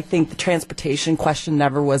thing. I think the transportation question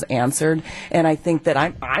never was answered, and I think that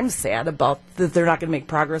I'm sad about that they're not going to make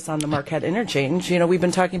progress on the Marquette interchange. We've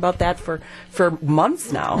been talking about that for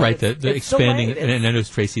months now. Right, the expanding, and I know,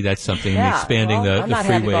 Tracy, that's something, expanding the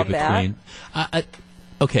freeway between...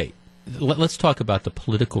 Okay, let's talk about the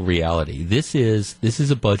political reality. This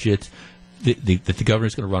is a budget that the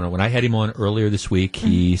governor's going to run on. When I had him on earlier this week,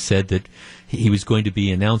 he said that he was going to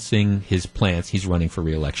be announcing his plans. He's running for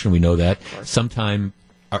re-election. We know that. Sometime,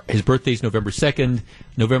 his birthday's November 2nd.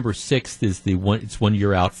 November 6th is it's 1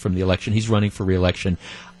 year out from the election. He's running for re-election.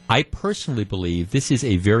 I personally believe this is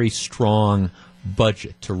a very strong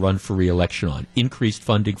budget to run for re-election on. Increased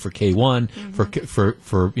funding for K-1,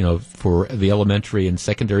 for the elementary and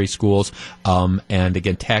secondary schools, and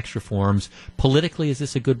again, tax reforms. Politically, is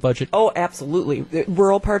this a good budget? Oh, absolutely. The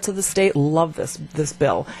rural parts of the state love this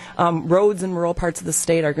bill. Roads in rural parts of the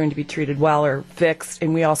state are going to be treated well or fixed,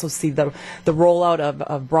 and we also see the rollout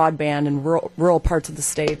of broadband in rural parts of the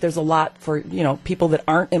state. There's a lot for people that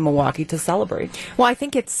aren't in Milwaukee to celebrate. Well, I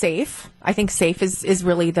think it's safe. I think safe is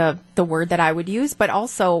really the word that I would use. But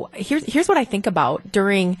also, here's what I think about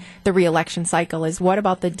during the re-election cycle is what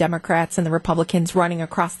about the Democrats and the Republicans running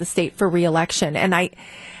across the state for re-election? And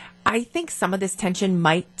I think some of this tension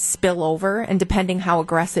might spill over, and depending how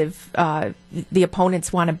aggressive the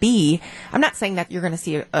opponents want to be, I'm not saying that you're going to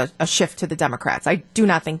see a shift to the Democrats. I do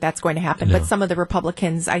not think that's going to happen. No. But some of the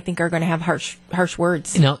Republicans, I think, are going to have harsh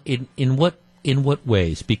words. Now, in what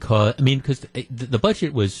ways? Because the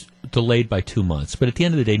budget was delayed by 2 months. But at the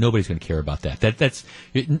end of the day, nobody's going to care about that.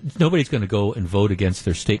 Nobody's going to go and vote against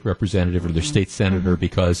their state representative or their state senator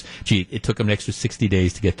because, gee, it took them an extra 60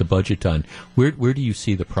 days to get the budget done. Where do you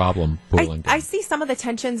see the problem boiling down? I see some of the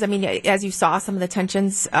tensions. I mean, as you saw, some of the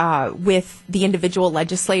tensions with the individual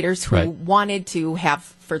legislators who wanted to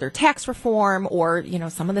have further tax reform, or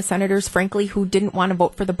some of the senators, frankly, who didn't want to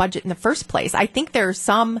vote for the budget in the first place. I think there's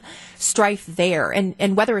some strife there,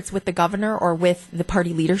 and whether it's with the governor or with the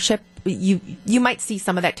party leadership, you might see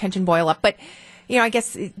some of that tension boil up. But I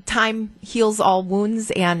guess time heals all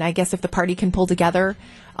wounds, and I guess if the party can pull together,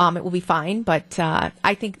 it will be fine. But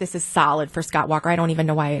I think this is solid for Scott Walker. I don't even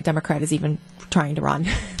know why a Democrat is even trying to run.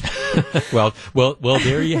 Well,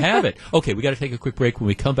 there you have it. Okay, we got to take a quick break. When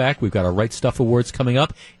we come back, we've got our Right Stuff Awards coming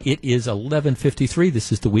up. It is 11:53.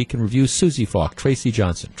 This is the Week in Review. Susie Falk, Tracy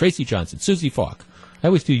Johnson, Susie Falk. I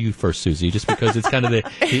always do you first, Susie, just because it's kind of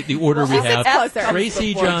the order we have.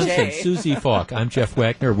 Tracy Johnson, Jay. Susie Falk. I'm Jeff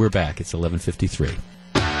Wagner. We're back. It's 11:53.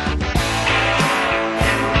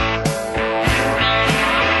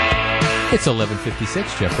 It's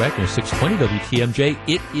 11:56. Jeff Wagner, 620 WTMJ.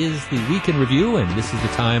 It is the Week in Review, and this is the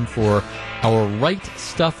time for our Right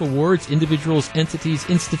Stuff Awards. Individuals, entities,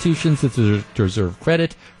 institutions that deserve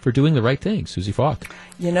credit for doing the right thing. Susie Falk.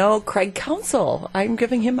 Craig Counsell. I'm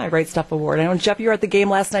giving him my Right Stuff Award. I know, Jeff, you were at the game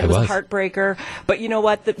last night. It was a heartbreaker. But you know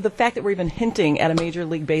what? The fact that we're even hinting at a Major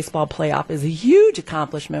League Baseball playoff is a huge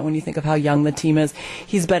accomplishment when you think of how young the team is.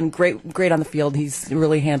 He's been great on the field. He's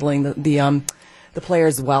really handling the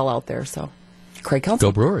players well out there. So, Craig Counsell.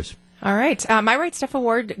 Go Brewers. All right. My Right Stuff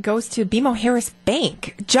Award goes to BMO Harris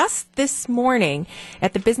Bank. Just this morning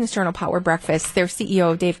at the Business Journal Power Breakfast, their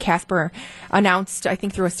CEO, Dave Casper, announced, I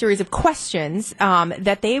think through a series of questions,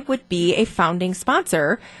 that they would be a founding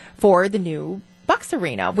sponsor for the new Bucks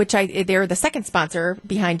Arena, which they're the second sponsor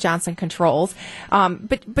behind Johnson Controls.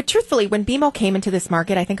 But truthfully, when BMO came into this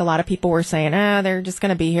market, I think a lot of people were saying, they're just going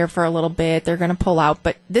to be here for a little bit. They're going to pull out.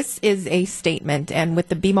 But this is a statement. And with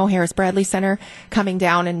the BMO Harris Bradley Center coming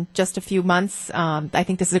down in just a few months, I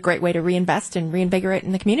think this is a great way to reinvest and reinvigorate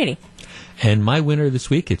in the community. And my winner this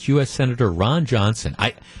week, it's U.S. Senator Ron Johnson.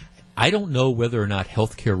 I don't know whether or not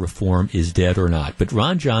health care reform is dead or not, but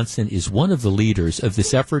Ron Johnson is one of the leaders of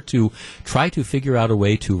this effort to try to figure out a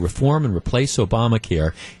way to reform and replace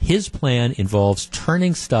Obamacare. His plan involves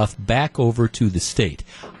turning stuff back over to the state.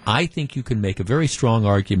 I think you can make a very strong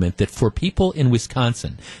argument that for people in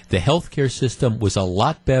Wisconsin, the health care system was a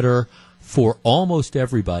lot better for almost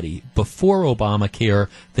everybody before Obamacare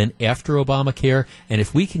than after Obamacare. And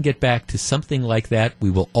if we can get back to something like that, we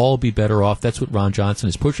will all be better off. That's what Ron Johnson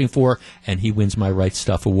is pushing for, and he wins my Right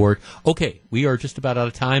Stuff Award. Okay, we are just about out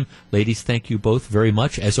of time. Ladies, thank you both very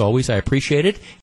much. As always, I appreciate it.